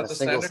want a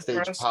single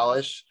stage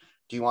polish?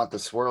 Do you want the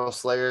swirl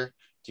slayer?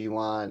 Do you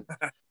want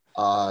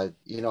I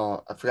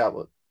forgot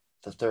what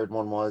the third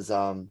one was.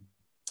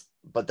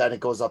 But then it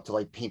goes up to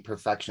like paint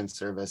perfection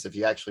service if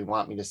you actually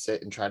want me to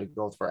sit and try to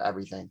go for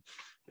everything.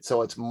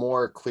 So it's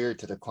more clear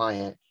to the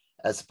client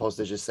as opposed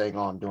to just saying,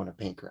 oh, I'm doing a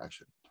paint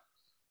correction.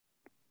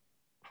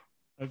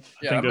 I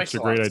think that's a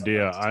great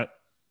idea.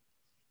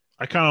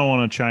 I kind of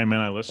want to chime in.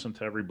 I listen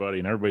to everybody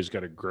and everybody's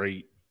got a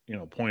great,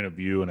 point of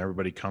view and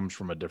everybody comes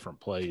from a different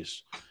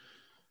place.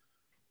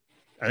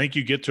 I think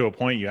you get to a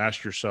point you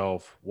ask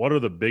yourself, what are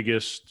the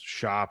biggest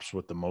shops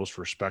with the most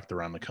respect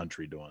around the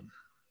country doing?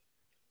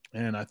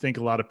 And I think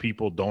a lot of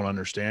people don't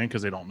understand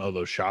because they don't know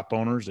those shop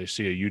owners. They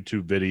see a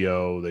YouTube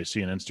video, they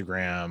see an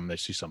Instagram, they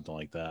see something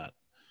like that.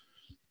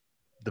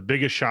 The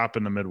biggest shop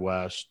in the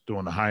Midwest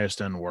doing the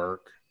highest end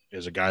work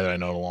is a guy that I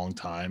know a long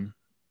time.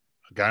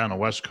 A guy on the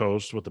West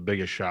Coast with the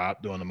biggest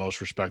shop doing the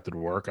most respected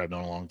work I've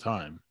known a long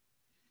time.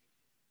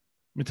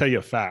 Let me tell you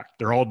a fact.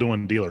 They're all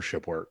doing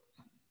dealership work.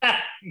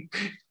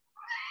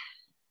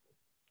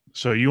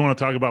 So you want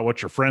to talk about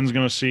what your friend's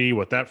going to see,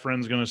 what that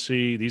friend's going to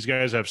see. These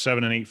guys have 7-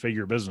 and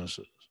 8-figure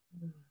businesses.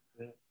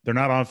 They're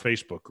not on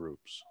Facebook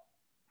groups.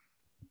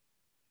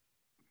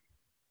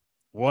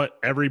 What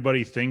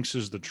everybody thinks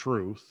is the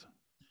truth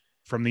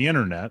from the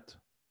internet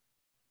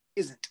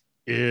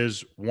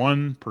is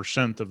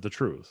 1% of the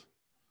truth.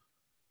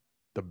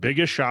 The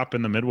biggest shop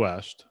in the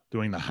Midwest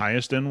doing the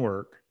highest end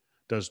work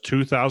does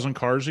 2,000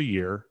 cars a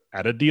year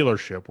at a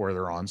dealership where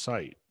they're on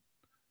site.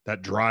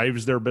 That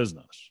drives their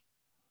business.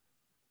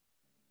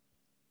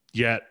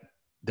 Yet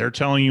they're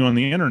telling you on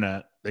the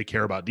internet they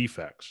care about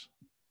defects.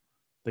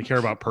 They care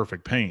about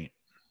perfect paint.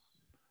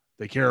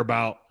 They care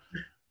about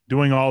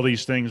doing all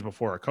these things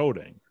before a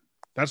coating.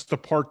 That's the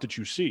part that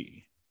you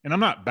see. And I'm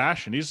not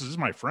bashing. This is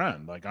my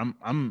friend. Like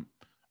I'm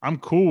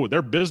cool.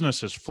 Their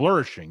business is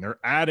flourishing. They're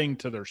adding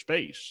to their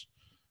space.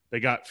 They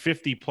got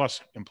 50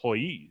 plus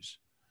employees.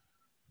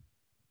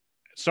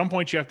 At some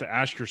point you have to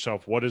ask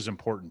yourself, what is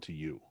important to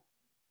you?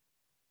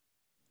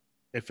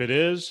 If it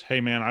is,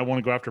 hey man, I want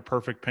to go after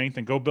perfect paint,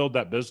 then go build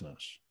that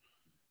business.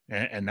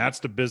 And that's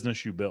the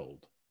business you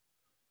build.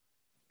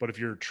 But if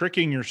you're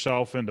tricking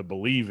yourself into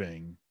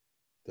believing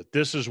that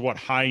this is what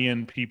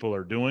high-end people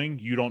are doing,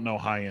 you don't know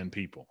high-end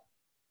people.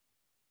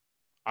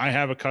 I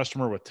have a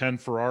customer with 10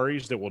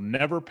 Ferraris that will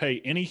never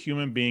pay any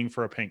human being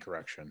for a paint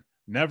correction.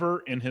 Never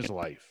in his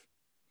life.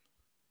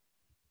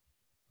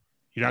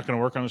 You're not going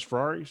to work on his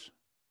Ferraris?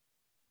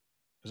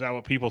 Is that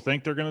what people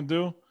think they're going to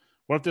do?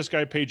 What if this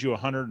guy paid you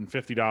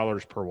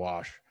 $150 per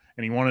wash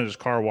and he wanted his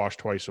car washed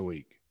twice a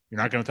week? You're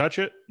not going to touch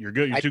it? You're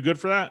good. You're too good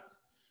for that?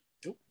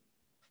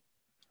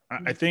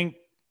 I think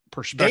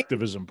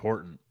perspective is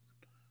important.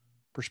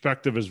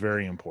 Perspective is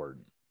very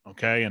important.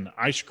 Okay. And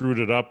I screwed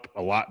it up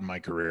a lot in my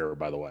career,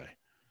 by the way.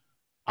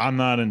 I'm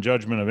not in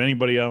judgment of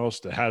anybody else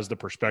that has the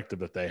perspective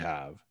that they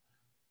have.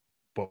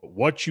 But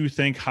what you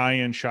think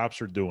high-end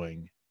shops are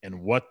doing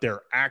and what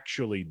they're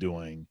actually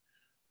doing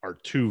are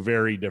two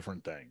very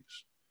different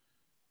things.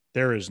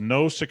 There is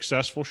no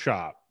successful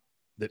shop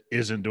that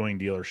isn't doing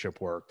dealership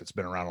work that's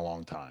been around a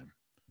long time.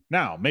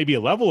 Now, maybe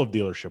a level of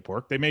dealership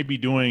work, they may be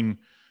doing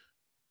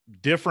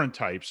different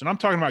types. And I'm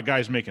talking about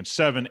guys making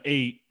 7,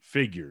 8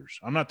 figures.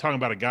 I'm not talking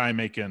about a guy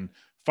making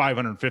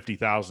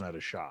 $550,000 at a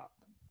shop.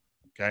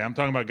 Okay. I'm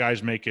talking about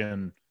guys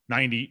making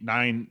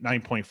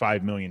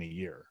 9.5 million a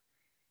year.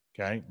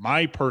 Okay.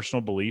 My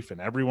personal belief,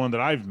 and everyone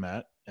that I've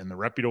met and the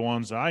reputable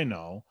ones that I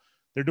know,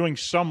 they're doing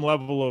some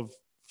level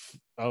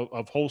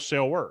of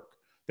wholesale work.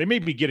 They may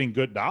be getting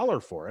good dollar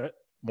for it,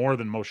 more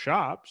than most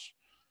shops,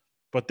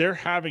 but they're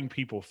having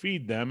people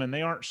feed them and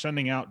they aren't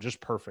sending out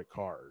just perfect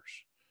cars.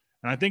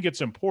 And I think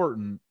it's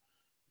important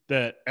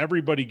that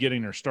everybody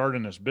getting their start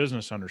in this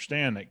business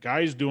understand that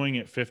guys doing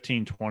it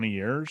 15, 20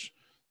 years,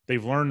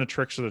 they've learned the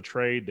tricks of the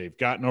trade. They've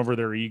gotten over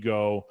their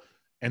ego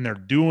and they're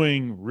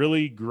doing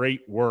really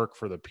great work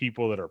for the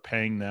people that are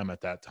paying them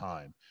at that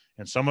time.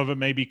 And some of it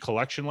may be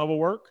collection level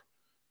work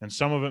and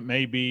some of it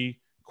may be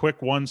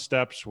quick one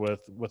steps with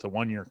a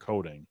 1-year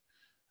coating.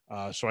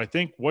 So I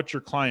think what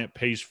your client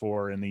pays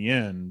for in the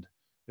end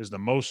is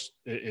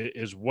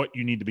what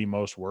you need to be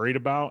most worried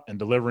about, and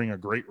delivering a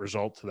great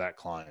result to that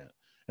client.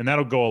 And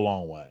that'll go a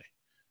long way.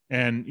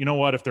 And you know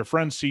what, if their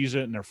friend sees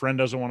it and their friend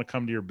doesn't want to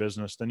come to your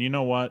business, then you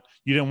know what,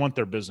 you didn't want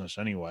their business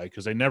anyway,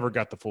 because they never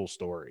got the full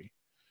story.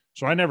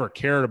 So I never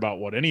cared about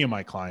what any of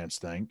my clients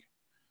think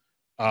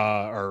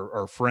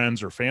or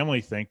friends or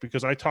family think,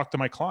 because I talked to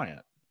my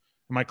client.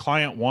 My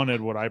client wanted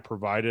what I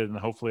provided, and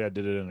hopefully I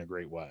did it in a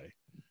great way.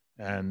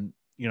 And,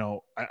 you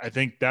know, I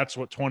think that's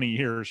what 20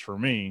 years for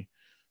me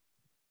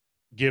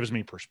gives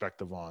me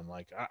perspective on.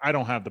 Like, I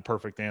don't have the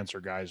perfect answer,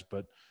 guys,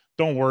 but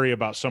don't worry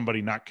about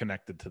somebody not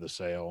connected to the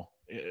sale.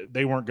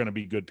 They weren't going to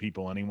be good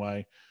people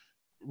anyway.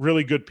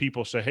 Really good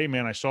people say, hey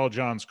man, I saw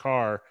John's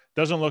car.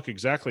 Doesn't look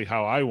exactly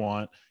how I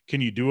want.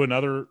 Can you do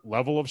another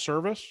level of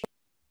service?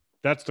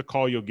 That's the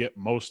call you'll get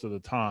most of the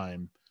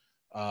time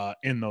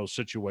in those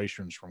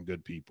situations from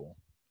good people.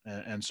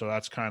 And so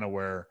that's kind of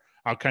where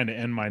I'll kind of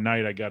end my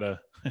night. I gotta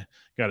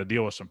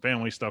deal with some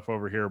family stuff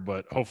over here,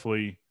 but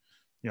hopefully,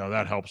 you know,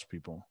 that helps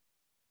people.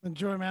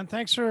 Enjoy, man.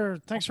 Thanks for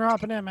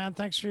hopping in, man.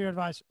 Thanks for your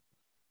advice.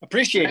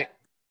 Appreciate it.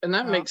 And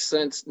that makes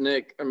sense,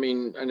 Nick. I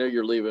mean, I know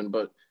you're leaving,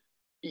 but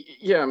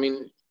yeah, I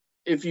mean,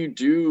 if you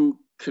do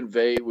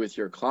convey with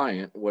your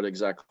client what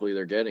exactly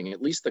they're getting,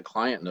 at least the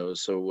client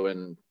knows. So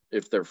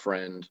if their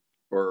friend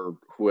or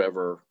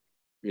whoever,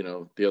 you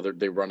know,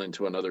 they run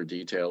into another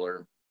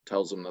detailer,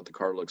 tells them that the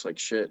car looks like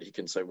shit, he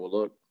can say, well,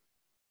 look,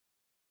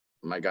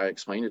 my guy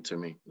explained it to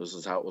me. This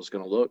is how it was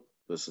going to look.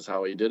 This is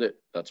how he did it.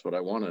 That's what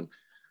I wanted.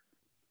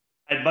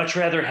 I'd much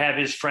rather have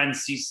his friend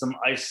see some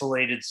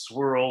isolated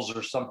swirls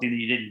or something that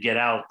you didn't get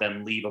out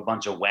than leave a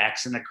bunch of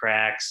wax in the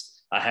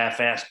cracks, a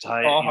half-assed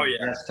tire,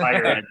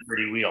 tire and a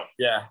dirty wheel.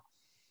 Yeah.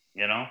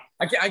 You know?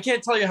 I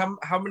can't tell you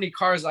how many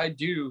cars I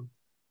do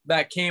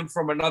that came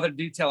from another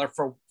detailer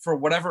for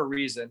whatever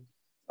reason.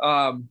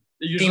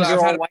 Usually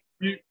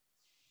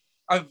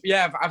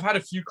I've had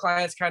a few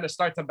clients kind of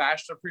start to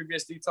bash their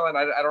previous detailer, and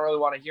I don't really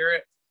want to hear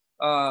it.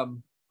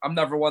 I'm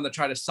never one to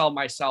try to sell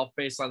myself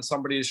based on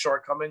somebody's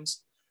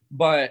shortcomings.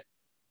 But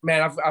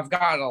man, I've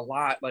gotten a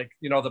lot, like,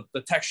 you know,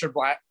 the textured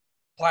black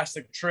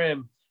plastic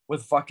trim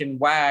with fucking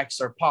wax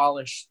or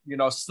polish, you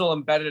know, still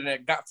embedded in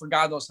it, for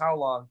God knows how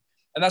long.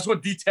 And that's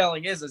what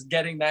detailing is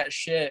getting that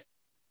shit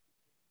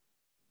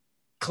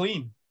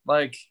clean.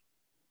 Like,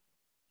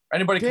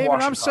 anybody can David,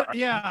 wash a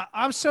car.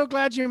 I'm so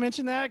glad you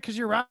mentioned that, because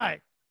you're right.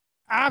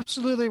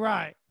 Absolutely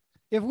right.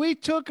 If we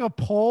took a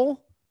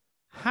poll,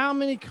 how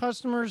many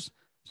customers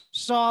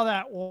saw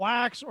that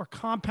wax or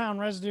compound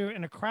residue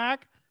in a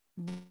crack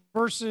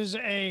versus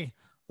a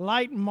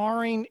light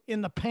marring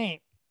in the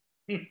paint?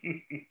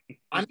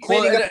 I'm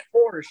cleaning up a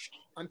Porsche.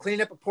 I'm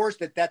cleaning up a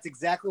Porsche. That's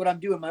exactly what I'm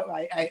doing.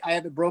 I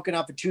have it broken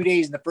out for 2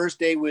 days, and the first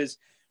day was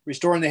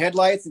restoring the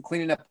headlights and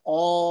cleaning up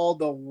all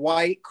the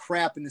white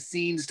crap in the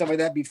seams and stuff like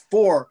that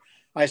before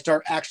I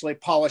start actually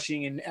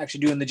polishing and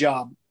actually doing the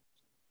job.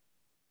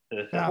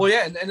 Well,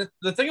 yeah, and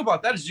the thing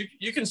about that is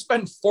you can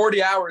spend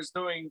 40 hours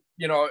doing,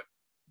 you know,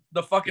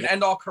 the fucking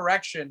end all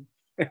correction,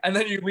 and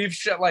then you leave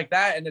shit like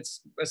that, and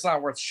it's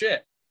not worth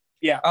shit.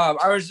 Yeah.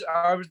 I was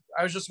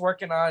just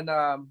working on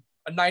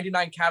a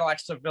 99 Cadillac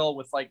Seville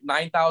with like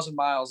 9,000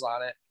 miles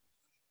on it.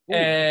 Ooh.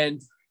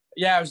 And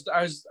yeah,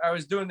 I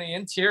was doing the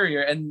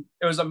interior, and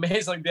it was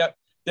amazing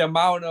the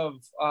amount of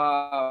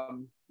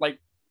like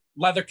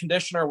leather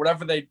conditioner or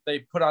whatever they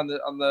put on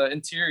the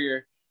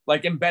interior,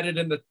 like embedded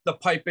in the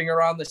piping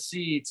around the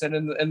seats and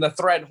in the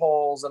thread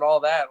holes and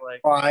all that.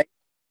 Like, right.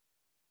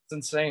 It's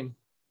insane.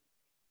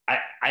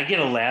 I get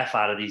a laugh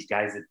out of these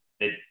guys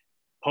that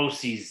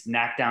post these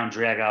knockdown,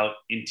 drag out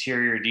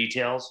interior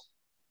details.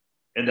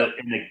 And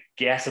the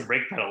gas and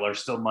brake pedal are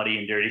still muddy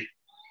and dirty.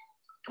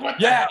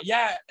 Yeah.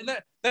 And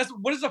that's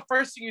what is the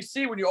first thing you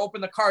see when you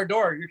open the car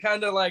door? You're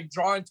kind of like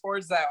drawing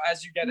towards that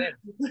as you get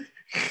in.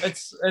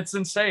 It's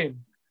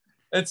insane.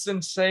 It's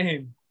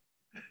insane.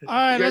 All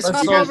right, you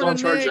guys don't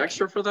charge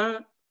extra for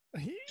that?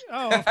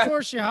 Of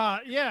course you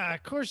yeah,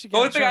 of course you. The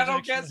only thing I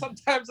don't get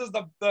sometimes is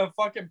the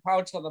fucking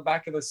pouch on the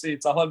back of the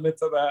seats. I'll admit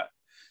to that.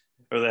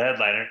 Or the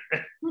headliner.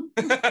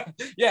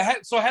 Yeah,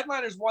 so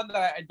headliner's one that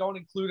I don't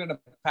include in a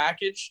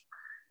package,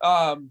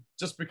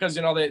 just because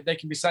they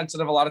can be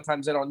sensitive. A lot of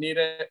times they don't need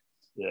it.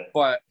 Yeah,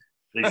 but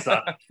they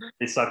suck.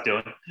 They suck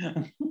doing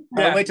it.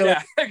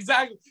 Yeah,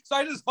 exactly. So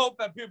I just hope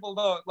that people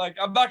know. Like,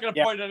 I'm not gonna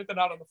point anything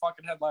out on the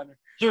fucking headliner.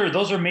 Sure,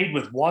 those are made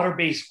with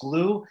water-based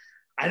glue.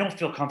 I don't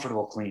feel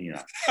comfortable cleaning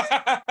them.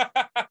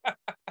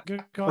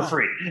 Good call. For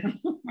free.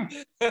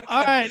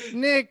 All right,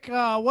 Nick,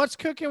 what's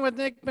cooking with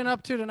Nick been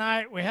up to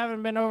tonight? We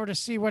haven't been over to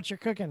see what you're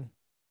cooking.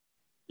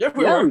 Yeah,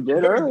 we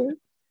did earlier.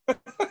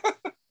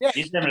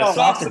 He's having a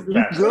sausage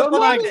fest.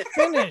 Like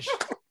finished.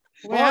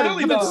 We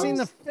haven't seen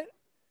the.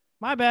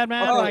 My bad,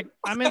 man. Like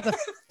I meant the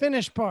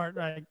finished part.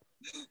 Like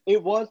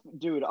it was,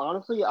 dude.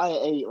 Honestly, I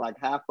ate like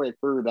halfway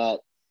through that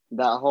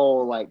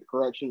whole like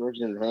correction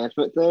versus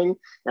enhancement thing,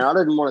 and I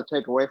didn't want to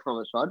take away from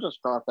it, so I just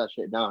stuffed that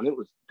shit down. It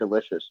was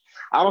delicious.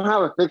 I don't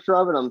have a picture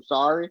of it. I'm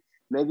sorry.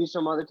 Maybe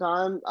some other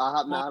time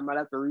I might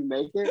have to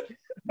remake it.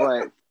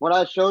 But what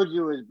I showed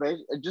you is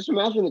basically just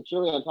imagine the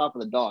chili on top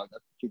of the dog.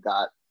 That's what you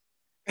got.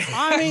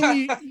 I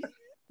mean,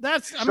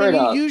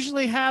 you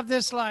usually have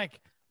this like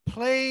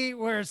plate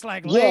where it's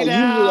like laid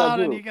out,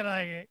 and you can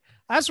like.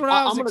 That's what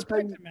I was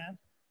expecting, man.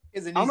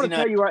 I'm gonna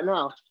tell you right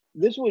now.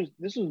 This was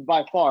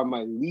by far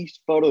my least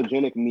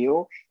photogenic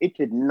meal. It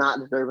did not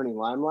deserve any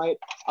limelight.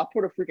 I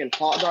put a freaking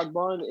hot dog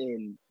bun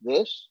in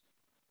this,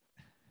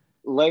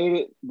 laid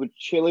it with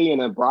chili and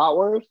a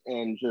bratwurst,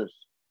 and just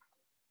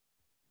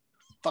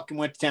fucking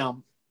went to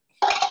town.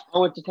 I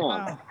went to town.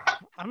 Wow.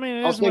 I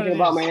mean, I was thinking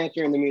about my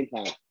answer in the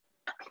meantime.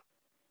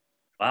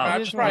 Wow,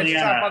 I'm surprised you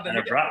talked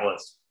about the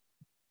bratwurst.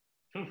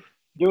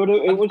 Dude,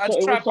 it was.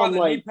 I'd strap on the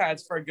like, knee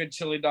pads for a good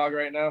chili dog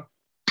right now.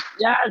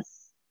 Yes.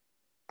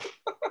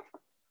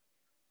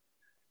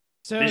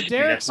 So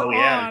Derek's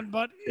on,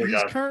 but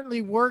he's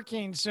currently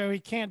working, so he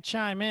can't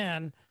chime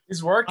in.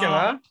 He's working,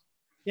 huh?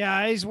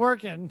 Yeah, he's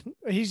working.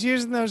 He's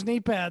using those knee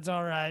pads,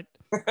 all right.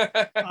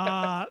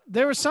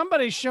 There was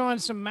somebody showing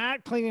some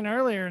mat cleaning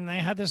earlier, and they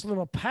had this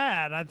little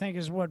pad, I think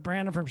is what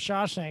Brandon from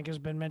Shawshank has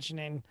been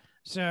mentioning.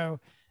 So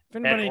if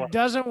anybody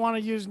doesn't want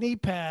to use knee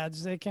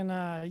pads, they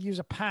can use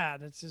a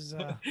pad. It's his,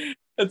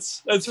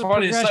 it's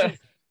funny.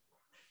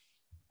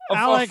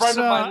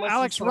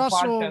 Alex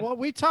Russell, what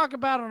we talk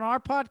about on our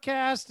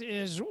podcast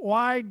is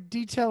why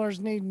detailers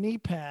need knee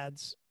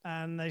pads,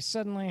 and they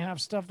suddenly have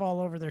stuff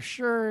all over their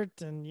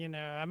shirt, and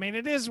I mean,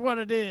 it is what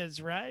it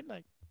is, right?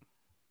 Like,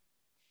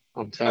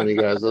 I'm telling you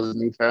guys, those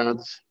knee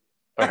pads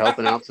are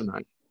helping out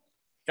tonight.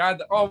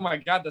 God, oh my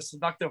God, the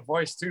seductive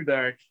voice too,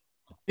 Derek.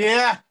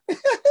 Yeah.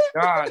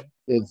 God,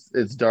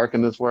 it's dark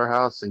in this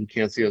warehouse, and you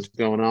can't see what's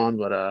going on,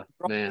 but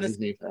man, these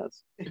knee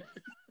pads.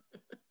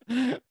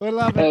 We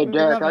love it. Hey,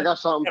 Derek, I got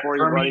something for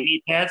you,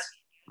 buddy.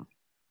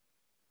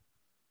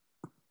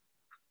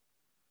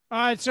 All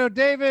right, so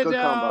David,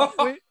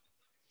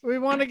 we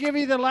want to give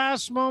you the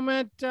last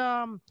moment.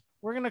 We're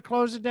going to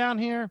close it down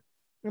here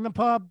in the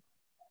pub.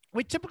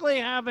 We typically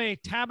have a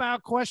tab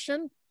out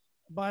question,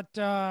 but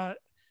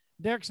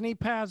Derek's knee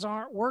pads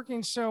aren't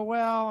working so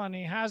well, and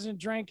he hasn't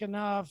drank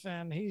enough,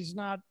 and he's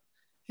not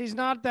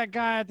that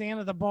guy at the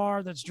end of the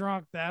bar that's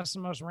drunk that asks the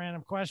most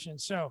random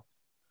questions. So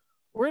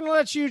we're going to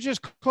let you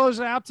just close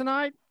it out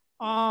tonight.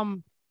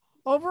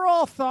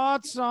 Overall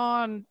thoughts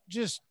on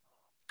just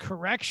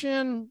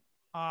correction.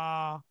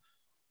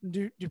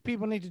 Do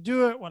people need to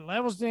do it? What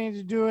levels do they need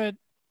to do it?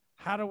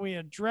 How do we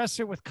address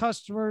it with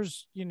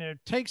customers?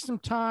 Take some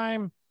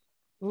time,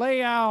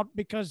 lay out,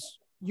 because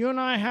you and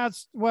I had,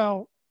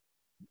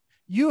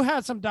 you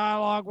had some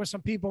dialogue with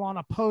some people on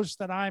a post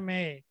that I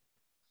made,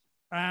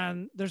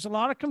 and there's a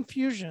lot of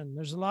confusion.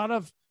 There's a lot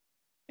of,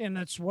 and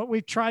it's what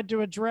we tried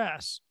to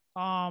address.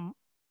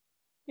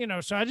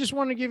 So I just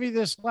want to give you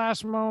this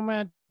last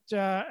moment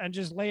and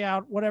just lay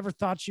out whatever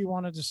thoughts you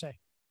wanted to say.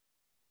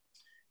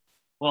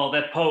 Well,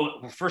 that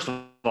post, first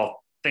of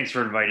all, thanks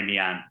for inviting me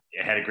on.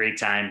 I had a great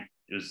time.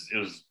 It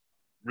was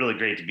really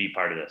great to be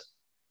part of this.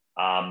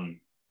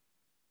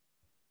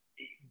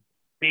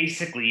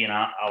 Basically, and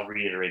I'll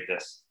reiterate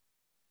this,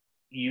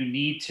 you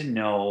need to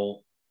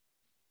know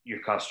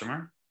your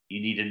customer.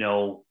 You need to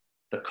know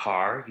the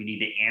car. You need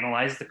to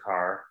analyze the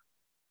car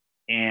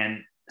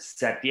and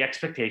set the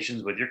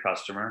expectations with your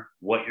customer,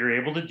 what you're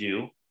able to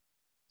do.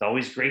 It's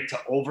always great to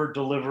over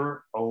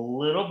deliver a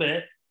little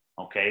bit,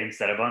 okay,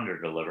 instead of under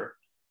deliver.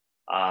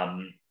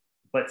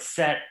 But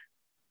set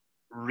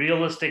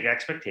realistic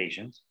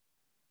expectations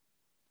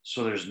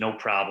so there's no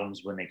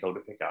problems when they go to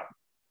pick up.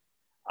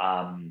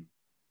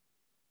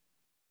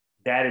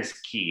 That is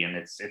key, and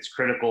it's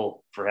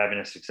critical for having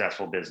a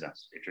successful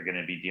business if you're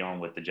going to be dealing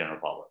with the general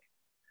public.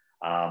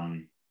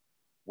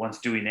 Once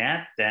doing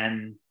that,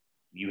 then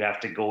You have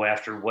to go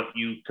after what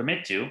you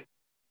commit to.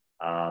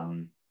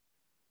 And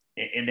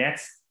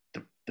that's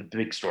the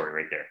big story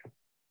right there.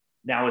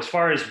 Now, as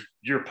far as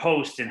your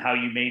post and how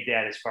you made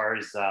that, as far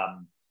as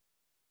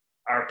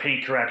are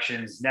paint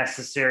corrections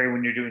necessary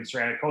when you're doing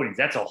ceramic coatings,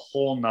 that's a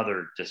whole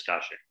nother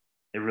discussion.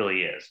 It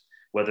really is,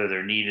 whether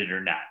they're needed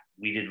or not.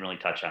 We didn't really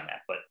touch on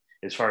that. But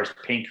as far as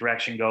paint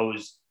correction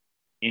goes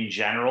in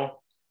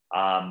general,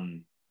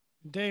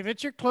 Dave,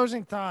 it's your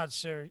closing thoughts,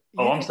 sir.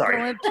 I'm sorry.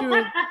 Go into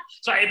it.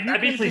 Sorry, I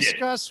basically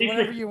discuss did.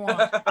 whatever you want.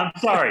 I'm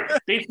sorry.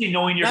 Basically,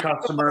 knowing your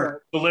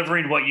customer,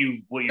 delivering what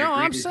you. No,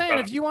 I'm saying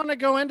if you want to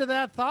go into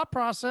that thought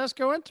process,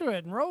 go into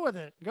it and roll with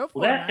it. Go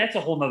for it. That's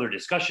a whole nother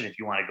discussion if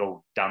you want to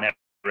go down that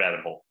rabbit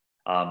hole.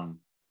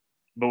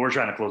 But we're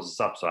trying to close this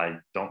up, so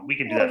we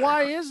can do that.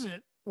 Why is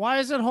it? Why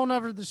is it a whole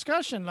nother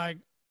discussion? Like,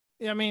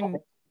 I mean,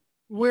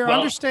 we're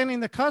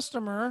understanding the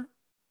customer,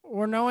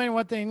 we're knowing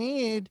what they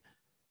need.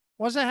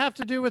 What does that have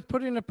to do with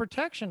putting the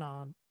protection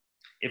on?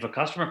 If a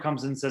customer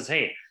comes in and says,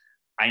 hey,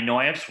 I know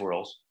I have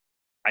swirls,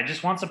 I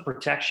just want some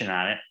protection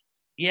on it.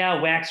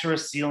 Yeah, wax or a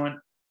sealant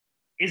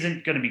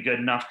isn't going to be good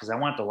enough because I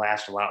want it to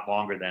last a lot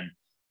longer than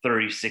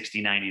 30,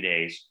 60, 90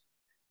 days.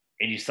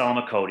 And you sell them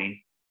a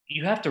coating.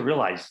 You have to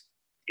realize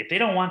if they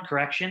don't want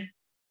correction,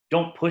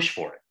 don't push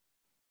for it.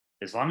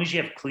 As long as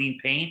you have clean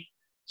paint,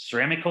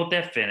 ceramic coat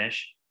that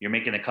finish, you're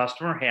making the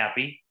customer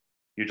happy,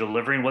 you're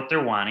delivering what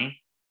they're wanting,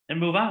 and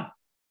move on.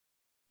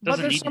 But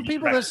there's some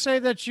people that say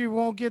that you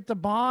won't get the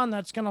bond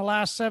that's going to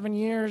last 7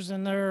 years,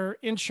 and their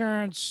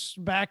insurance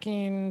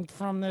backing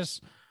from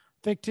this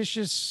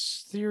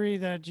fictitious theory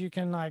that you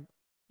can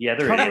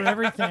cover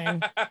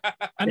everything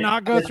and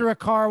not go through a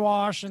car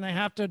wash, and they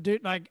have to do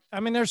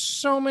there's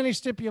so many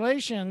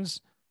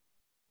stipulations,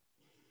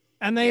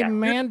 and they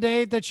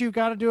mandate that you've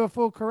got to do a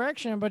full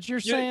correction, but you're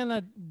saying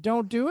that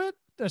don't do it.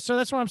 So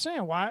that's what I'm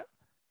saying. Why?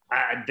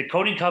 The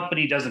coating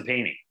company doesn't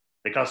pay me.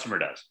 The customer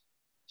does.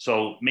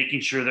 So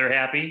making sure they're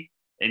happy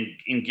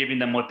and giving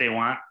them what they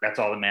want, that's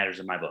all that matters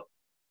in my book.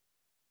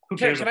 Who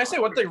cares? Can I say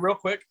one thing real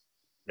quick?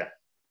 Yeah.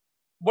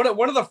 One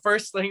of the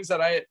first things that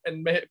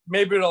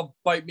maybe it'll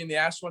bite me in the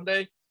ass one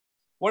day.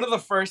 One of the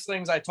first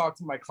things I talk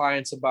to my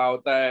clients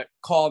about that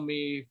call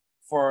me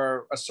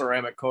for a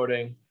ceramic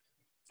coating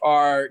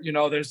are,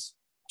 there's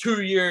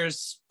 2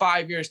 years,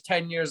 5 years,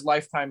 10 years,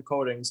 lifetime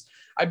coatings.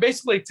 I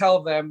basically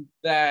tell them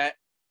that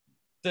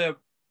the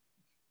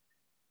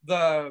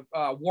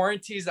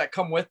warranties that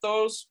come with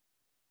those,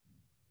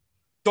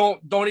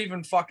 don't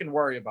even fucking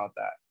worry about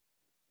that.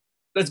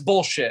 That's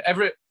bullshit.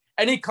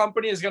 Any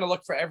company is going to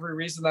look for every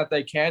reason that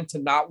they can to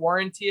not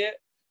warranty it.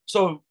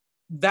 So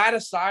that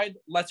aside,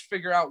 let's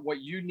figure out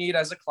what you need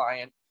as a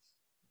client.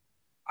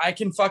 I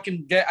can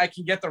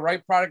get the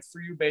right product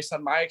for you based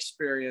on my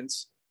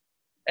experience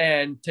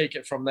and take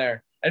it from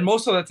there. And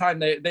most of the time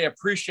they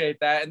appreciate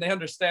that, and they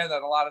understand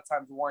that a lot of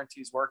times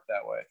warranties work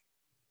that way.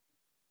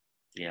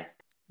 Yeah.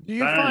 Do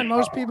you find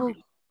most people,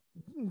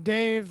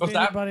 Dave,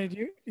 anybody,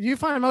 do you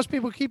find most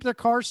people keep their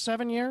cars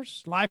 7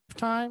 years,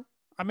 lifetime?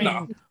 I mean,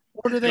 no.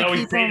 Or do they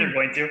keep them? They're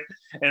going to,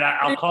 and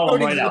I'll call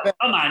them right out.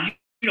 Come on,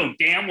 you know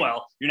damn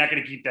well you're not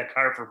going to keep that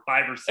car for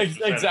 5 or 6 or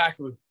 7.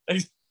 Exactly.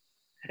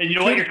 And you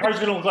know what? Your car's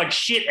going to look like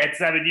shit at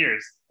 7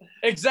 years.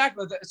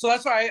 Exactly. So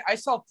that's why I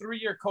sell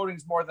 3-year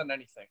coatings more than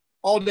anything.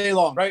 All day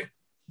long. Right?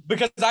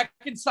 Because I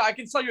can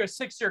sell you a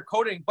 6-year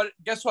coating, but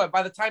guess what?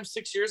 By the time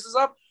 6 years is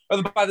up,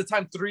 or by the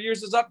time 3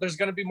 years is up, there's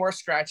going to be more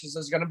scratches.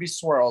 There's going to be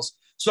swirls.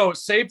 So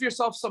save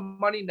yourself some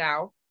money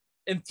now.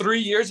 In 3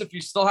 years, if you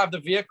still have the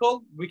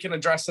vehicle, we can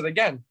address it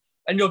again.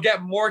 And you'll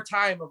get more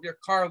time of your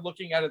car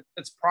looking at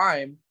its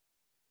prime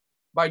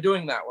by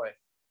doing that way.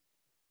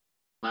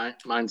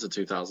 Mine's a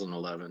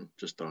 2011,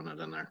 just throwing it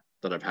in there,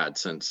 that I've had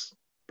since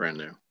brand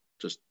new.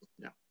 Just,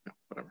 yeah,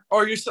 whatever. Oh,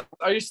 are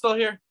you still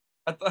here?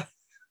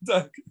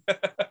 The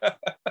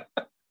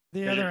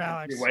other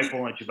Alex. Your wife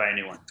won't let you buy a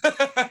new one.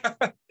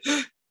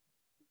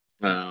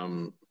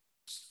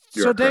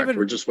 You're David,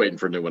 we're just waiting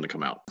for a new one to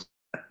come out.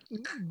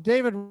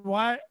 David,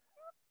 why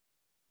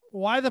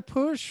the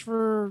push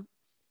for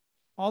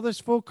all this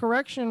full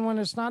correction when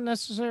it's not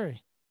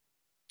necessary?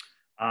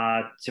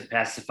 To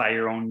pacify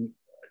your own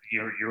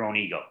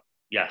ego.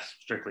 Yes,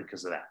 strictly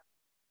because of that.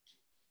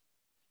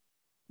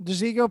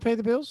 Does ego pay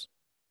the bills?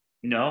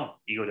 No,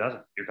 ego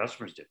doesn't. Your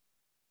customers do.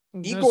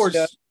 Igor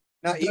does,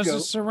 not ego. Does a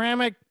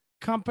ceramic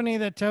company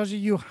that tells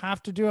you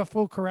have to do a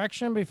full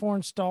correction before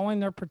installing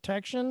their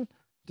protection,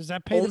 does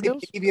that pay the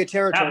bills? If they give you a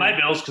territory. Not my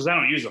bills, because I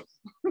don't use them.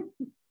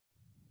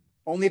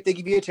 Only if they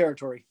give you a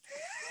territory.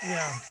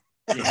 Yeah.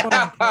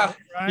 Yeah, right?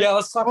 Yeah,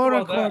 let's talk quote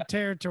about unquote that.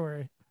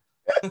 Territory.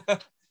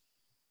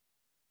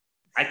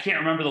 I can't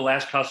remember the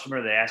last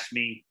customer that asked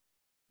me,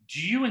 do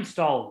you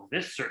install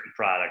this certain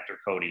product or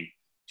coating?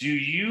 Do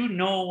you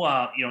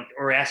know,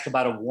 or ask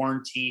about a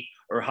warranty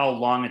or how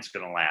long it's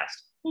going to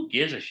last? Who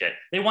gives a shit?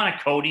 They want a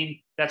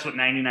coating. That's what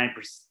 99%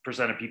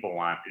 of people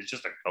want. It's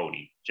just a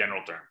coating,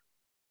 general term.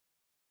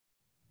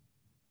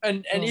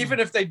 And even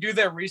if they do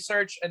their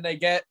research and they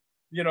get,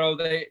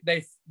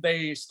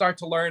 they start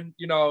to learn,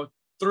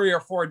 3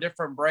 or 4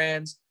 different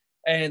brands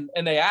and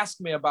they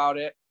ask me about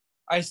it,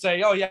 I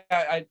say, oh yeah,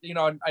 I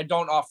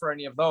don't offer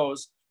any of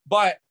those,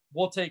 but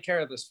we'll take care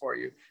of this for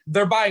you.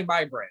 They're buying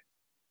my brand.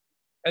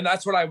 And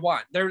that's what I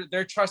want.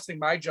 They're trusting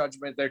my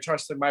judgment. They're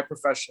trusting my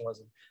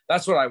professionalism.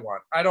 That's what I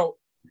want. I don't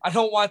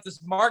want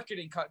this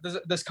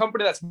this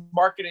company that's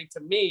marketing to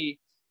me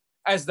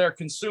as their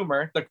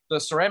consumer, the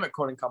ceramic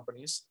coating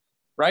companies,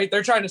 right?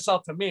 They're trying to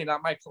sell to me,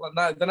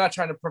 they're not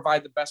trying to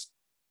provide the best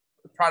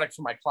product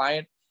for my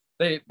client.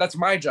 That's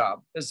my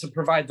job, is to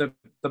provide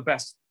the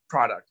best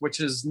product, which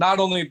is not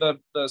only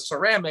the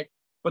ceramic,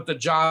 but the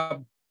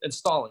job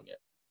installing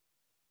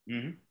it.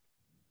 Mm-hmm.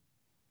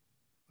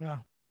 Yeah.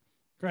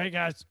 Great,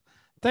 guys.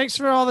 Thanks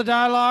for all the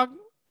dialogue.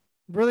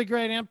 Really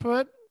great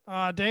input.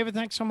 David,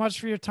 thanks so much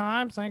for your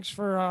time. Thanks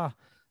for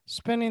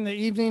spending the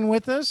evening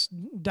with us,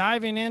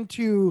 diving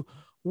into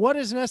what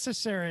is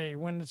necessary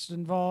when it's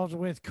involved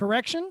with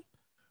correction.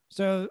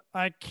 So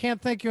I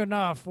can't thank you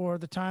enough for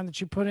the time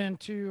that you put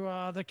into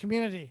the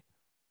community.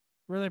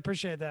 Really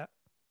appreciate that.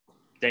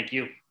 Thank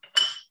you.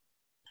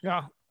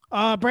 Yeah.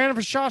 Brandon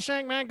from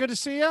Shawshank, man, good to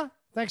see you.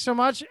 Thanks so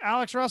much.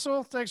 Alex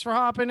Russell, thanks for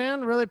hopping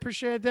in. Really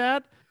appreciate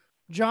that.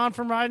 John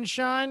from Ride and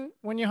Shine,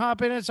 when you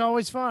hop in, it's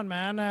always fun,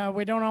 man.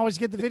 We don't always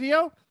get the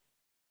video.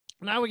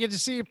 Now we get to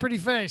see your pretty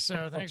face,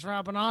 so thanks for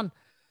hopping on.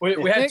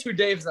 We had two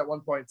Daves at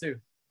one point,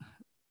 too.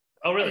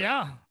 Oh, really?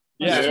 Yeah.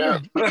 Yeah.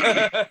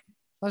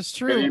 That's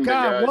true.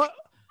 God,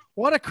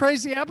 what a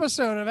crazy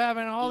episode of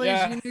having all these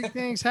unique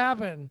things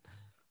happen.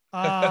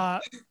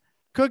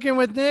 Cooking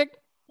with Nick.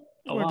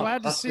 We're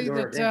glad to see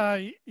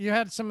that you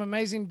had some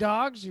amazing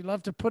dogs. You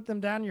love to put them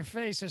down your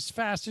face as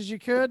fast as you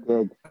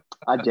could.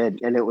 I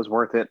did, and it was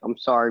worth it. I'm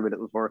sorry, but it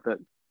was worth it.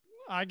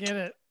 I get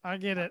it.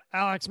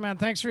 Alex, man,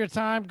 thanks for your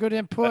time. Good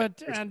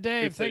input. And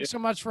Dave, thanks so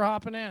much for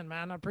hopping in,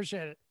 man. I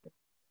appreciate it.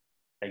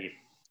 Thank you.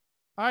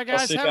 All right,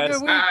 guys, have a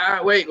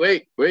good week.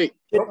 Wait.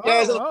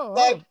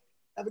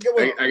 Have a good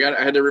one.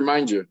 I had to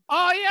remind you.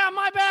 Oh, yeah,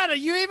 my bad.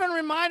 You even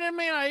reminded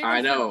me.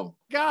 I know.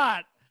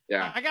 God.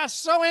 Yeah. I got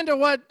so into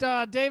what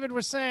David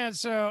was saying.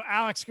 So,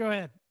 Alex, go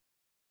ahead.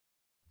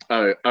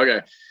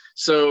 Okay.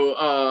 So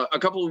a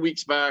couple of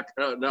weeks back,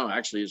 no,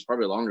 actually, it's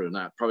probably longer than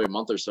that, probably a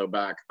month or so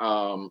back,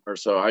 or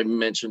so, I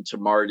mentioned to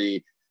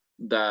Marty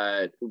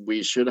that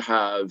we should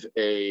have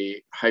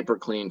a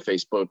HyperClean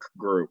Facebook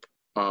group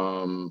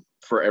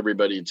for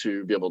everybody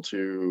to be able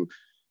to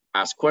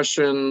ask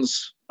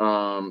questions,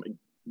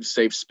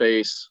 safe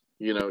space,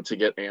 to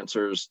get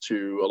answers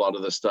to a lot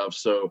of this stuff.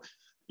 So,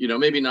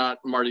 maybe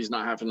Marty's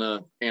not having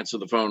to answer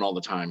the phone all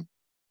the time.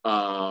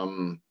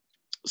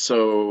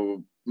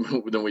 So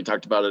then we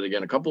talked about it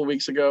again a couple of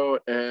weeks ago,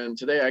 and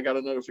today I got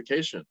a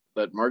notification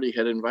that Marty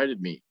had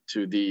invited me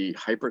to the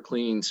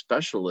HyperClean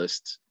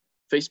Specialist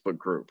Facebook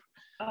group.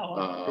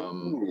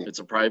 It's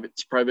a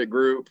private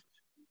group,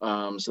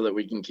 so that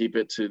we can keep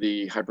it to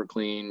the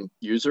HyperClean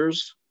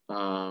users,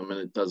 and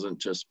it doesn't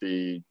just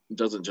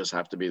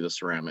have to be the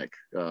ceramic,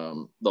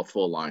 the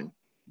full line.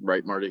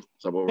 Right, Marty? Is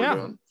that what we're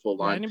doing? Full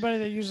line. Anybody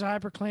that uses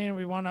HyperClean,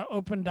 we want to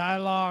open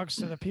dialogue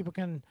so that people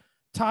can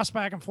toss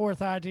back and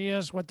forth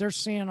ideas, what they're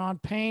seeing on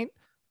paint.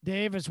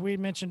 Dave, as we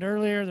mentioned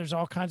earlier, there's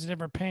all kinds of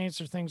different paints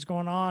or things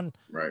going on.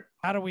 Right.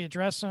 How do we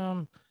address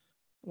them?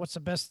 What's the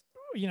best,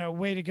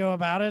 way to go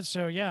about it?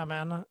 So yeah,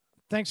 man,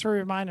 thanks for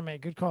reminding me.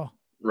 Good call.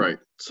 Right.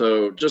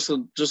 So just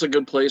a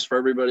good place for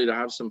everybody to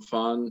have some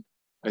fun.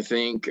 I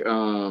think,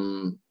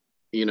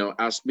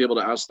 be able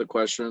to ask the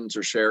questions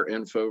or share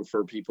info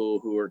for people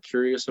who are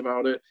curious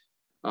about it.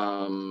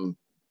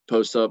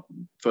 Post up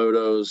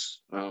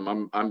photos.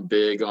 I'm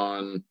big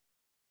on,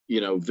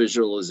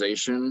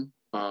 visualization.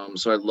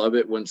 So I love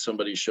it when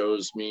somebody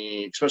shows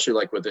me, especially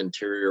like with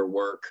interior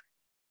work,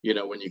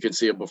 when you can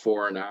see a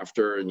before and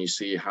after, and you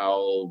see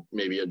how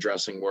maybe a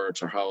dressing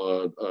works or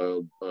how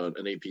an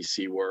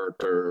APC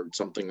work or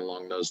something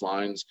along those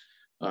lines.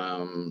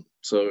 So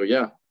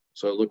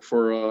look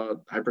for a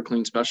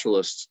HyperClean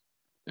Specialist,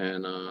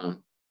 and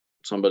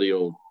somebody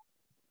will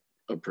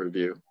approve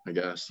you, I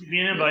guess. Shoot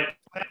me an invite.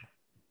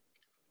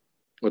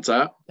 What's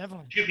that?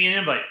 Definitely. Shoot me an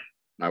invite.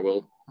 I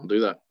will. I'll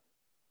do that.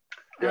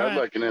 Yeah, I'd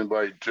like an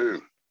invite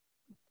too.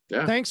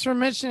 Yeah. Thanks for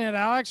mentioning it,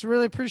 Alex.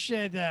 Really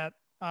appreciate that.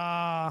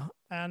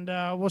 And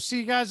we'll see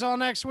you guys all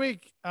next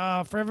week.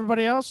 For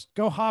everybody else,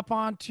 go hop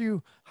on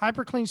to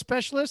HyperClean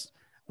Specialist.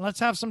 And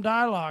let's have some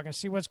dialogue and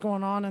see what's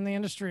going on in the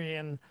industry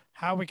and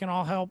how we can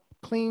all help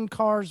clean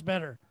cars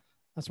better.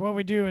 That's what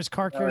we do as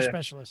car care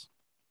specialists.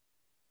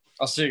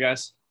 I'll see you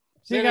guys.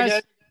 See you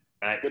guys.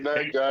 Right. Good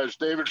night, guys.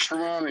 David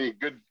Tremonti,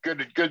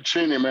 good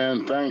seeing you,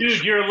 man. Thanks.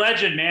 Dude, you're a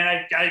legend,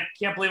 man. I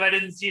can't believe I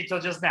didn't see you till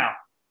just now.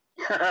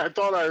 I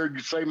thought I heard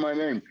you say my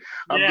name.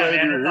 I'm Yeah, glad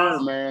man, you're that's here,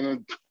 awesome.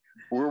 man.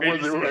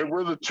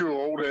 We're the two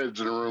old heads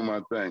in the room, I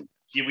think.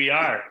 Yeah, we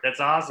are. That's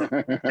awesome.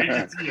 Great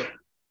to see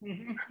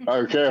you.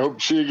 Okay, hope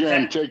to see you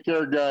again. Take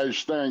care,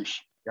 guys. Thanks.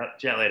 Yep,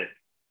 chat later.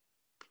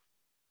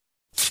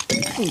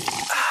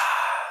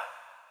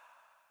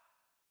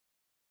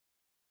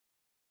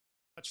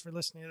 Much for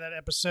listening to that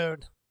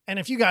episode. And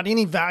if you got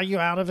any value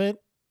out of it,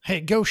 hey,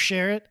 go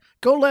share it.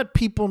 Go let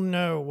people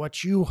know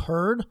what you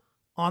heard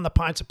on the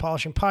Pints of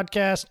Polishing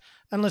podcast.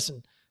 And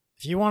listen,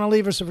 If you want to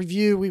leave us a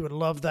review, we would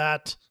love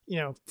that.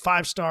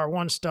 5-star,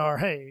 1-star.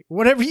 Hey,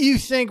 whatever you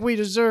think we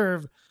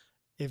deserve,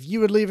 if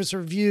you would leave us a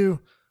review,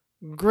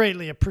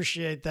 greatly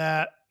appreciate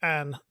that.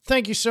 And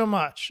thank you so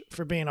much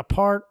for being a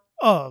part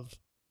of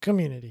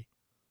community.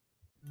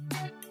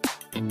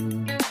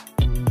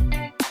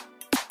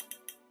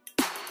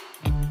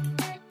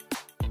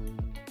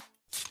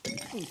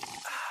 Ooh.